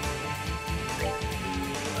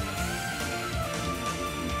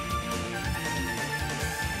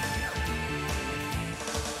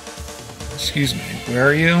 Excuse me, where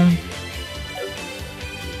are you?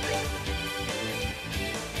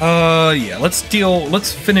 Yeah,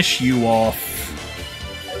 let's finish you off.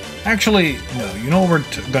 Actually, no, you know what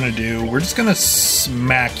we're gonna do? We're just gonna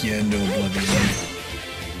smack you into oblivion.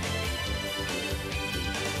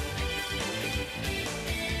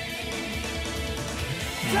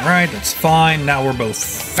 Alright, that's fine. Now we're both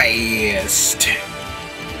fast.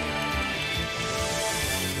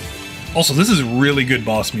 Also, this is really good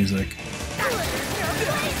boss music.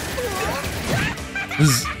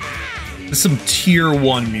 This is some tier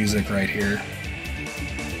 1 music right here.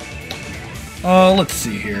 Let's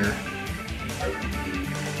see here.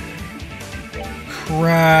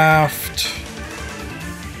 Craft.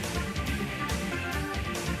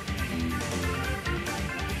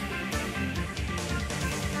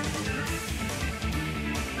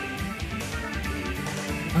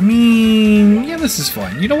 I mean, yeah, this is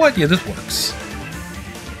fine. You know what? Yeah, this works.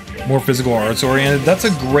 More physical arts oriented. That's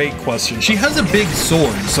a great question. She has a big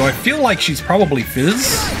sword, so I feel like she's probably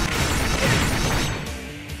Fizz.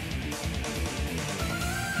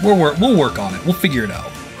 We'll work on it. We'll figure it out.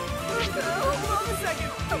 Hold on a second.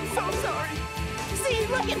 I'm so sorry. See,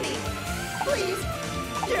 look at me. Please.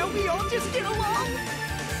 Can't we all just get along?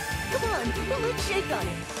 Come on, let's shake on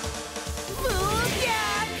it. Move,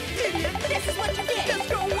 yeah. Idiot. This is what you get. Just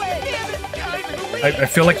go away. Damn it. I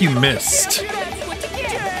feel like you missed. That's what you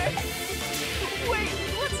get. Wait,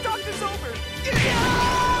 let's talk this over.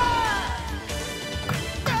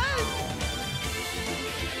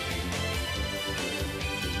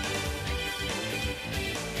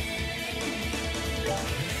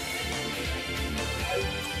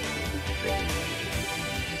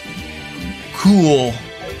 Cool.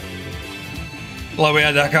 Glad we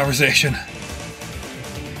had that conversation.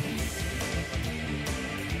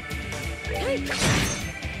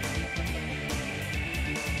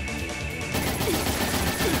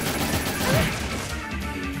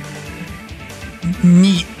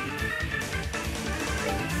 Neat.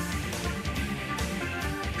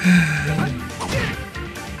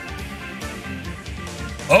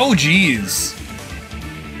 Oh, geez.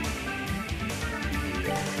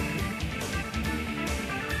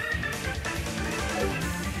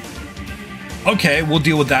 Okay, we'll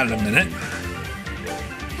deal with that in a minute.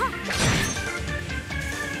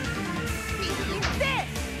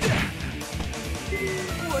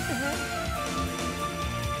 What the heck?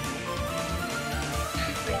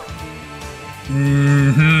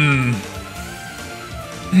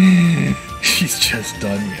 She's just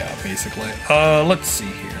done, yeah, basically. Let's see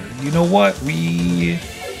here. You know what? We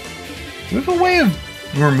have a way of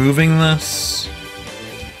removing this.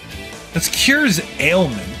 This cures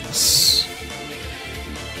ailments.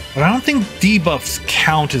 But I don't think debuffs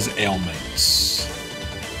count as ailments.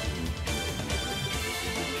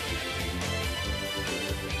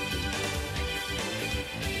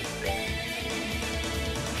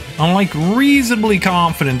 I'm like reasonably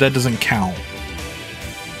confident that doesn't count.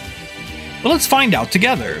 But let's find out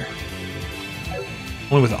together.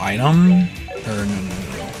 Only with item? Or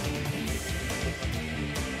no.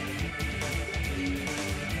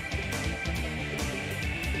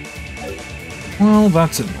 Well,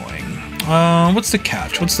 that's annoying. What's the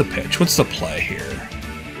catch? What's the pitch? What's the play here?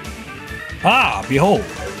 Ah, behold.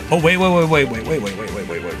 Oh, wait. All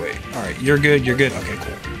right, you're good. Okay,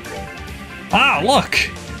 cool. Ah, look!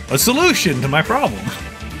 A solution to my problem.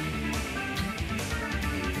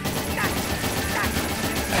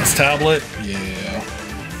 That's tablet? Yeah.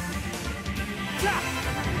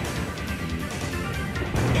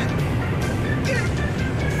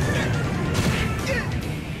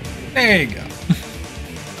 There you go.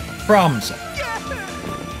 Problem solved.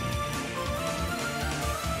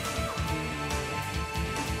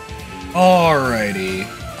 Alrighty.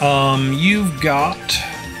 You've got...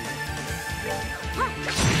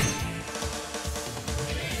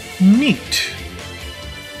 Neat.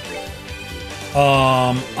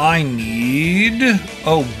 I need...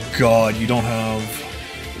 Oh god, you don't have...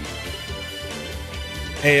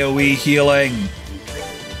 AoE healing.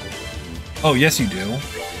 Oh, yes you do.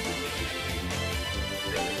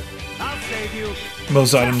 I'll save you.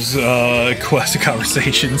 Most items, quest a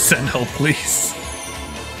conversation, send help please.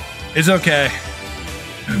 It's okay.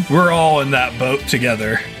 We're all in that boat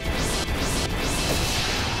together.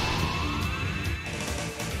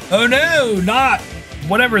 Oh no, not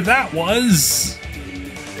whatever that was.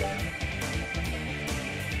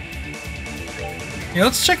 Yeah,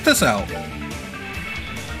 let's check this out. No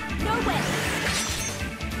way.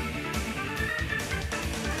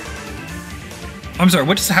 I'm sorry,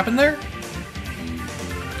 what just happened there?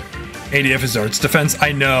 ADF is arts defense.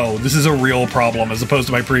 I know, this is a real problem as opposed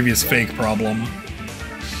to my previous fake problem.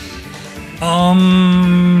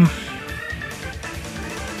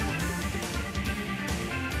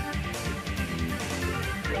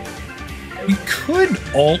 We could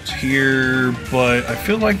ult here, but I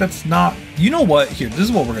feel like that's not... You know what? Here, this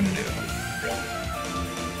is what we're gonna do.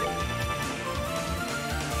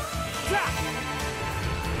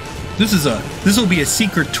 This will be a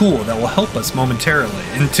secret tool that will help us momentarily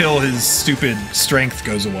until his stupid strength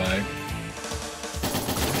goes away.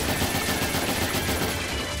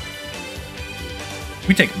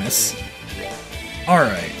 We take a miss.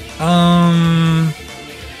 Alright.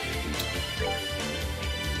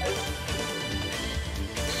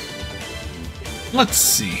 Let's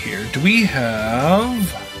see here. Do we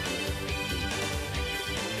have...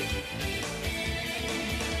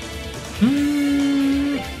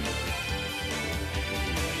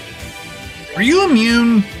 Are you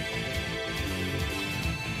immune?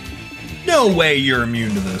 No way you're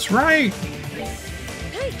immune to this, right?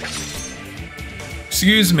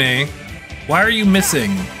 Excuse me. Why are you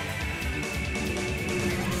missing?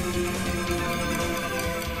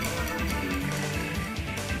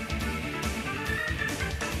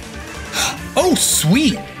 Oh,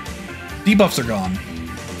 sweet! Debuffs are gone.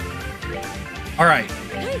 Alright.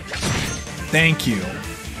 Thank you.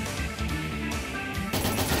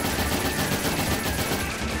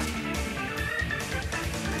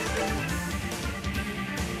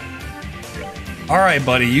 Alright,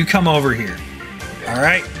 buddy, you come over here.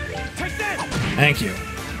 Alright? Thank you.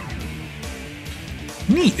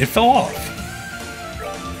 Neat, it fell off.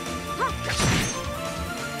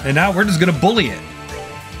 And now we're just gonna bully it.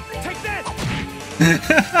 Take that.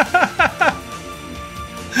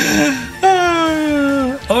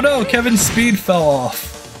 Oh no, Kevin's speed fell off.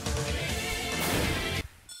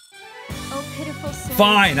 Oh, pitiful soul.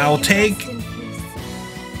 Fine, I will May you take- rest in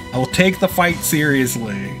peace. I will take the fight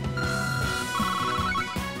seriously.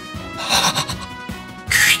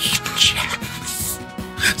 Green gems.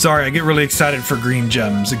 Sorry, I get really excited for green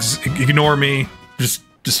gems. Ignore me. Just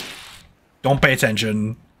don't pay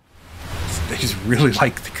attention. I just really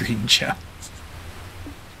like the green gems.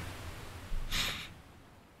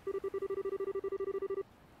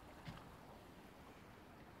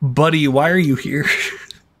 Buddy, why are you here?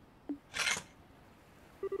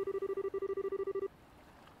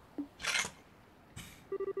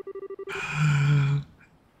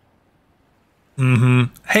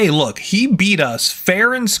 Hey, look, he beat us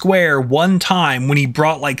fair and square one time when he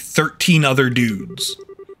brought like 13 other dudes.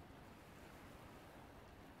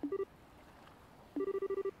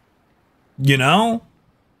 You know?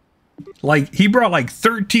 Like, he brought like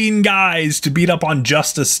 13 guys to beat up on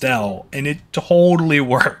just Estelle, and it totally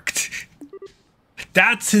worked.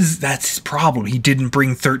 That's his problem. He didn't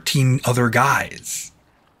bring 13 other guys.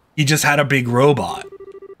 He just had a big robot.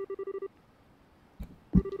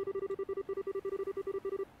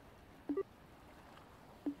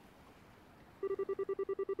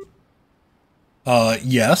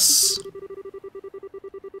 Yes.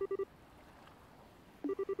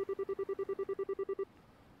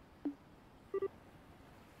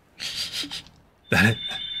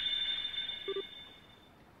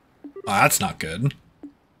 Oh, that's not good.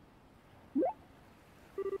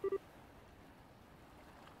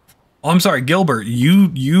 Oh, I'm sorry, Gilbert.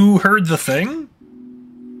 You heard the thing?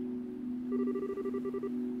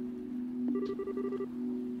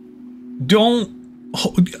 Don't...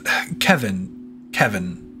 Kevin.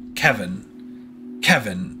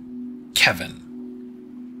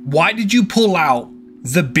 Why did you pull out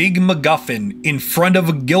the big MacGuffin in front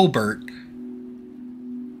of Gilbert?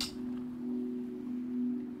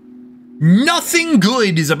 Nothing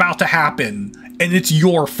good is about to happen, and it's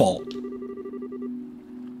your fault.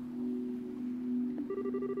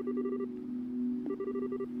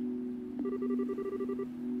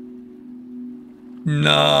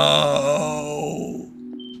 No.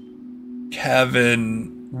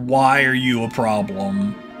 Kevin, why are you a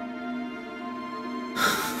problem?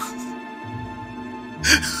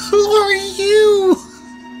 Who are you?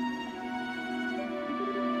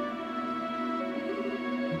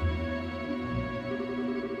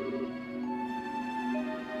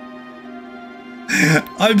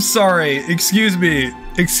 I'm sorry. Excuse me,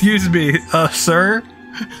 sir.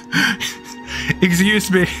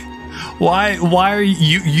 Excuse me. Why are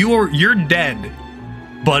you're dead,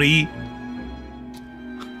 buddy.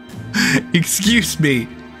 Excuse me.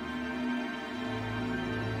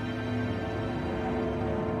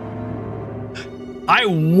 I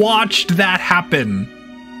watched that happen.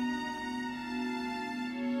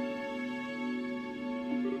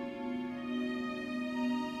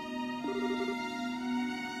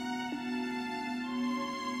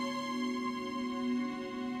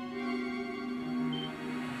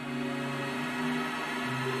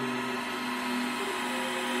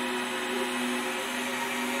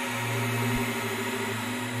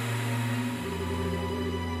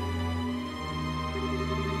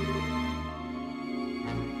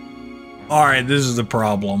 All right, this is the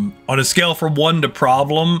problem. On a scale from 1 to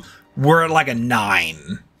problem, we're at like a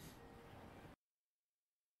 9.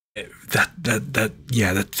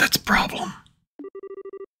 That's a problem.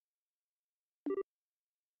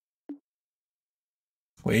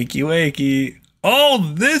 Wakey, wakey.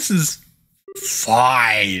 Oh, this is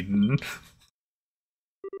fine.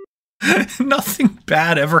 Nothing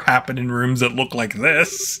bad ever happened in rooms that look like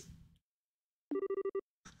this.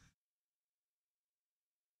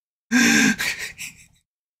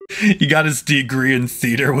 He got his degree in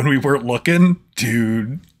theater when we weren't looking?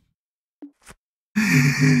 Dude.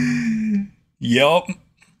 Yup.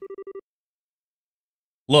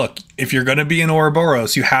 Look, if you're gonna be in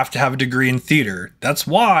Ouroboros, you have to have a degree in theater. That's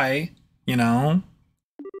why, you know.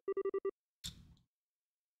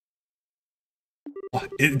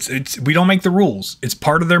 It's we don't make the rules. It's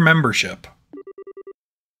part of their membership.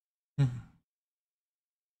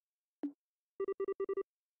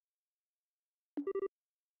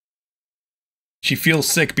 She feels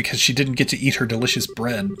sick because she didn't get to eat her delicious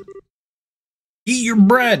bread. Eat your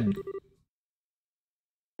bread!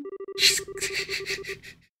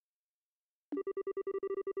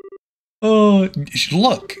 Oh,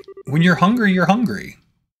 look. When you're hungry, you're hungry.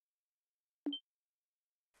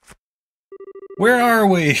 Where are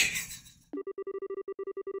we?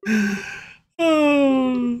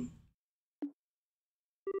 Oh.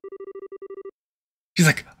 She's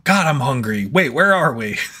like, God, I'm hungry. Wait, where are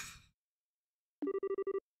we?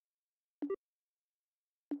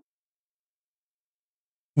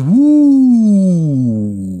 Ooh,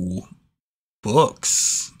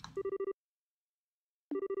 books.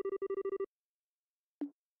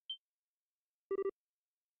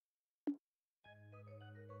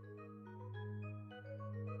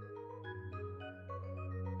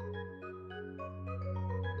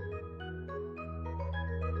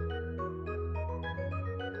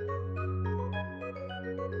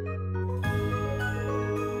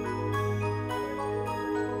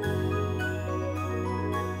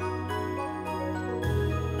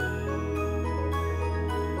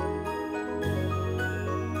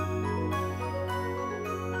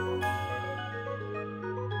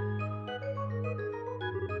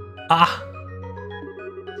 Ah,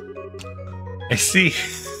 I see.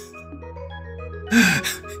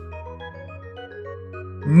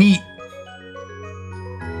 Neat.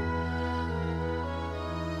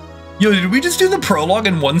 Yo, did we just do the prologue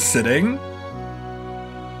in one sitting?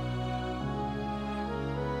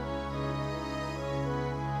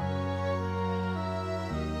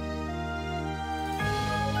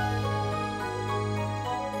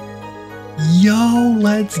 Yo,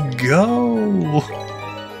 let's go.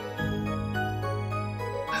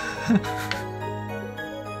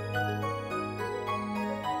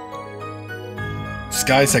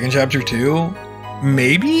 Sky second chapter 2?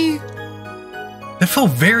 Maybe? That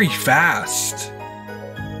felt very fast.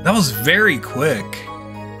 That was very quick.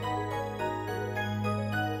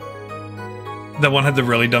 That one had the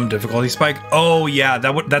really dumb difficulty spike. Oh yeah,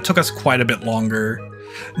 that took us quite a bit longer.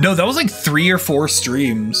 No, that was like 3 or 4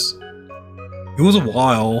 streams. It was a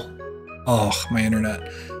while. Oh, my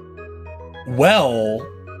internet. Well,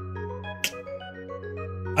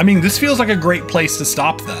 I mean, this feels like a great place to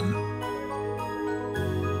stop then.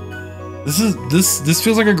 This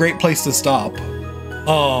feels like a great place to stop.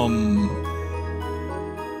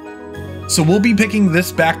 So we'll be picking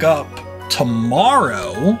this back up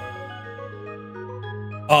tomorrow.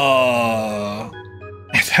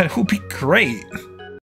 That will be great.